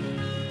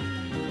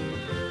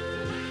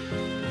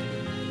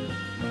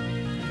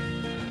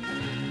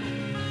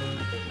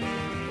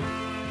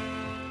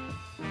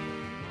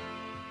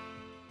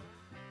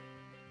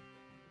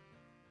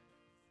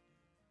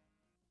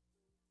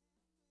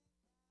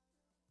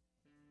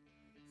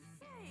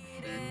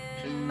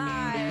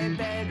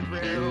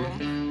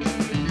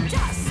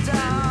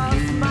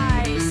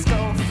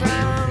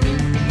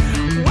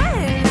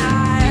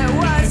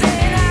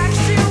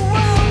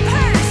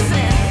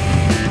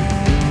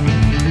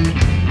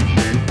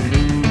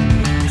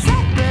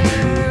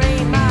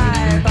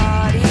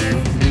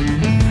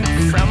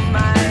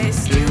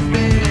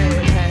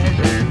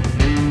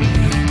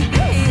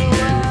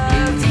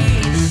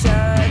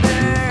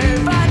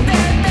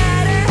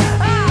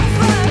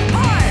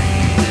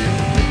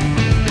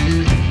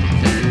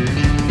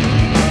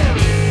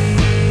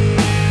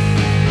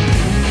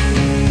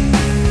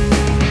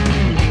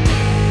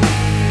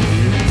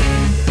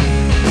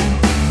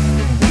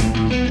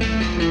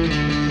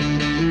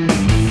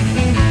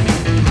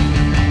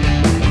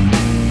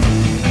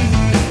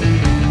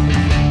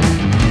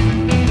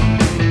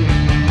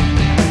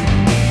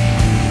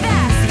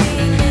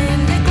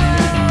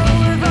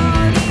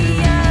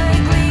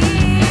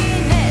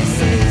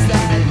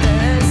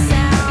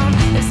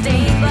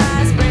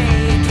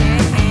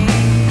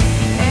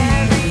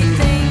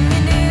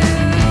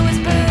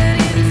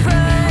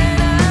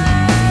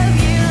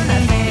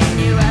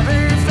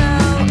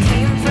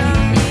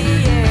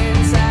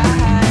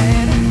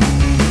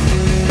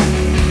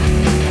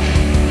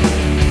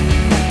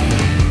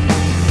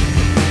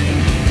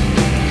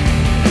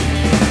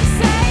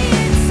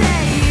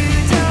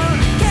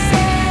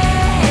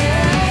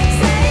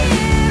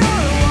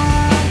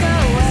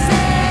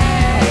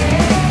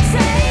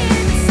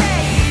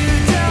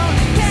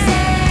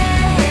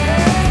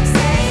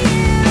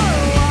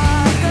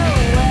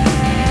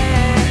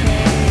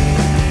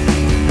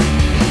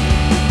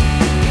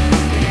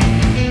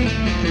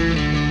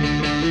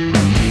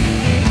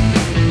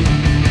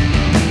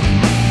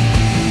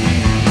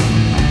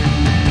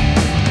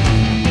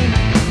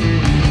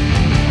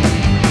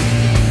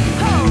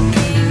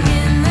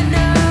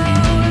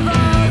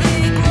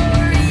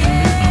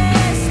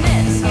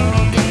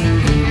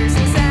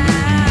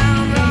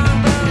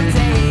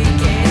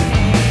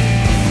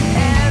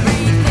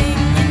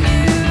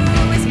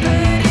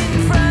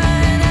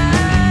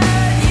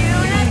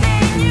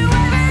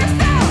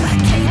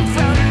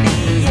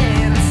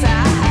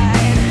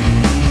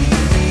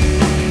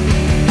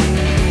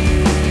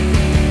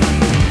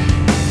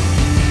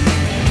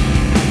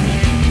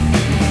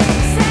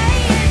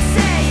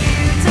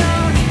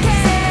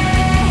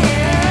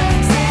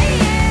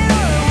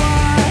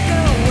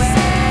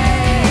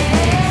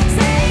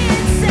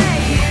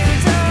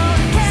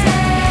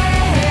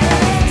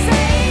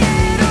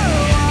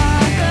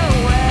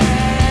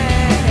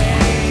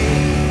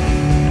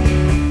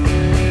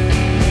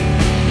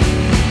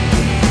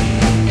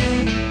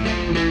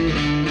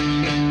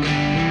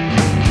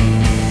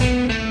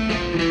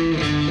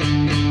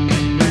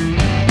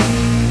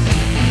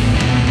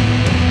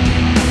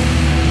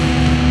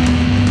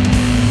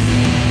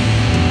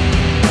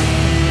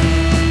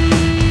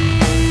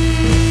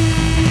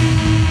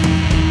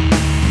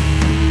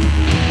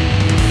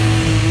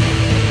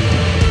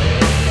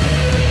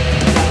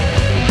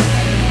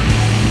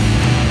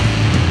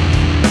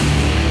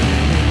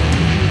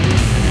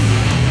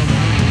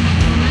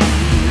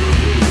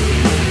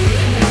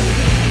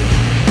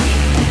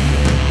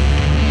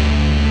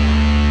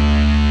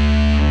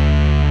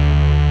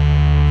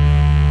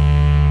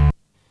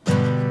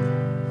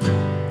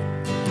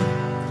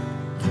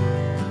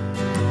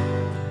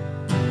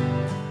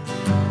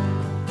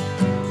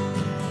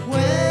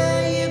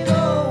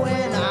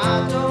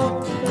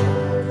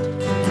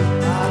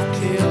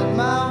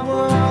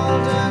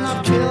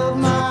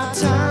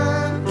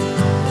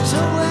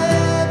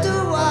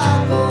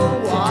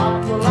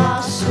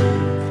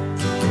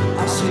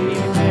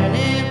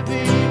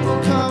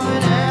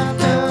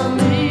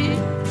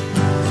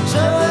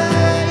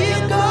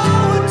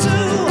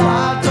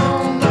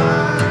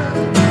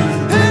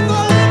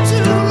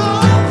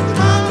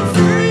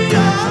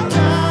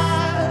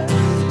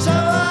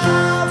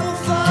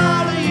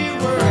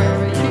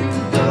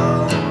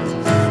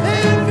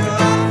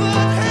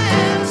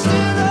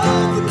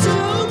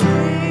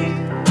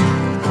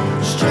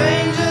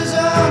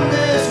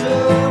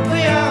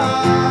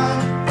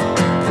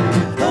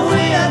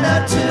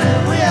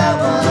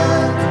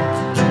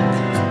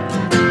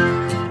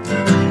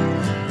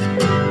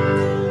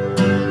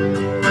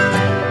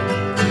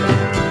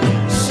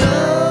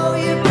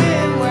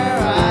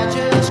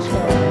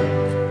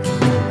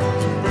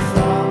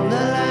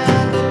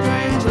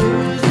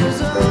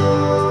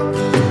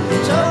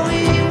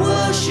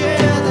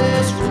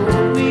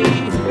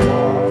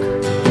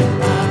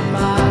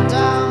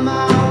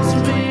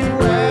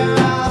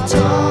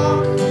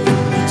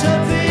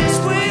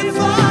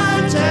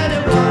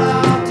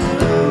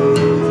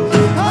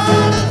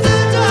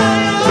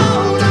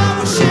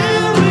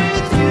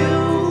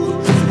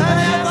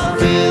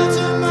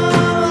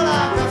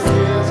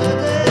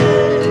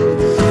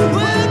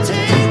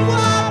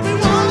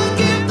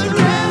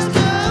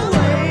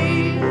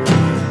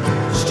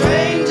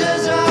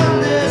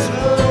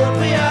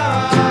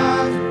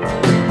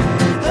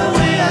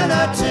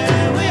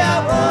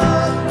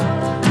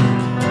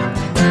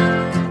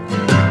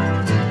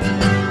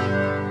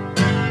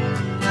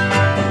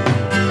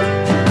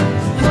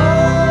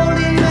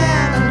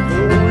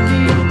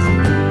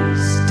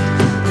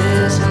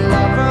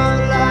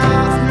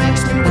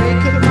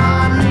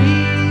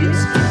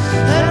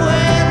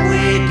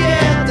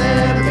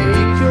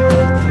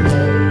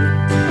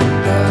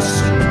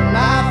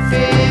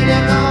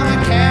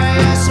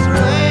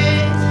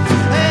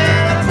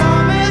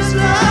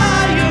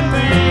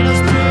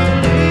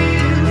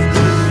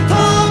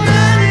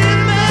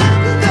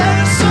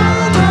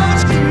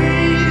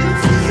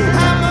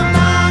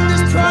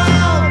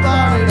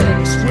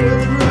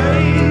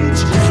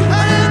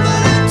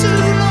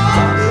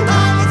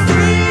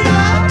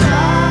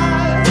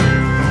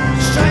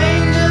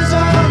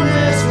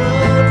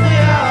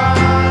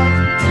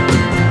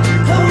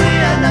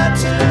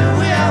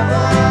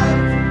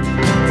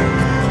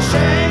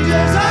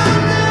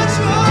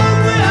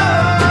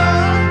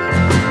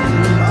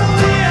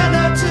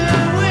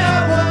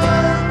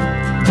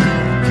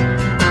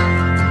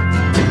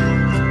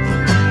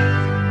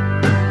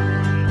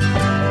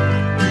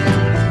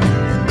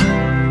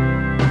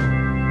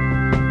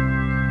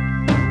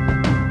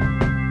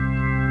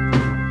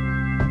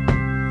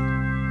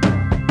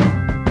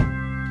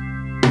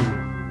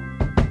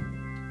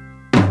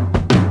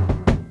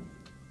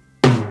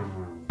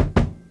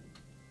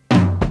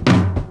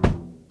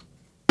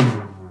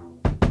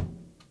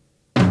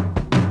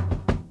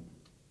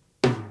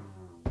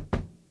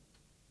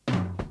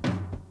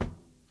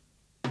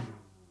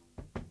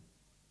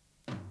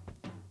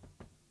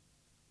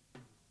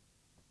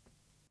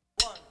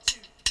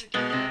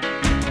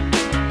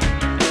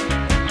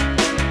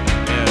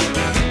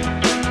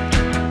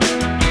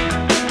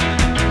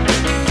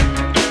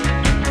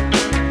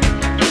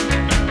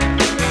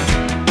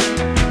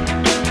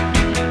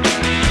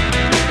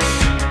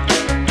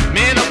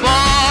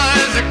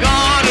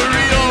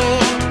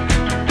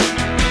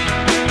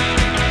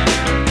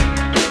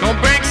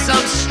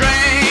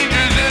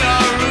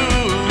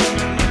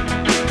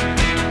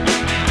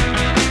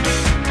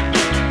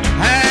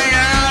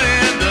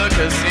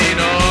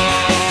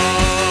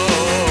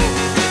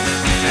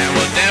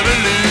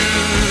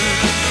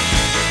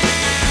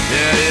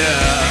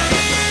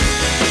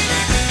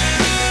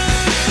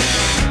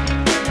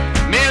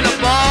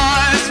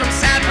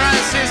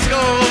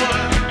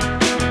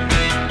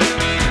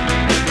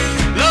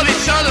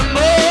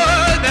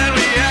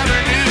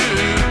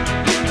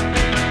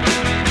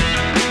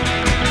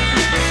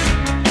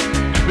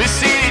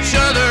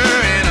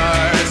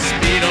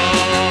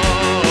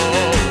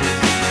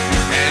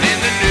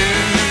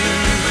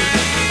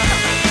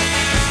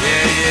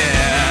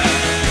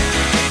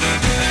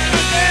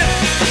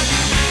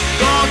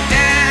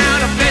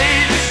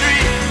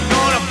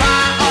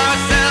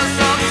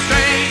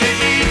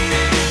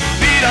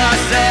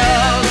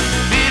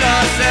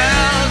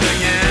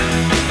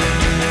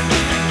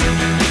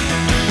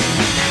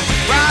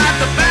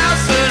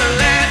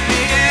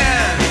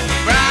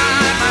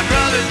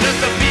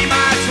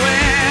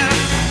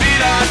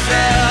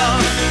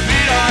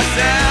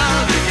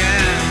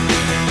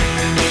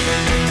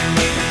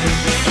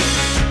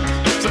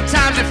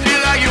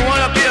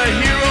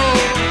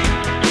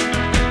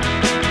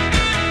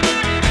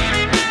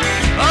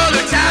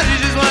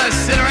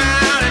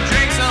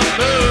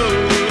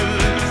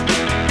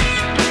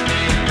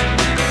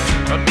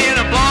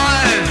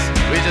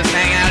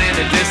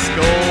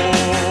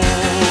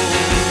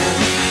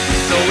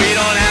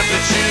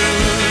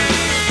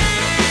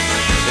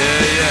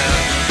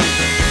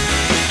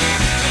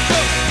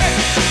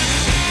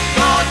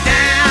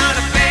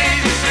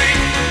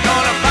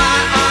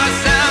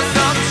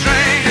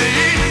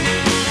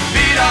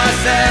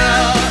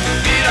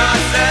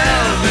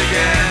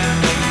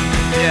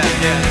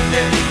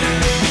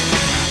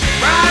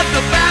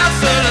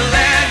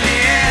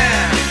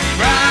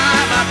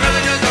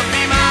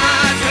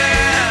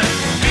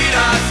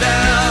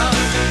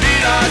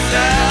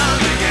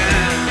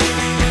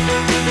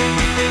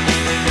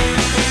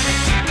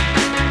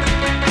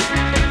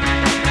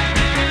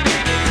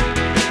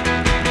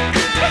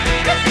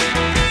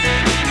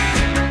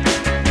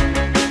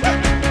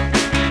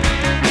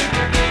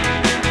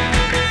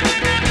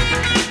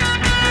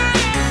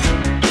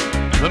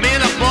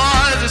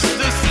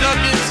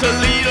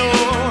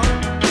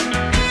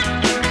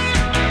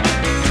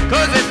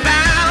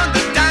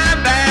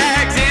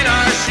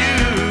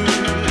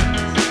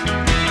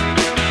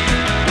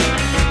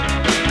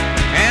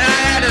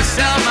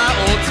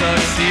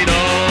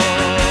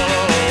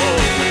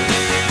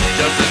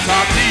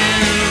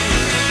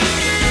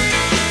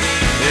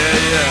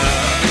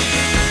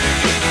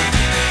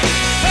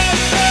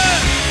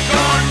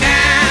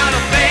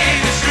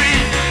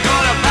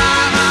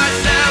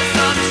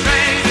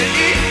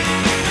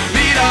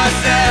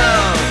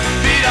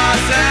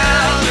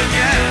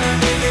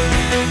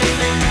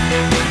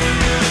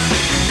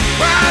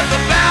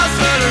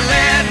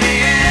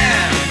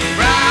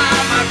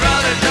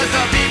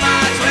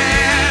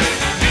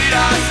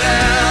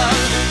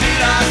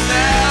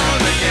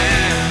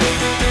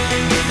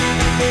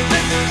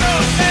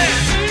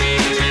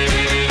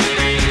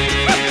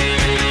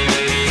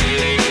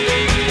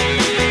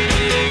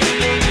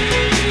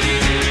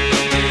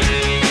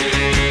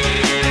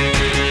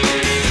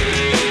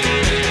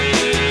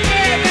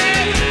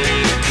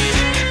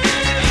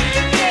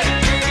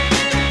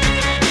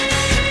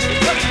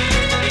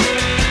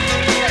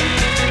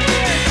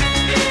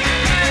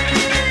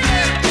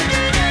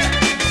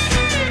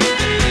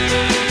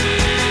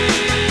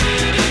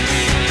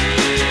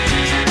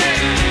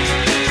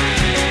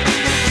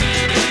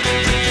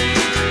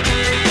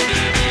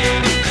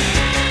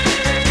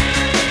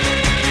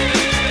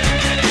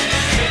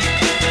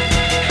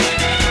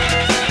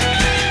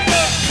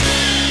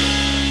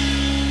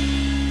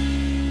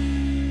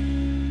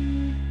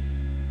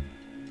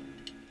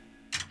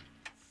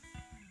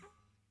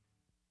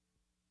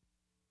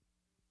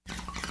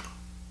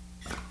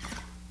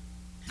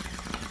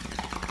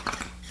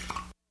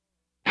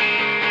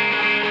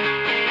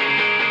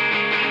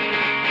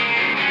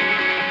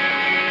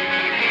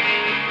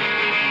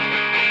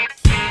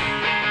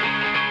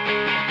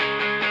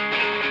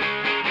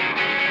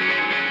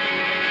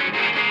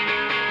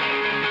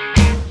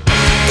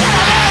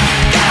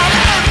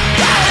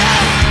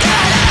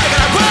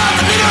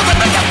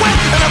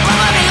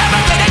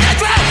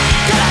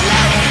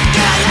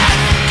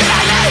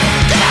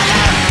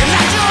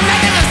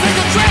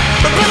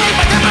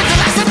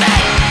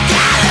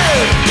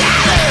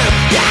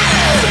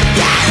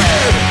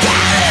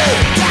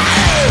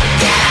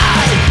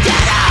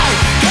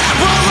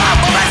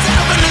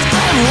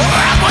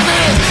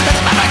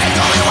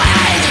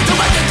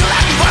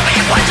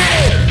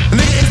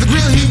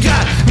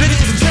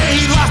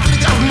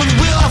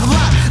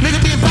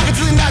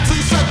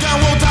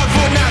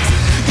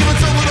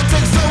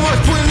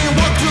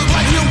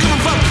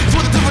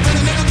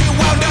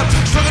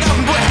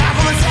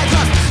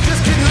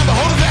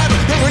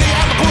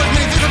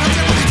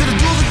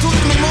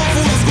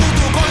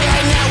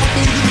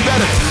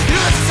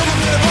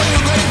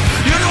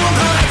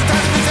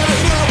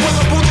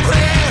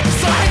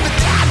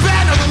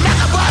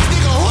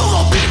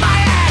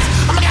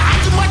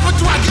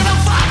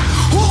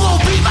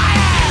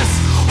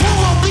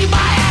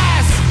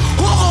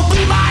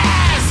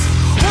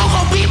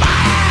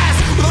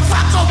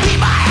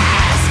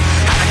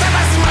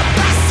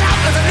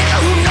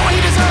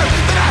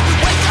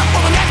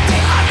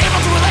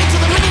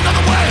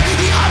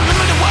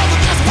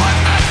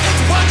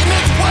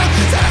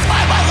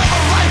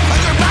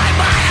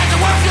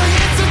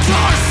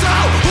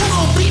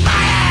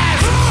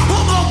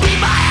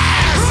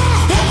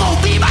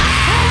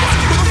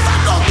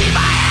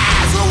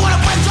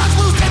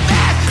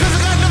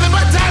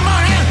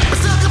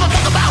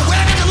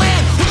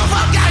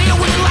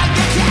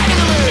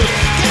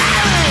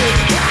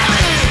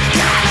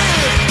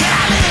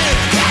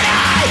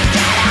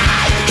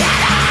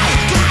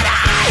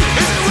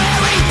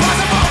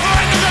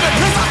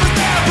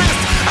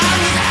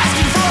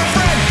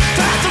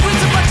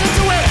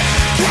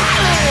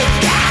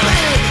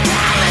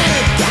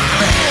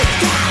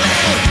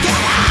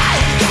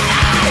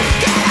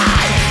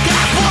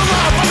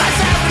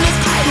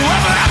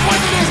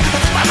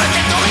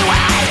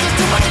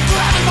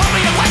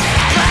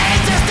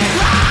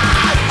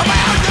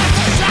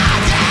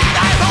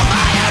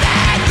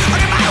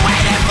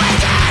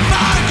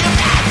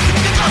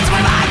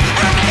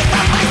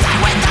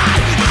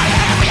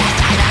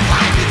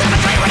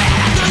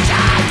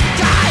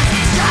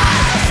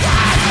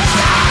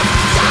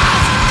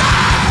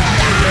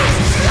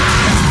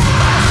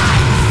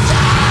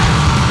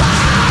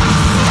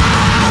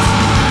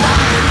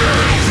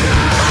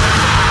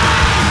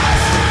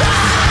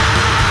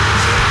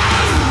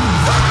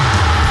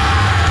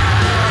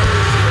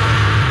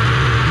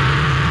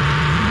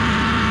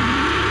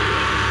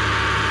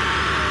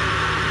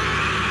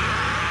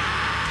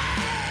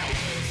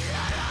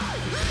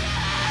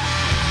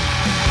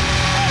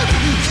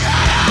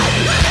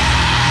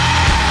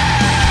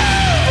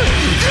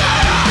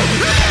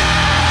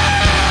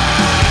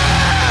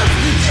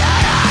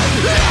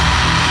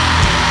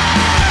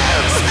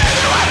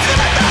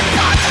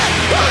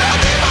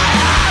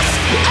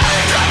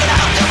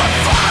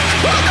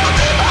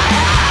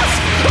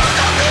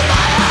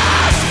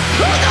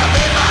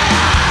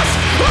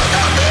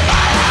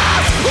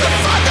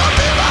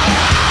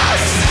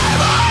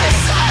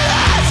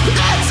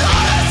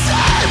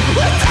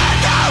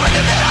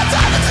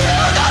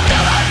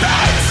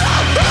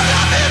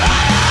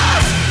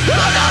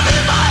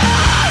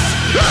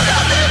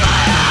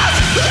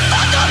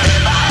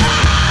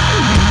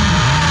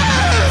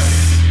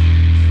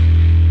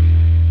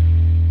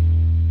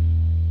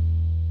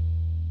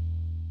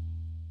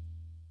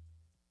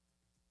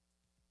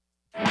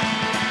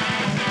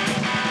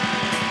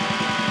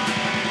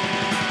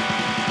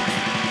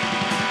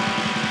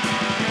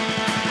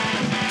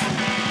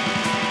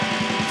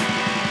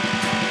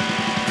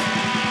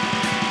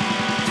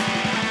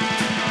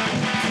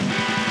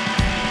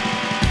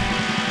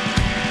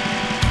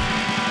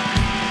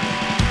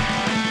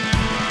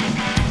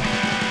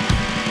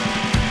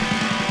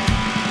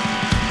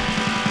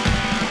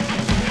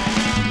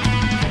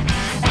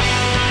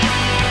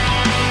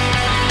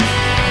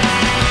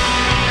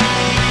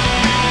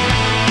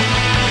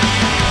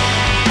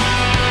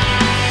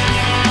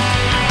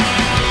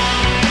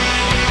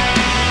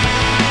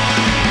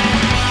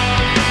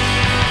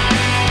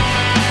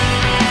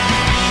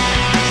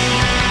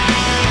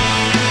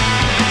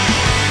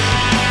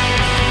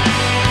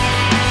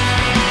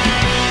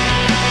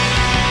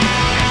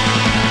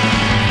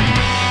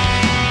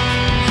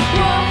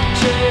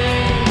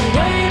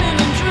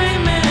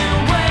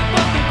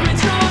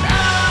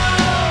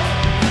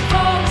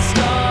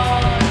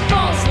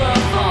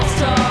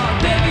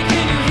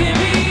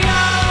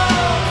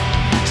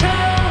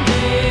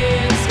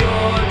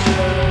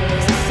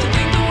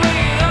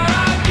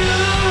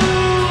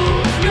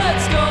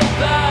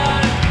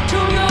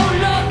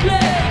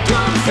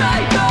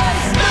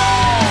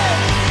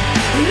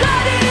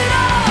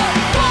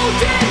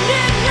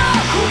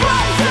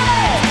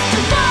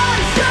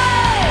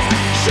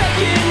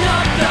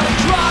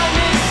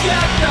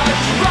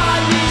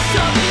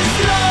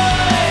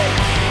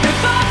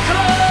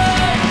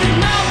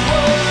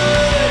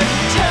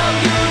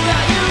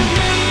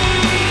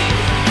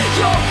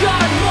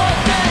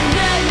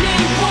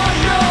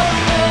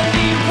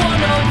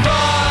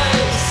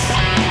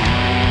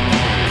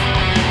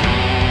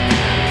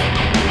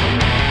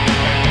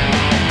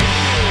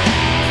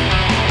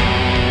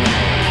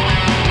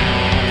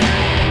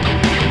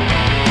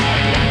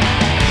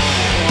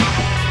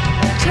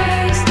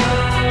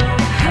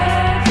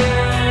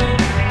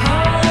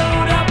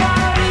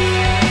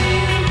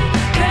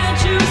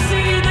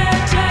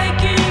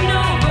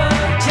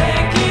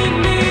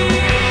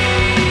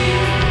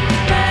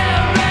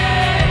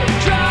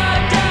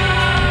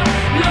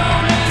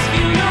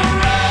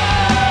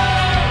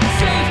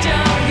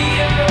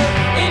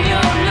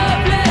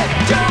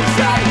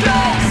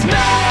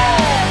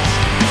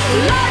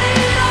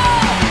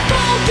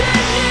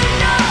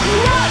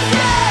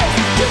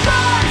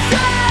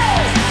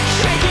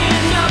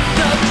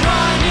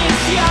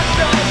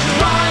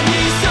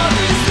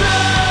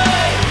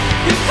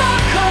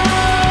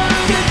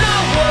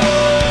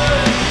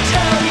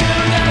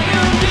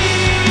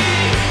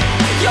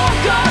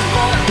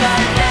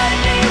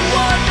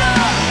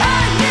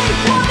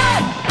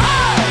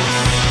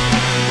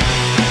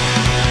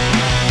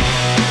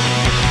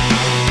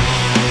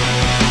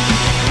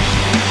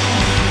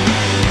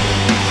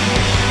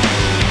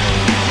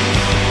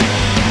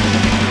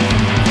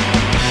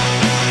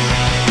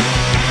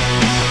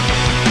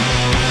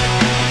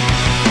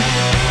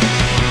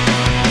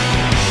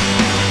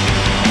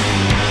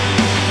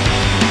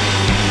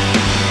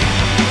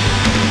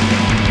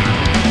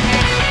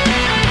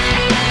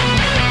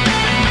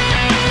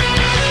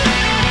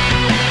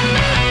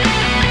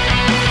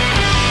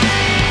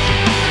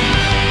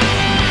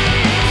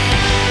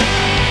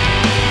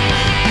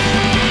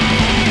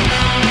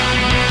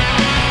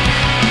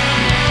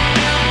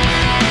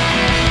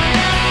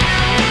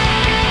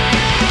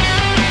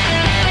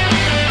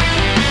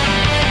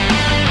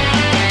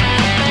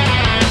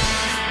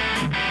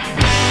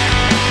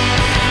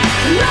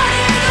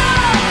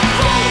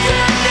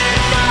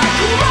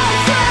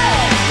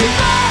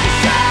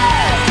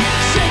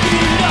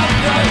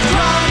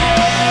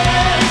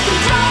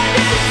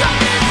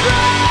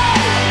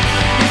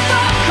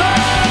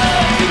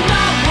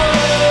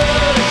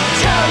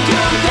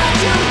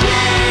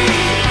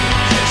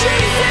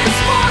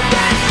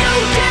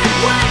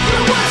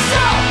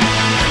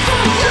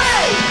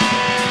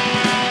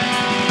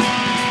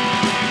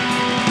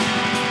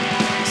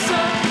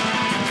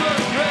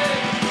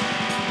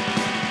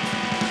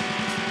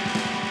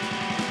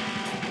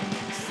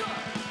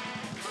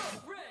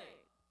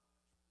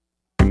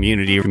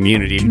 community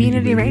radio,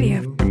 community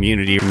radio,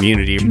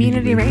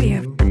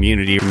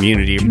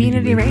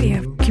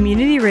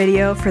 community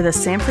radio for the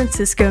San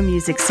Francisco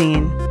music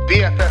scene.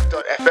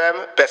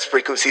 BFF.FM, best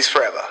frequencies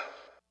forever.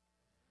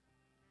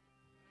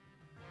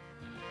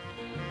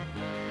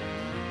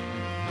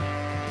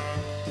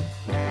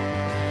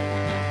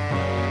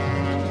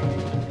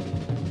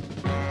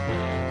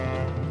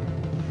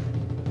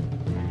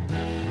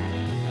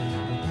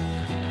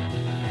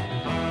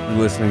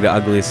 You're listening to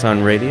Ugliest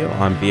Radio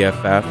on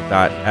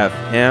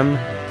BFF.FM.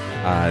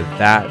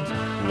 That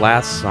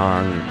last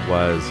song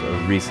was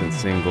a recent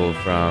single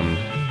from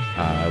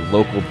a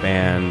local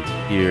band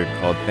here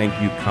called Thank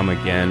You Come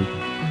Again.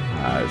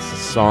 It's a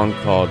song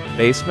called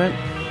Basement.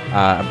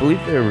 I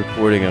believe they're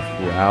recording a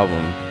full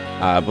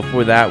album.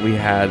 Before that, we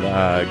had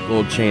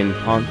Gold Chain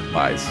Punk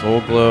by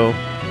Soul Glow.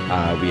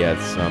 We had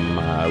some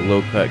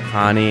Low Cut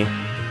Connie.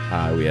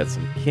 We had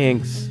some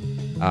Kinks.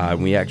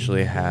 We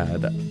actually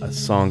had a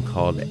song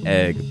called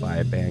Egg by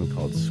a band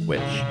called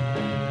Switch.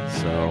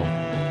 So,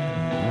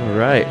 all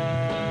right.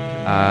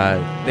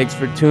 Thanks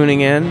for tuning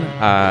in.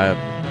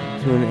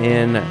 Tune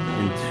in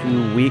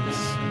 2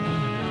 weeks.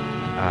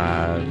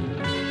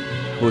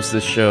 Host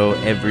this show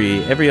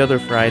every other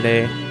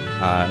Friday.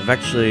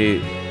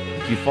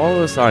 If you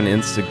follow us on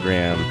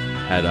Instagram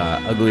at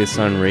Ugliest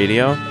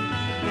Radio,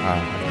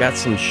 I've got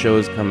some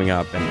shows coming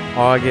up in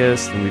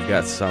August, and we've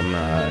got some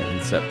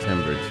in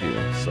September too.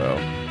 So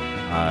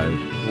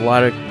a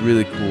lot of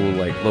really cool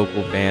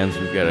local bands.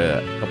 We've got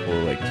a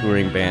couple of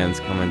touring bands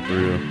coming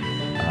through.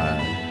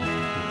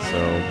 So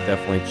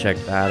definitely check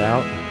that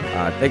out.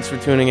 Thanks for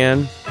tuning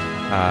in.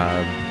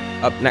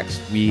 Up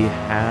next we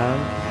have,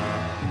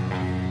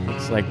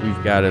 looks like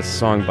we've got a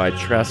song by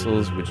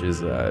Trestles, which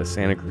is a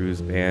Santa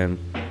Cruz band.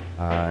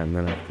 And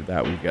then after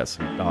that we've got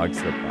some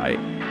Dogs That Bite.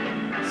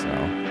 So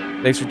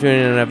thanks for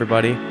tuning in,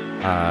 everybody.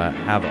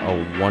 Have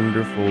a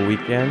wonderful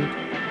weekend.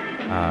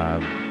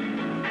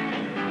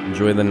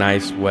 Enjoy the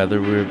nice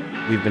weather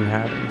we've been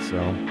having. So,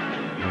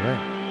 all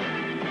right.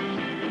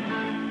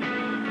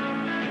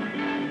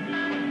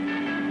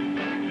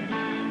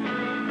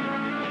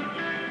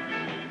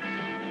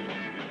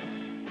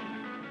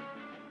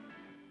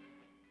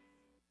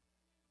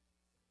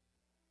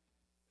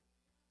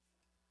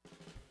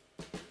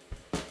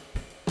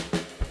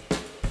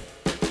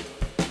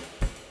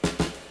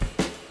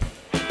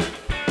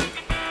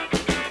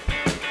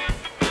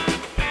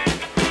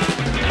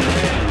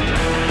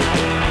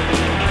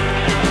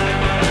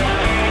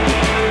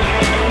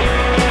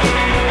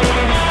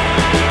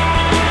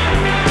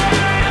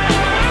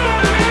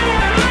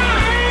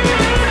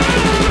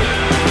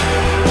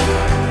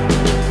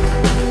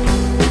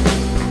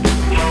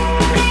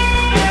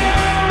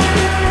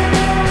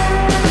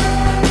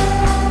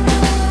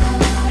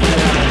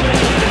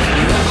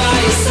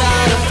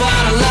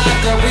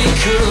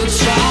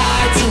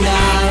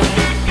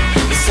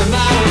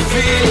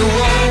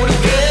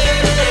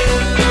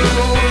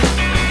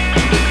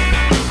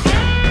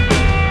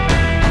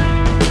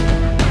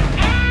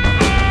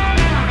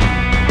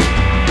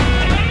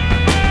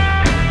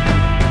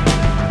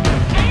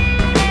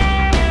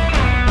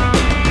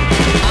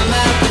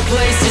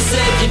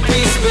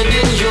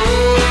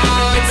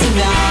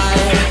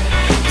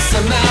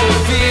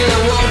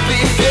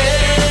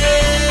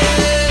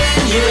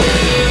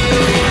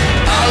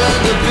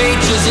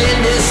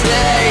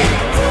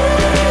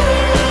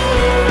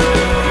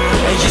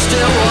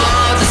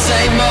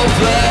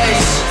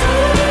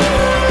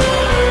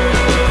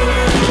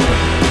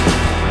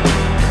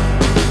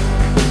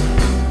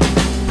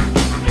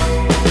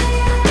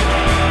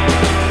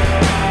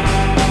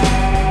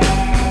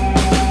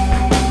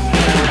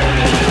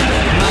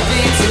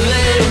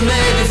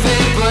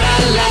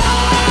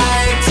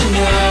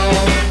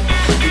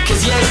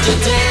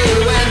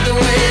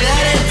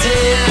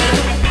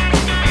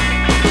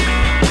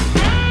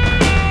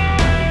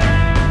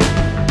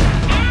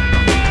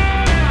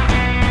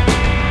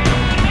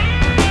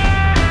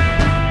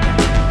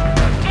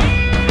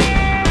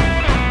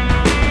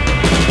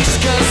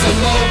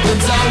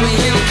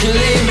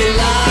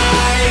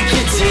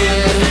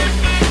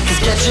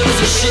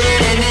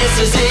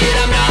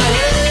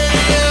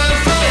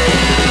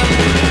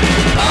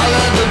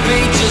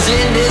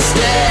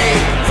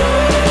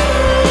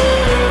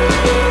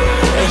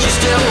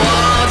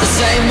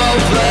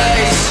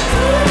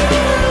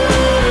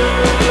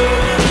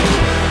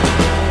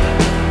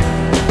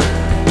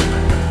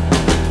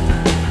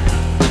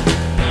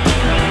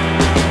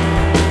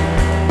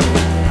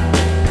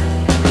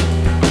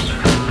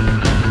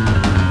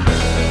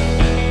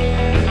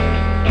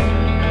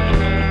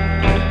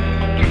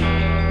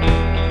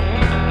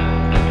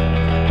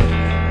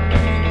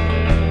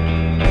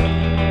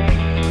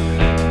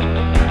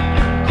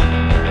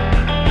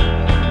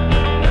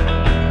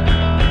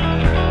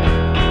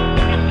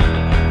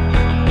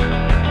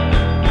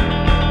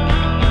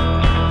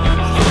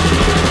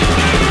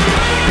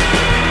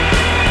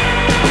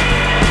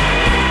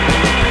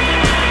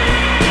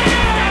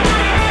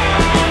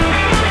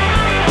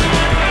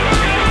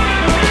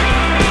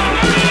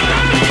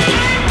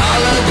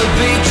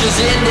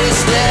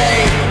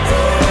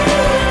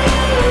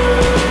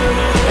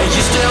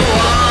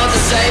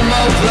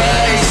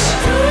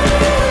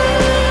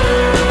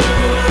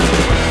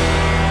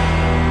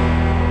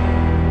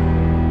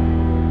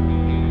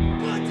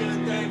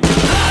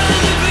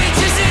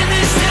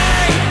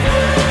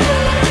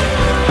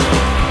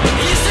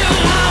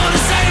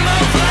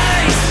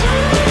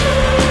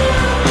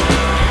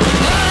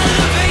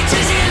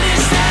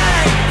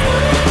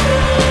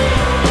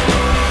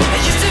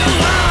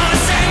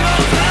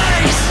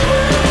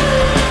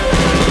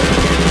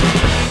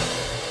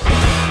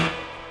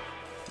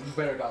 You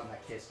better have gotten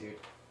that kiss, dude.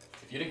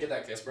 If you didn't get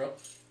that kiss, bro.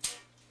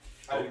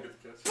 I didn't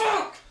get the kiss.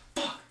 Fuck!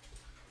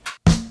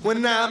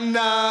 When I'm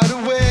not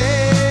awake,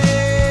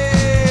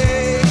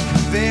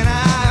 then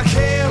I